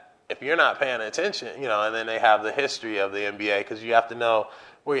that, if you're not paying attention, you know, and then they have the history of the NBA, because you have to know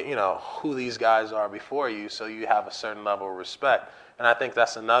where, you know, who these guys are before you, so you have a certain level of respect. And I think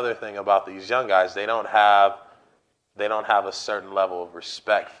that's another thing about these young guys. They don't have a certain level of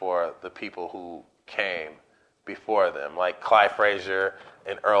respect for the people who came before them. Like Clyde Frazier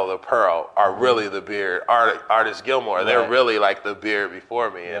and Earl the Pearl are really the beard. Artis Gilmore, they're really like the beard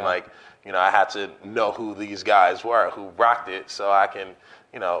before me. And like, you know, I had to know who these guys were, who rocked it, so I can,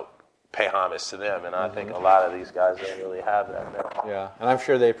 you know, pay homage to them. And I think a lot of these guys don't really have that now. Yeah, and I'm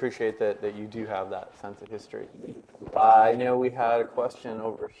sure they appreciate that you do have that sense of history. I know we had a question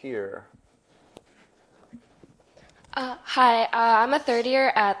over here. Hi, I'm a third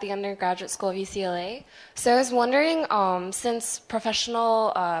year at the undergraduate school of UCLA. So I was wondering, since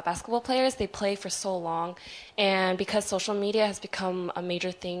professional basketball players, they play for so long, and because social media has become a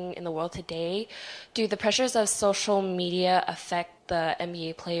major thing in the world today, do the pressures of social media affect the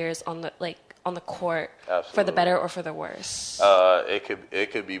NBA players on the court for the better or for the worse? It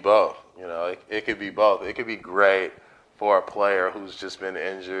could be both. You know, it could be both. It could be great for a player who's just been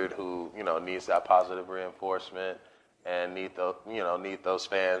injured, who, you know, needs that positive reinforcement, and need those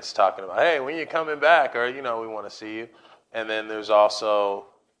fans talking about, hey, when you coming back, or, you know, we want to see you. And then there's also,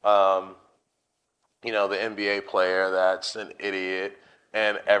 you know, the NBA player that's an idiot,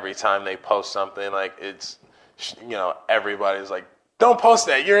 and every time they post something, like, it's, you know, everybody's like, don't post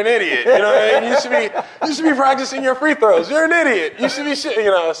that, you're an idiot. You know what I mean? You should be practicing your free throws. You're an idiot. You should be you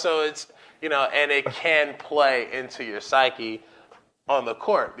know, so it's, you know, and it can play into your psyche on the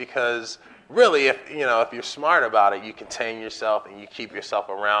court, because really, if you're smart about it, you contain yourself and you keep yourself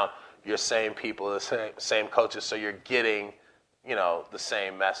around your same people, the same coaches, so you're getting, you know, the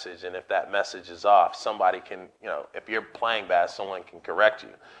same message. And if that message is off, somebody can, you know, if you're playing bad, someone can correct you.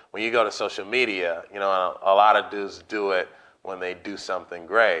 When you go to social media, you know, a lot of dudes do it when they do something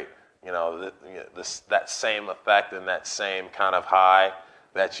great. You know, that same effect and that same kind of high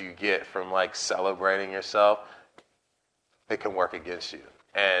that you get from, like, celebrating yourself, it can work against you.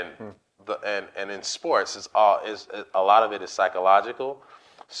 And and in sports, a lot of it is psychological.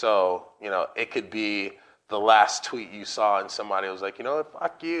 So, you know, it could be the last tweet you saw and somebody was like, you know what,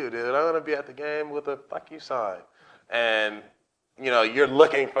 fuck you, dude. I'm going to be at the game with a fuck you sign. And, you know, you're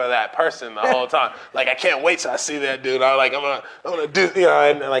looking for that person the whole time. Like, I can't wait till I see that dude. I'm gonna do, you know,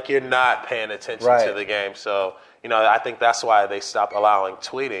 and like, you're not paying attention to the game. So, you know, I think that's why they stopped allowing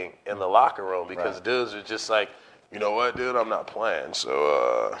tweeting in the locker room, because dudes are just like, you know what, dude, I'm not playing.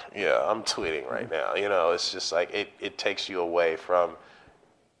 So, yeah, I'm tweeting right now. You know, it's just like, it takes you away from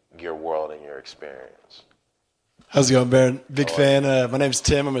your world and your experience. How's it going, Baron? Big fan. My name's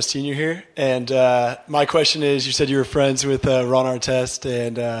Tim. I'm a senior here. And my question is, you said you were friends with Ron Artest,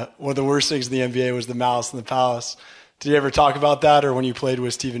 and one of the worst things in the NBA was the Malice in the Palace. Did you ever talk about that, or when you played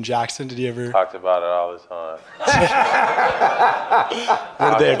with Steven Jackson, did you ever? Talked about it all the time.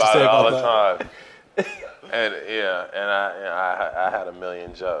 What did they have to say about that? All the time. And I had a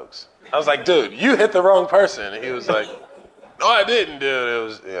million jokes. I was like, dude, you hit the wrong person. And he was like, No, I didn't, dude. It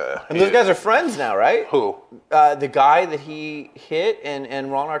was, yeah. And those guys are friends now, right? Who? The guy that he hit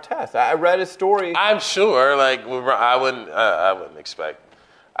and Ron Artest. I read his story. I'm sure. Like, I wouldn't expect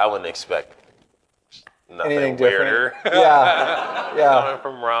nothing Anything weirder. different? Yeah. Coming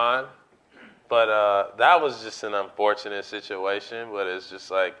from Ron. But that was just an unfortunate situation. But it's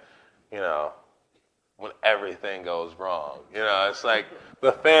just like, you know, when everything goes wrong. You know, it's like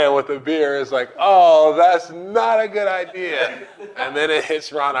the fan with the beer is like, oh, that's not a good idea. And then it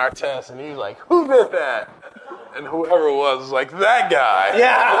hits Ron Artest, and he's like, who did that? And whoever it was like, that guy.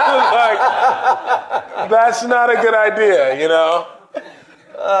 Yeah. Like, that's not a good idea, you know?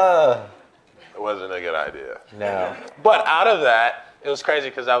 It wasn't a good idea. No. But out of that, it was crazy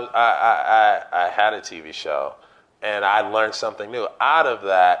because I had a TV show, and I learned something new. Out of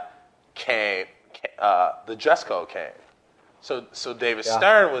that came the dress code came. So David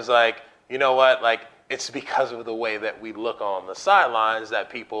Stern was like, you know what? Like, it's because of the way that we look on the sidelines that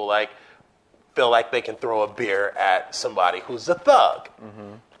people like feel like they can throw a beer at somebody who's a thug.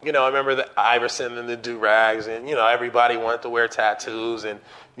 Mm-hmm. You know, I remember the Iverson and the do-rags, and, you know, everybody wanted to wear tattoos, and,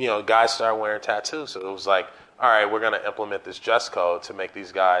 you know, guys started wearing tattoos. So it was like, all right, we're going to implement this dress code to make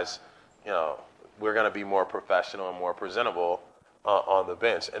these guys, you know, we're going to be more professional and more presentable on the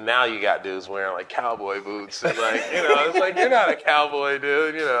bench. And now you got dudes wearing, like, cowboy boots. And, like, you know, it's like, you're not a cowboy,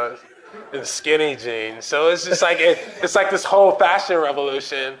 dude, you know, in skinny jeans. So it's just like, it's like this whole fashion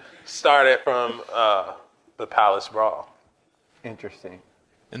revolution started from the Palace Brawl. Interesting.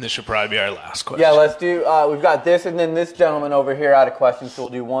 And this should probably be our last question. Yeah, let's do, we've got this, and then this gentleman over here had a question, so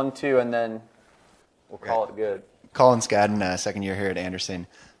we'll do 1, 2, and then we'll call it good. Colin Skadden, second year here at Anderson.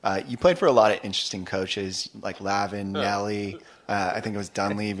 You played for a lot of interesting coaches, like Lavin, Nelly, I think it was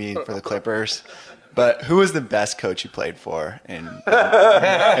Dunleavy for the Clippers. But who was the best coach you played for, and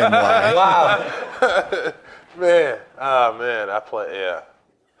why? Wow. Man, I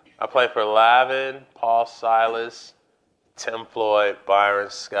played for Lavin, Paul Silas, Tim Floyd, Byron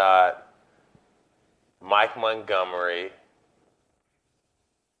Scott, Mike Montgomery,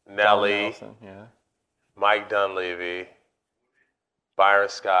 Nelly, Nelson, yeah. Mike Dunleavy, Byron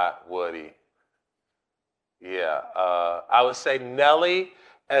Scott, Woody. Yeah, I would say Nelly,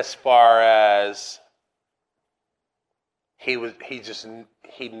 as far as he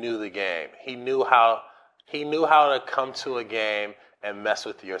knew the game. He knew how to come to a game and mess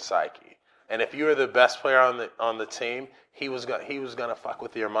with your psyche. And if you were the best player on the team, he was gonna fuck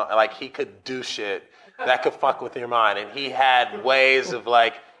with your mind. Like, he could do shit that could fuck with your mind, and he had ways of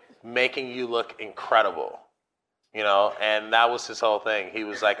like making you look incredible, you know. And that was his whole thing. He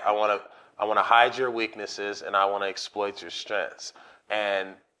was like, I want to hide your weaknesses and I want to exploit your strengths. And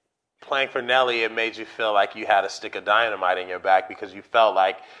playing for Nelly, it made you feel like you had a stick of dynamite in your back because you felt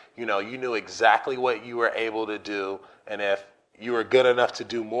like, you know, you knew exactly what you were able to do, and if you were good enough to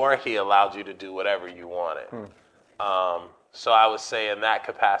do more, he allowed you to do whatever you wanted. So I would say in that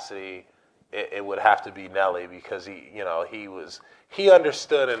capacity, it would have to be Nelly, because he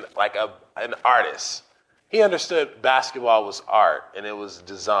understood an artist. He understood basketball was art and it was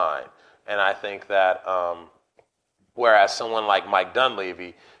design. And I think that whereas someone like Mike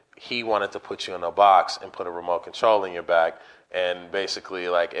Dunleavy, he wanted to put you in a box and put a remote control in your back. And basically,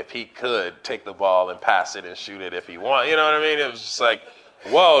 like, if he could take the ball and pass it and shoot it if he wanted, you know what I mean? It was just like,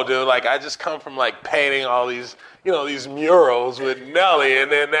 whoa, dude, like, I just come from, like, painting all these, you know, these murals with Nelly, and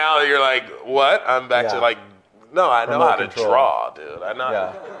then now you're like, what? I'm back to, like, no, I know how to draw, dude. I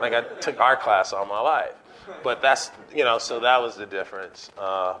know, like, I took art class all my life. But that's, you know, so that was the difference.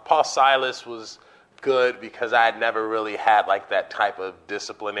 Paul Silas was good because I had never really had, like, that type of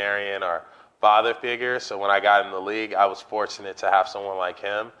disciplinarian or father figure. So when I got in the league, I was fortunate to have someone like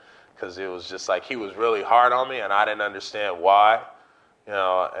him, because it was just like, he was really hard on me and I didn't understand why, you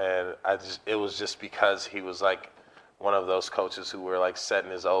know. And it was just because he was like one of those coaches who were like set in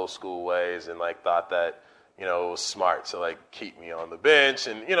his old school ways and like thought that, you know, it was smart to like keep me on the bench.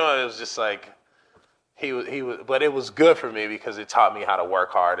 And, you know, it was just like, he was, but it was good for me because it taught me how to work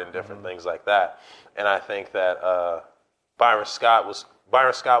hard and different things like that. And I think that Byron Scott was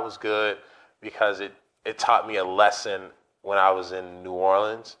good, because it taught me a lesson when I was in New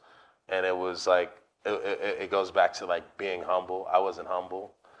Orleans, and it was like, it goes back to like being humble. I wasn't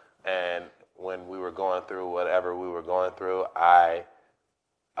humble, and when we were going through whatever we were going through, I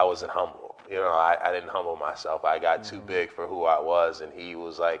wasn't humble. You know, I didn't humble myself. I got too big for who I was, and he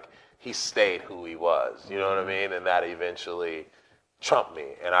was like, he stayed who he was. You know what I mean? And that eventually trumped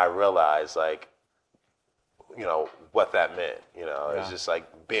me, and I realized, like, you know, what that meant. You know, it's just like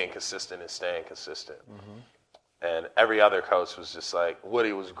being consistent and staying consistent. And every other coach was just like,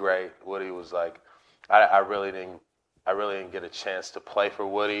 Woody was great. Woody was like, I really didn't I really didn't get a chance to play for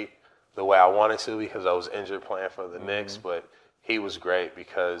Woody the way I wanted to because I was injured playing for the Knicks. But he was great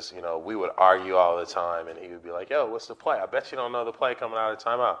because, you know, we would argue all the time, and he would be like, yo, what's the play? I bet you don't know the play coming out of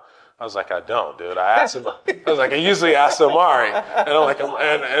timeout. I was like, I don't, dude. I asked him. I was like, I usually ask Amari, and I'm like,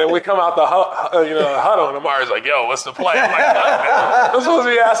 and we come out the huddle, and Amari's like, yo, what's the play? I'm like, I'm supposed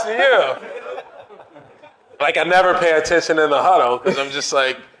to be asking you. Like, I never pay attention in the huddle because I'm just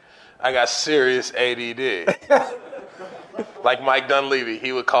like, I got serious ADD. Like Mike Dunleavy,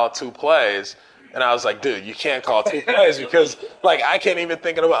 he would call 2 plays, and I was like, dude, you can't call 2 plays because, like, I can't even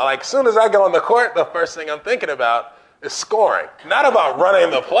think about, like, as soon as I go on the court, the first thing I'm thinking about is scoring, not about running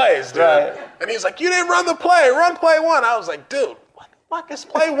the plays, dude. Right. And he's like, you didn't run the play, run play 1. I was like, dude, what the fuck is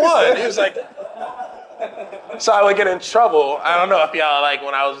play 1? He was like, so I would get in trouble. I don't know if y'all, like,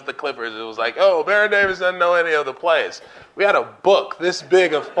 when I was with the Clippers, it was like, oh, Baron Davis doesn't know any of the plays. We had a book this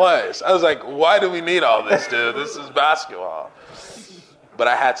big of plays. I was like, why do we need all this, dude? This is basketball. But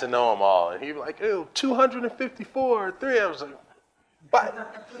I had to know them all. And he'd be like, ew, 254, 3. I was like,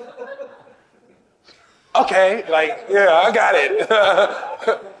 what? Okay, like, yeah, I got it.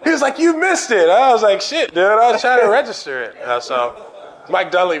 He was like, you missed it. I was like, shit, dude, I was trying to register it. So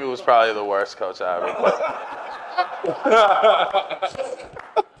Mike Dunleavy was probably the worst coach I ever played.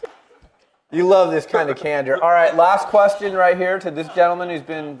 You love this kind of candor. All right, last question right here to this gentleman who's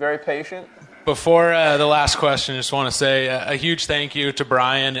been very patient. Before the last question, I just want to say a huge thank you to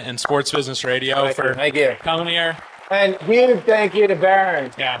Brian and Sports Business Radio for coming here. And huge thank you to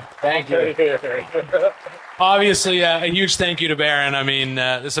Baron. Yeah. Thank you. Obviously, a huge thank you to Baron. I mean,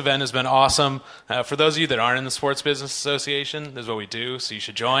 this event has been awesome. For those of you that aren't in the Sports Business Association, this is what we do, so you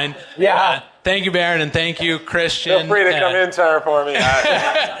should join. Yeah. Thank you, Baron, and thank you, Christian. Feel free to come intern for me.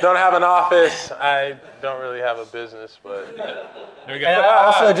 I don't have an office. I don't really have a business, but there we go. And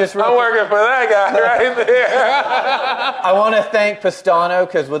also just I'm working for that guy right there. I want to thank Pastano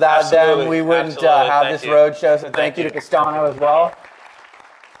because without them, we wouldn't have this road show. So thank you to Pastano as well.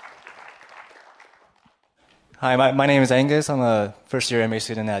 Hi, my name is Angus. I'm a first-year MBA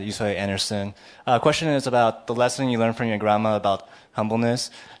student at UCLA Anderson. Question is about the lesson you learned from your grandma about humbleness.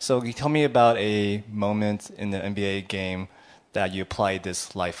 So can you tell me about a moment in the NBA game that you applied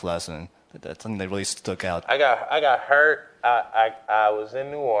this life lesson? That's something that really stuck out. I got hurt. I was in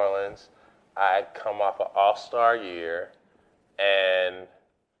New Orleans. I had come off an All-Star year, and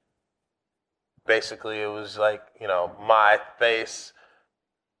basically it was like, you know, my face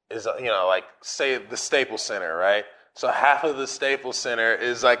is, you know, like, say the Staples Center, right? So half of the Staples Center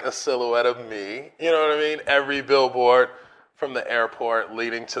is like a silhouette of me. You know what I mean? Every billboard from the airport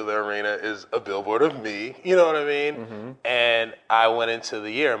leading to the arena is a billboard of me. You know what I mean? Mm-hmm. And I went into the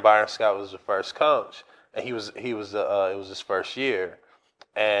year, and Byron Scott was the first coach, and it was his first year,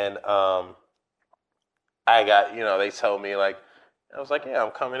 and I got, you know, they told me, like, I was like, yeah,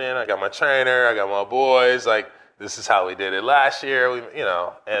 I'm coming in. I got my trainer. I got my boys. Like, this is how we did it last year, you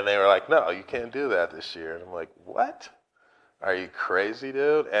know, and they were like, no, you can't do that this year. And I'm like, what? Are you crazy,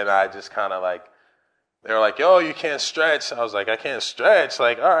 dude? And I just kind of like, they were like, yo, you can't stretch. I was like, I can't stretch.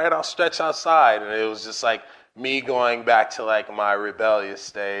 Like, all right, I'll stretch outside. And it was just like me going back to like my rebellious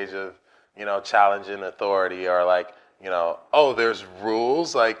stage of, you know, challenging authority, or like, you know, oh, there's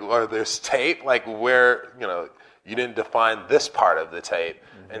rules, like, or there's tape, like where, you know, you didn't define this part of the tape.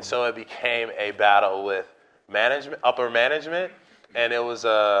 Mm-hmm. And so it became a battle with management, upper management, and it was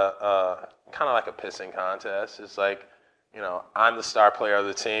a kind of like a pissing contest. It's like, you know, I'm the star player of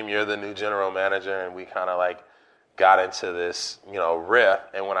the team, you're the new general manager, and we kind of like got into this, you know, riff.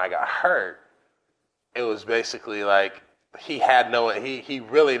 And when I got hurt, it was basically like he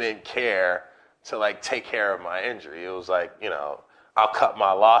really didn't care to like take care of my injury. It was like, you know, I'll cut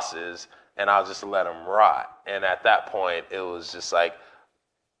my losses and I'll just let them rot. And at that point, it was just like,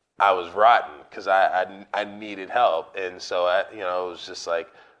 I was rotten because I needed help. And so, you know, it was just like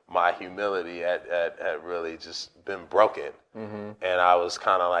my humility had really just been broken. Mm-hmm. And I was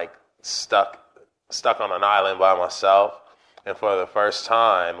kind of like stuck on an island by myself. And for the first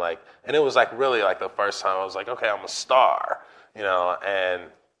time, like, and it was like really like the first time I was like, okay, I'm a star, you know, and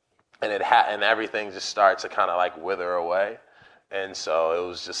everything just started to kind of like wither away. And so it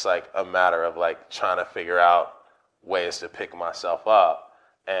was just like a matter of like trying to figure out ways to pick myself up.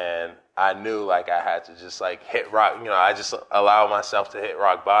 And I knew like I had to just like hit rock, you know, I just allow myself to hit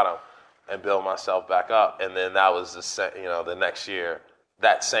rock bottom and build myself back up. And then that was the next year,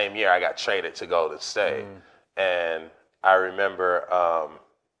 that same year I got traded to Golden State. And I remember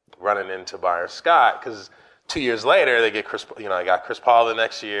running into Byron Scott because 2 years later they get I got Chris Paul the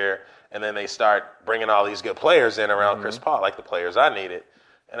next year, and then they start bringing all these good players in around Chris Paul, like the players I needed.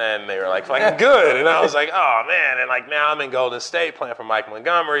 And then they were like, fucking good. And I was like, oh, man. And like now I'm in Golden State playing for Mike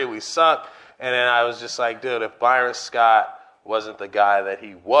Montgomery. We suck. And then I was just like, dude, if Byron Scott wasn't the guy that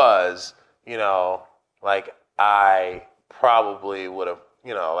he was, you know, like I probably would have,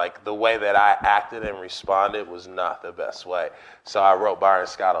 you know, like the way that I acted and responded was not the best way. So I wrote Byron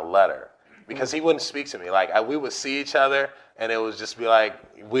Scott a letter because he wouldn't speak to me. Like we would see each other and it would just be like,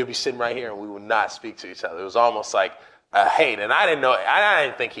 we'd be sitting right here and we would not speak to each other. It was almost like a hate. And I didn't know,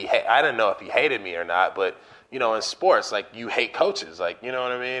 I didn't know if he hated me or not, but you know, in sports, like you hate coaches, like, you know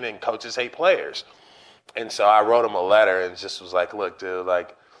what I mean? And coaches hate players. And so I wrote him a letter and just was like, look, dude,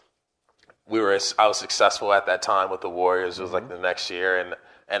 like I was successful at that time with the Warriors. It was like the next year.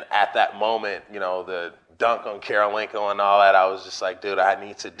 And at that moment, you know, the dunk on Karolinko and all that, I was just like, dude, I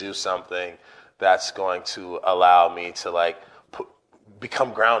need to do something that's going to allow me to like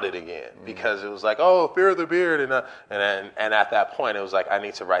become grounded again. Because it was like, oh, fear of the beard. And at that point, it was like, I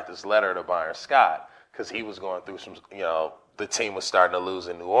need to write this letter to Byron Scott because he was going through some, you know, the team was starting to lose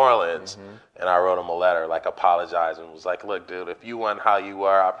in New Orleans, and I wrote him a letter, like, apologizing. And was like, look, dude, if you weren't how you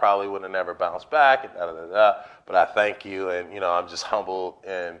were, I probably would have never bounced back, and but I thank you, and, you know, I'm just humbled,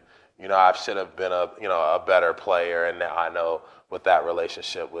 and, you know, I should have been a better player, and now I know what that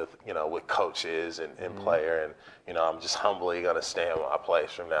relationship with, you know, with coach is and player, and, you know, I'm just humbly going to stay in my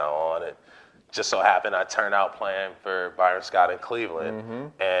place from now on, and just so happened I turned out playing for Byron Scott in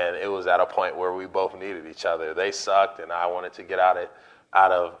Cleveland, and it was at a point where we both needed each other. They sucked, and I wanted to get out of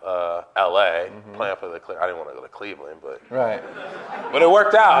L.A. playing for the. I didn't want to go to Cleveland, but it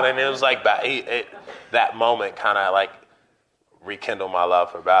worked out, and it was like that moment kind of like rekindled my love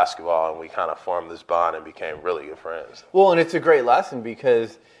for basketball, and we kind of formed this bond and became really good friends. Well, and it's a great lesson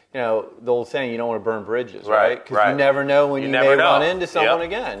because, you know, the old saying, you don't want to burn bridges, right? Because you never know when you may run into someone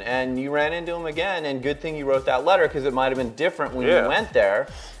again. And you ran into him again, and good thing you wrote that letter because it might have been different when you went there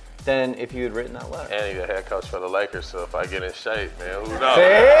than if you had written that letter. And he's the head coach for the Lakers, so if I get in shape, man, who knows? See?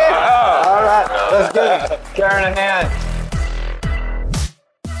 All right, let's give Karen a hand.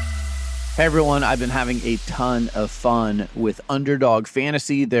 Hey everyone, I've been having a ton of fun with Underdog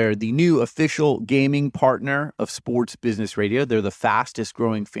Fantasy. They're the new official gaming partner of Sports Business Radio. They're the fastest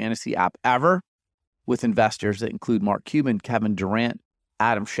growing fantasy app ever, with investors that include Mark Cuban, Kevin Durant,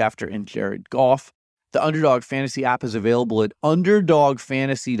 Adam Schefter, and Jared Goff. The Underdog Fantasy app is available at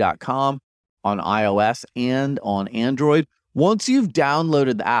underdogfantasy.com on iOS and on Android. Once you've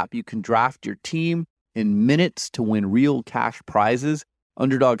downloaded the app, you can draft your team in minutes to win real cash prizes.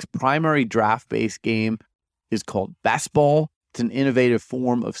 Underdog's primary draft-based game is called Best Ball. It's an innovative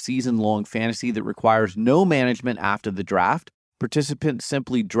form of season-long fantasy that requires no management after the draft. Participants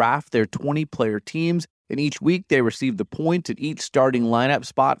simply draft their 20-player teams, and each week they receive the points at each starting lineup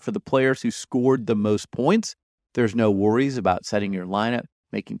spot for the players who scored the most points. There's no worries about setting your lineup,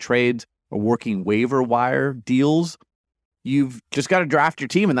 making trades, or working waiver wire deals. You've just got to draft your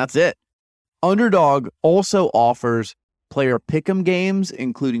team, and that's it. Underdog also offers player pick'em games,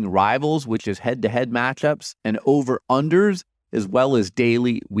 including Rivals, which is head-to-head matchups, and over-unders, as well as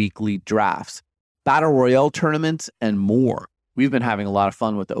daily, weekly drafts, battle royale tournaments, and more. We've been having a lot of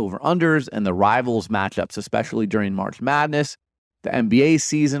fun with the over-unders and the Rivals matchups, especially during March Madness, the NBA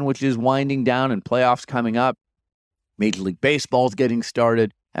season, which is winding down, and playoffs coming up. Major League Baseball is getting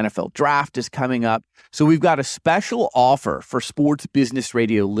started. NFL Draft is coming up. So we've got a special offer for Sports Business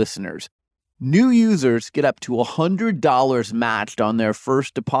Radio listeners. New users get up to $100 matched on their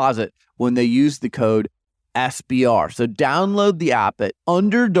first deposit when they use the code SBR. So download the app at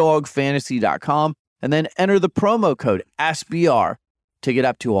underdogfantasy.com and then enter the promo code SBR to get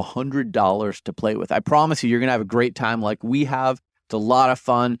up to $100 to play with. I promise you're going to have a great time like we have. It's a lot of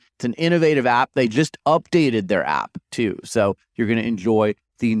fun. It's an innovative app. They just updated their app too. So you're going to enjoy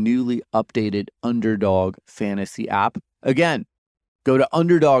the newly updated Underdog Fantasy app. Again, go to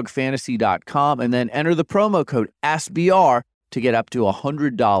underdogfantasy.com and then enter the promo code SBR to get up to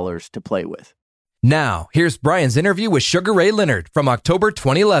 $100 to play with. Now, here's Brian's interview with Sugar Ray Leonard from October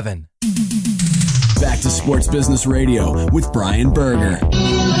 2011. Back to Sports Business Radio with Brian Berger.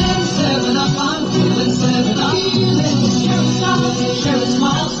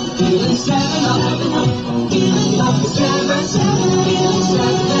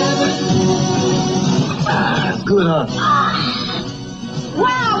 Good on.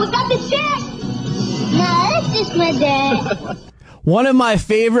 Wow, was that the chick? No, that's just my dad. One of my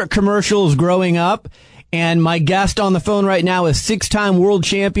favorite commercials growing up, and my guest on the phone right now is six-time world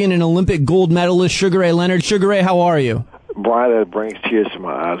champion and Olympic gold medalist Sugar Ray Leonard. Sugar Ray, how are you? Brian, that brings tears to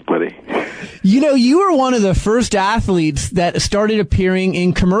my eyes, buddy. You know, you were one of the first athletes that started appearing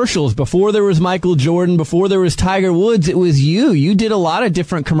in commercials. Before there was Michael Jordan, before there was Tiger Woods, it was you. You did a lot of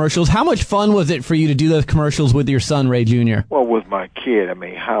different commercials. How much fun was it for you to do those commercials with your son, Ray Jr.? Well, with my kid,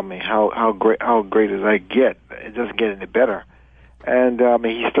 how great does that get? It doesn't get any better. And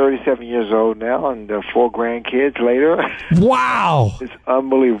he's 37 years old now, and 4 grandkids later. Wow, it's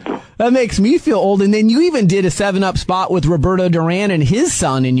unbelievable. That makes me feel old. And then you even did a 7-Up spot with Roberto Duran and his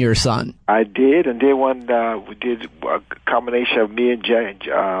son and your son. I did, and then one we did a combination of me and John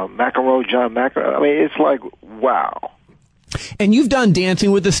McEnroe. I mean, it's like wow. And you've done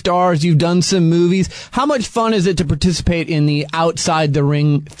Dancing with the Stars. You've done some movies. How much fun is it to participate in the outside the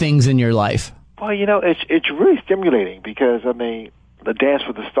ring things in your life? Well, you know, it's really stimulating because, I mean, the Dance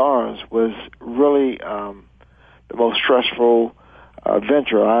with the Stars was really the most stressful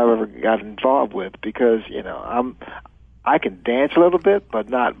venture I ever got involved with because, you know, I can dance a little bit, but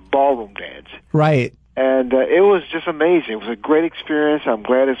not ballroom dance. Right. And it was just amazing. It was a great experience. I'm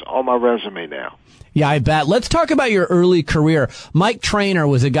glad it's on my resume now. Yeah, I bet. Let's talk about your early career. Mike Trainer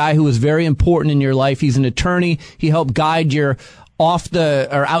was a guy who was very important in your life. He's an attorney. He helped guide your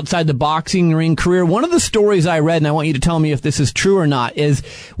outside the boxing ring career. One of the stories I read, and I want you to tell me if this is true or not, is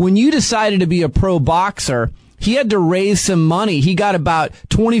when you decided to be a pro boxer, he had to raise some money. He got about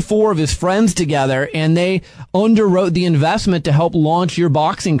 24 of his friends together, and they underwrote the investment to help launch your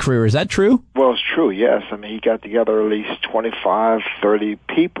boxing career. Is that true? Well, it's true, yes. I mean, he got together at least 25, 30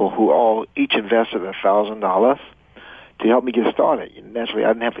 people who all each invested $1,000 to help me get started. Naturally, I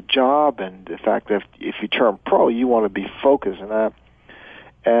didn't have a job, and the fact that if you turn pro, you want to be focused.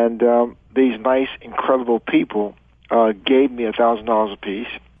 And these nice, incredible people gave me $1,000 apiece.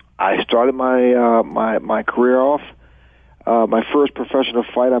 I started my career off. My first professional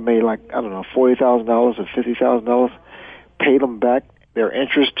fight, I made $40,000 or $50,000. Paid them back their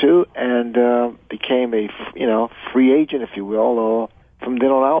interest too, and became a free agent, if you will. From then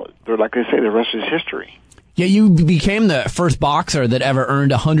on out, like I say, the rest is history. Yeah, you became the first boxer that ever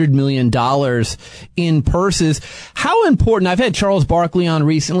earned $100 million in purses. How important, I've had Charles Barkley on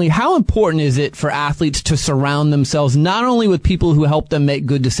recently, how important is it for athletes to surround themselves not only with people who help them make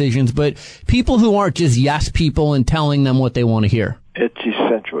good decisions, but people who aren't just yes people and telling them what they want to hear? It's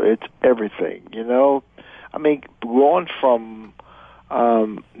essential. It's everything, you know. I mean, going from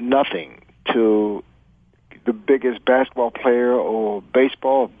nothing to the biggest basketball player or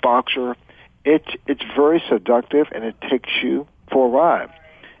baseball boxer, it's very seductive, and it takes you for a ride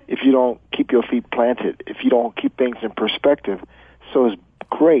if you don't keep your feet planted, if you don't keep things in perspective. So it's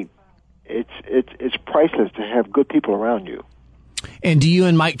great. It's priceless to have good people around you. And do you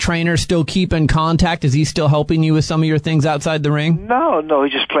and Mike Trainer still keep in contact? Is he still helping you with some of your things outside the ring? No,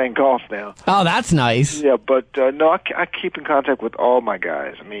 he's just playing golf now. Oh, that's nice. Yeah, but no, I keep in contact with all my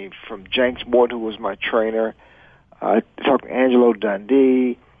guys. I mean, from Jenks Morton, who was my trainer, talking to Angelo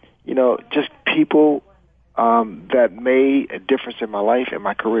Dundee, you know, just people that made a difference in my life and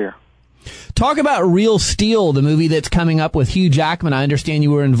my career. Talk about Real Steel, the movie that's coming up with Hugh Jackman. I understand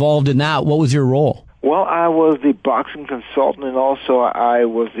you were involved in that. What was your role? Well, I was the boxing consultant, and also I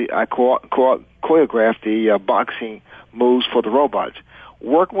choreographed the boxing moves for the robots.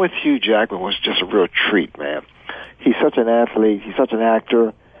 Working with Hugh Jackman was just a real treat, man. He's such an athlete. He's such an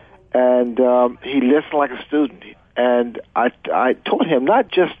actor, and he listened like a student. And I taught him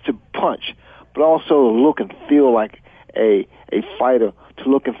not just to punch, but also to look and feel like a fighter, to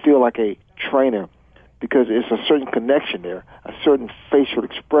look and feel like a trainer, because it's a certain connection there, a certain facial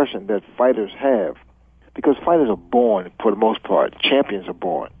expression that fighters have. Because fighters are born, for the most part. Champions are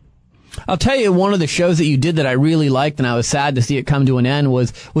born. I'll tell you, one of the shows that you did that I really liked, and I was sad to see it come to an end,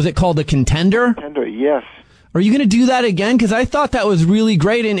 was it called The Contender? Contender, yes. Are you going to do that again? Because I thought that was really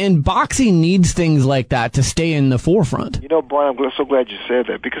great, and boxing needs things like that to stay in the forefront. You know, Brian, I'm so glad you said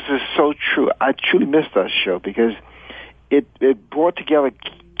that, because it's so true. I truly missed that show, because it brought together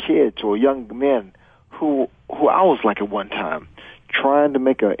kids or young men who I was like at one time, trying to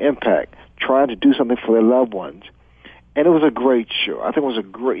make an impact, trying to do something for their loved ones. And it was a great show. I think it was a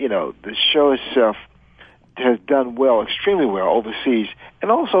great, the show itself has done well, extremely well overseas. And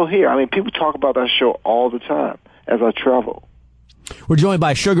also here. I mean, people talk about that show all the time as I travel. We're joined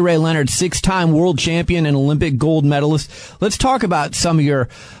by Sugar Ray Leonard, 6-time world champion and Olympic gold medalist. Let's talk about some of your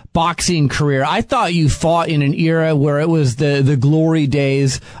boxing career. I thought you fought in an era where it was the glory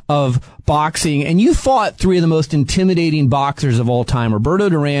days of boxing, and you fought 3 of the most intimidating boxers of all time, Roberto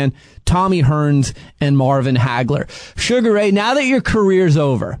Duran, Tommy Hearns, and Marvin Hagler. Sugar Ray, now that your career's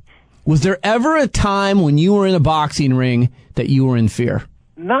over, was there ever a time when you were in a boxing ring that you were in fear?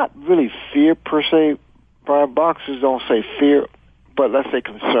 Not really fear per se, Brian, boxers don't say fear, but let's say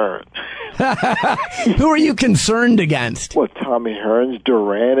concern. Who are you concerned against? Well, Tommy Hearns,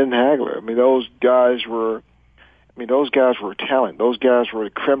 Duran, and Hagler. I mean, those guys were talent. Those guys were the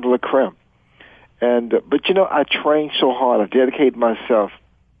creme de la creme. And but I trained so hard. I dedicated myself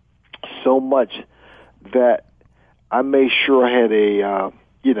so much that I made sure I had a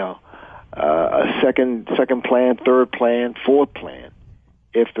second plan, third plan, fourth plan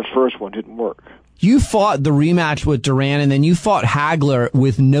if the first one didn't work. You fought the rematch with Duran, and then you fought Hagler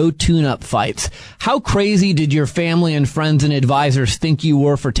with no tune-up fights. How crazy did your family and friends and advisors think you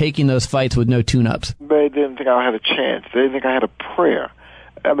were for taking those fights with no tune-ups? They didn't think I had a chance. They didn't think I had a prayer.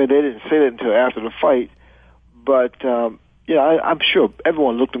 I mean, they didn't say that until after the fight. But, I'm sure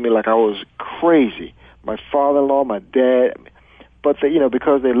everyone looked at me like I was crazy. My father-in-law, my dad. But,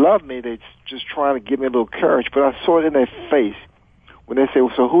 because they loved me, they just trying to give me a little courage. But I saw it in their face when they say,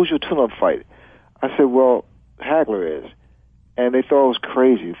 well, so who's your tune-up fight? I said, well, Hagler is. And they thought I was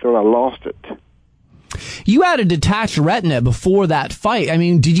crazy. They thought I lost it. You had a detached retina before that fight. I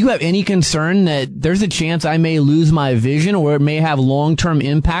mean, did you have any concern that there's a chance I may lose my vision or it may have long-term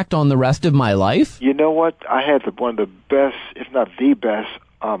impact on the rest of my life? You know what? I had one of the best, if not the best,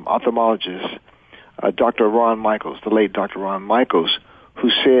 ophthalmologist, Dr. Ron Michaels, the late Dr. Ron Michaels, who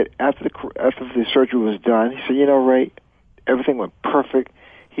said after the surgery was done, he said, Ray, everything went perfect.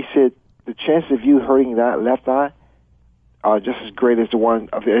 He said, the chances of you hurting that left eye are just as great as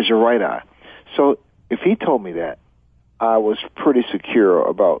as your right eye. So if he told me that, I was pretty secure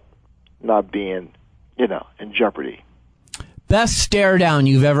about not being, in jeopardy. Best stare down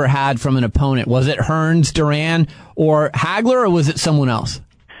you've ever had from an opponent? Was it Hearns, Duran, or Hagler, or was it someone else?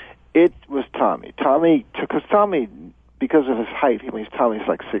 It was Tommy. Because Tommy, because of his height, Tommy's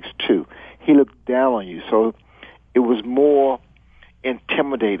like 6'2". He looked down on you, so it was more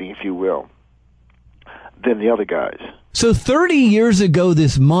intimidating, if you will, than the other guys. So 30 years ago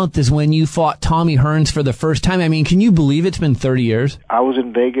this month is when you fought Tommy Hearns for the first time. I mean, can you believe it's been 30 years? I was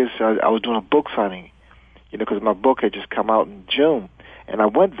in Vegas. I was doing a book signing, because my book had just come out in June. And I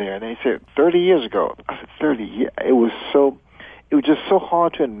went there, and they said, 30 years ago. I said, 30 years? It was just so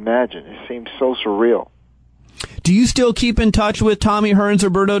hard to imagine. It seemed so surreal. Do you still keep in touch with Tommy Hearns,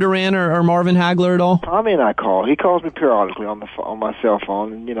 Roberto Duran, or Marvin Hagler at all? Tommy and I call. He calls me periodically on my cell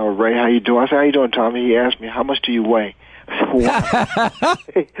phone. And, Ray, how you doing? I say, how you doing, Tommy? He asked me, how much do you weigh? I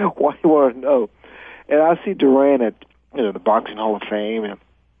said, why do you want to know? And I see Duran at the Boxing Hall of Fame and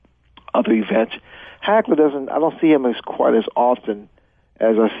other events. Hagler I don't see him as quite as often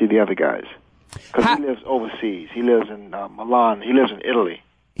as I see the other guys. Because he lives overseas. He lives in Milan. He lives in Italy.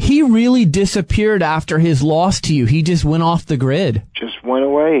 He really disappeared after his loss to you. He just went off the grid. Just went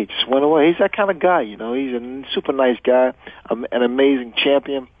away. He's that kind of guy, He's a super nice guy, an amazing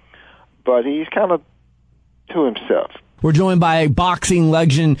champion, but he's kind of to himself. We're joined by boxing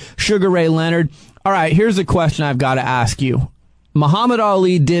legend Sugar Ray Leonard. All right, here's a question I've got to ask you. Muhammad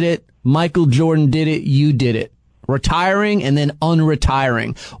Ali did it. Michael Jordan did it. You did it. Retiring and then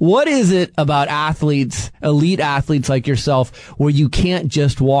unretiring. What is it about athletes, elite athletes like yourself, where you can't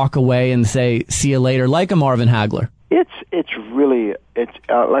just walk away and say, see you later, like a Marvin Hagler? It's really, like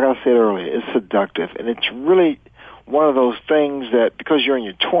I said earlier, it's seductive. And it's really one of those things that because you're in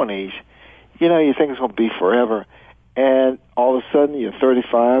your 20s, you think it's going to be forever. And all of a sudden you're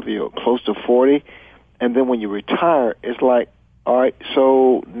 35, you're close to 40. And then when you retire, it's like, all right,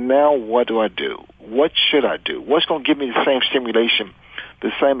 so now what do I do? What should I do? What's going to give me the same stimulation,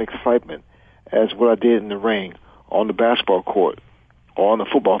 the same excitement as what I did in the ring, on the basketball court, or on the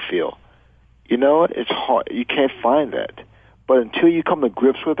football field? It's hard. You can't find that. But until you come to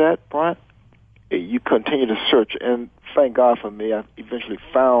grips with that, Brian, you continue to search. And thank God for me, I eventually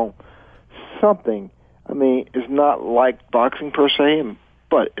found something. I mean, it's not like boxing per se,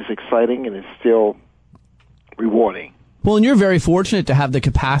 but it's exciting and it's still rewarding. Well, and you're very fortunate to have the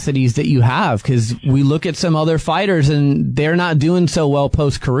capacities that you have, because we look at some other fighters and they're not doing so well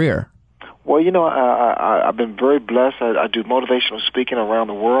post-career. Well, I've been very blessed. I do motivational speaking around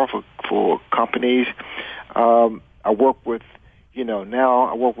the world for companies. I work with, now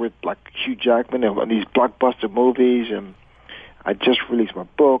I work with like Hugh Jackman and these blockbuster movies, and I just released my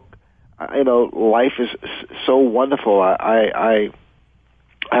book. Life is so wonderful. I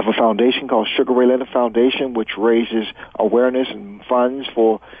have a foundation called Sugar Ray Leonard Foundation, which raises awareness and funds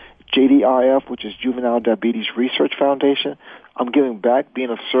for JDRF, which is Juvenile Diabetes Research Foundation. I'm giving back, being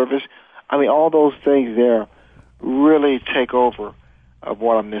of service. I mean, all those things there really take over of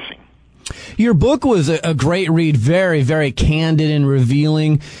what I'm missing. Your book was a great read, very, very candid and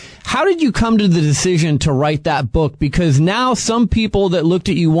revealing. How did you come to the decision to write that book? Because now some people that looked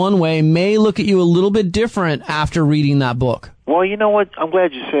at you one way may look at you a little bit different after reading that book. Well, you know what? I'm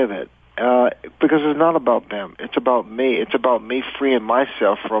glad you said that. Because it's not about them. It's about me. It's about me freeing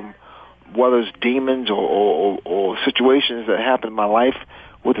myself from whether it's demons or situations that happened in my life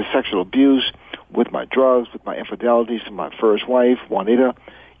with the sexual abuse, with my drugs, with my infidelities to my first wife, Juanita.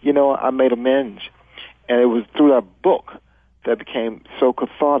 You know, I made amends. And it was through that book that became so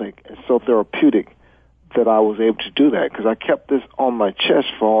cathartic and so therapeutic that I was able to do that, because I kept this on my chest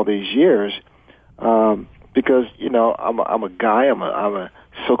for all these years. Because, you know, I'm a guy, I'm a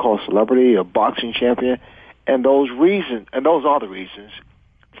so-called celebrity, a boxing champion, and those are the reasons,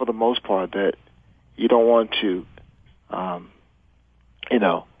 for the most part, that you don't want to,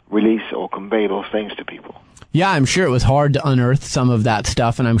 release or convey those things to people. Yeah, I'm sure it was hard to unearth some of that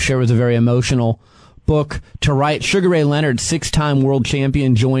stuff, and I'm sure it was a very emotional book to write. Sugar Ray Leonard, 6-time world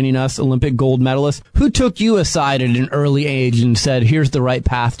champion, joining us, Olympic gold medalist. Who took you aside at an early age and said, here's the right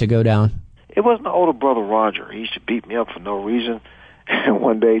path to go down? It was my older brother, Roger. He used to beat me up for no reason. And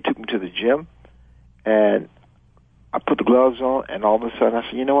one day he took me to the gym, and I put the gloves on, and all of a sudden I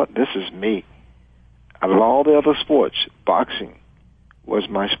said, you know what, this is me. Out of all the other sports, boxing was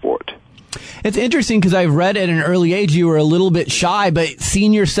my sport. It's interesting because I've read at an early age you were a little bit shy, but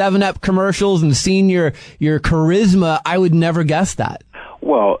seeing your 7-Up commercials and seeing your charisma, I would never guess that.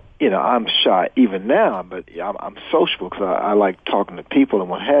 Well, you know, I'm shy even now, but I'm sociable because I like talking to people and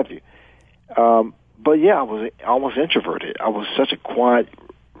what have you. But yeah, I was almost introverted. I was such a quiet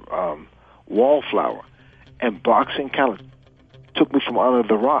wallflower, and boxing kind of took me from under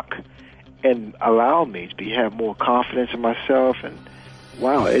the rock and allowed me to have more confidence in myself. And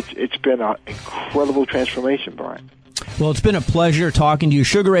wow, it's been an incredible transformation, Brian. Well, it's been a pleasure talking to you.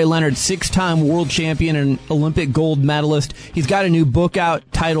 Sugar Ray Leonard, 6-time world champion and Olympic gold medalist. He's got a new book out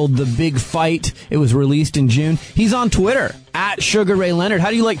titled The Big Fight. It was released in June. He's on Twitter, at Sugar Ray Leonard. How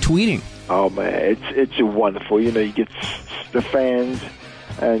do you like tweeting? Oh, man, it's wonderful. You know, you get the fans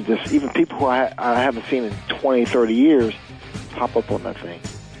and just even people who I haven't seen in 20, 30 years pop up on that thing.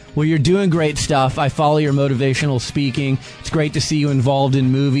 Well, you're doing great stuff. I follow your motivational speaking. It's great to see you involved in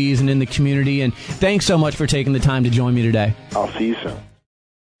movies and in the community. And thanks so much for taking the time to join me today. I'll see you soon.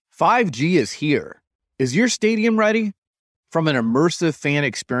 5G is here. Is your stadium ready? From an immersive fan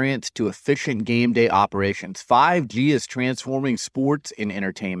experience to efficient game day operations, 5G is transforming sports and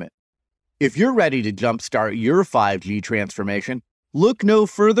entertainment. If you're ready to jumpstart your 5G transformation, look no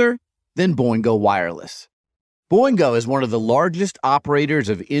further than Boingo Wireless. Boingo is one of the largest operators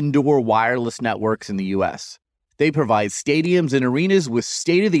of indoor wireless networks in the U.S. They provide stadiums and arenas with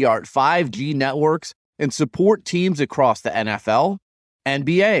state-of-the-art 5G networks and support teams across the NFL,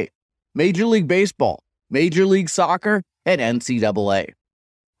 NBA, Major League Baseball, Major League Soccer, and NCAA.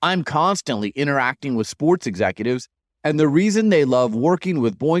 I'm constantly interacting with sports executives, and the reason they love working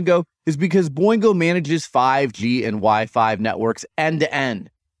with Boingo is because Boingo manages 5G and Wi-Fi networks end-to-end,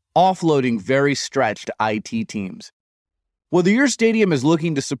 offloading very stretched IT teams. Whether your stadium is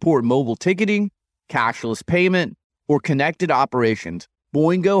looking to support mobile ticketing, cashless payment, or connected operations,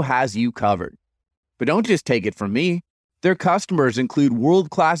 Boingo has you covered. But don't just take it from me. Their customers include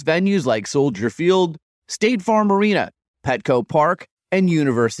world-class venues like Soldier Field, State Farm Arena, Petco Park, and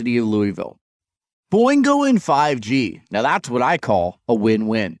University of Louisville. Boingo and 5G. Now that's what I call a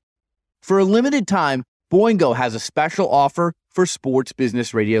win-win. For a limited time, Boingo has a special offer for Sports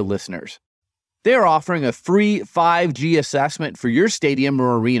Business Radio listeners. They're offering a free 5G assessment for your stadium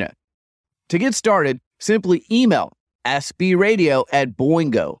or arena. To get started, simply email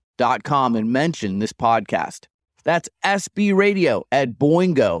sbradio@boingo.com and mention this podcast. That's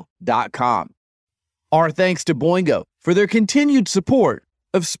sbradio@boingo.com. Our thanks to Boingo for their continued support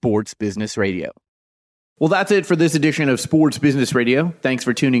of Sports Business Radio. Well, that's it for this edition of Sports Business Radio. Thanks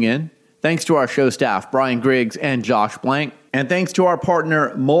for tuning in. Thanks to our show staff, Brian Griggs and Josh Blank. And thanks to our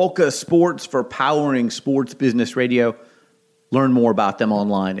partner, Malka Sports, for powering Sports Business Radio. Learn more about them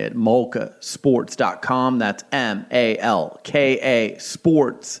online at malkasports.com. That's MALKA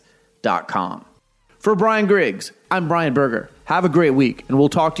sports.com. For Brian Griggs, I'm Brian Berger. Have a great week, and we'll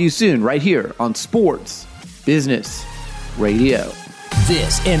talk to you soon right here on Sports Business Radio.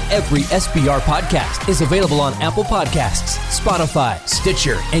 This and every SBR podcast is available on Apple Podcasts, Spotify,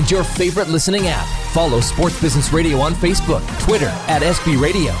 Stitcher, and your favorite listening app. Follow Sports Business Radio on Facebook, Twitter at SB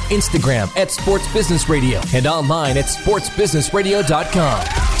Radio, Instagram at Sports Business Radio, and online at sportsbusinessradio.com.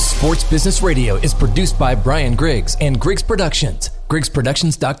 Sports Business Radio is produced by Brian Griggs and Griggs Productions,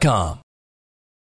 griggsproductions.com.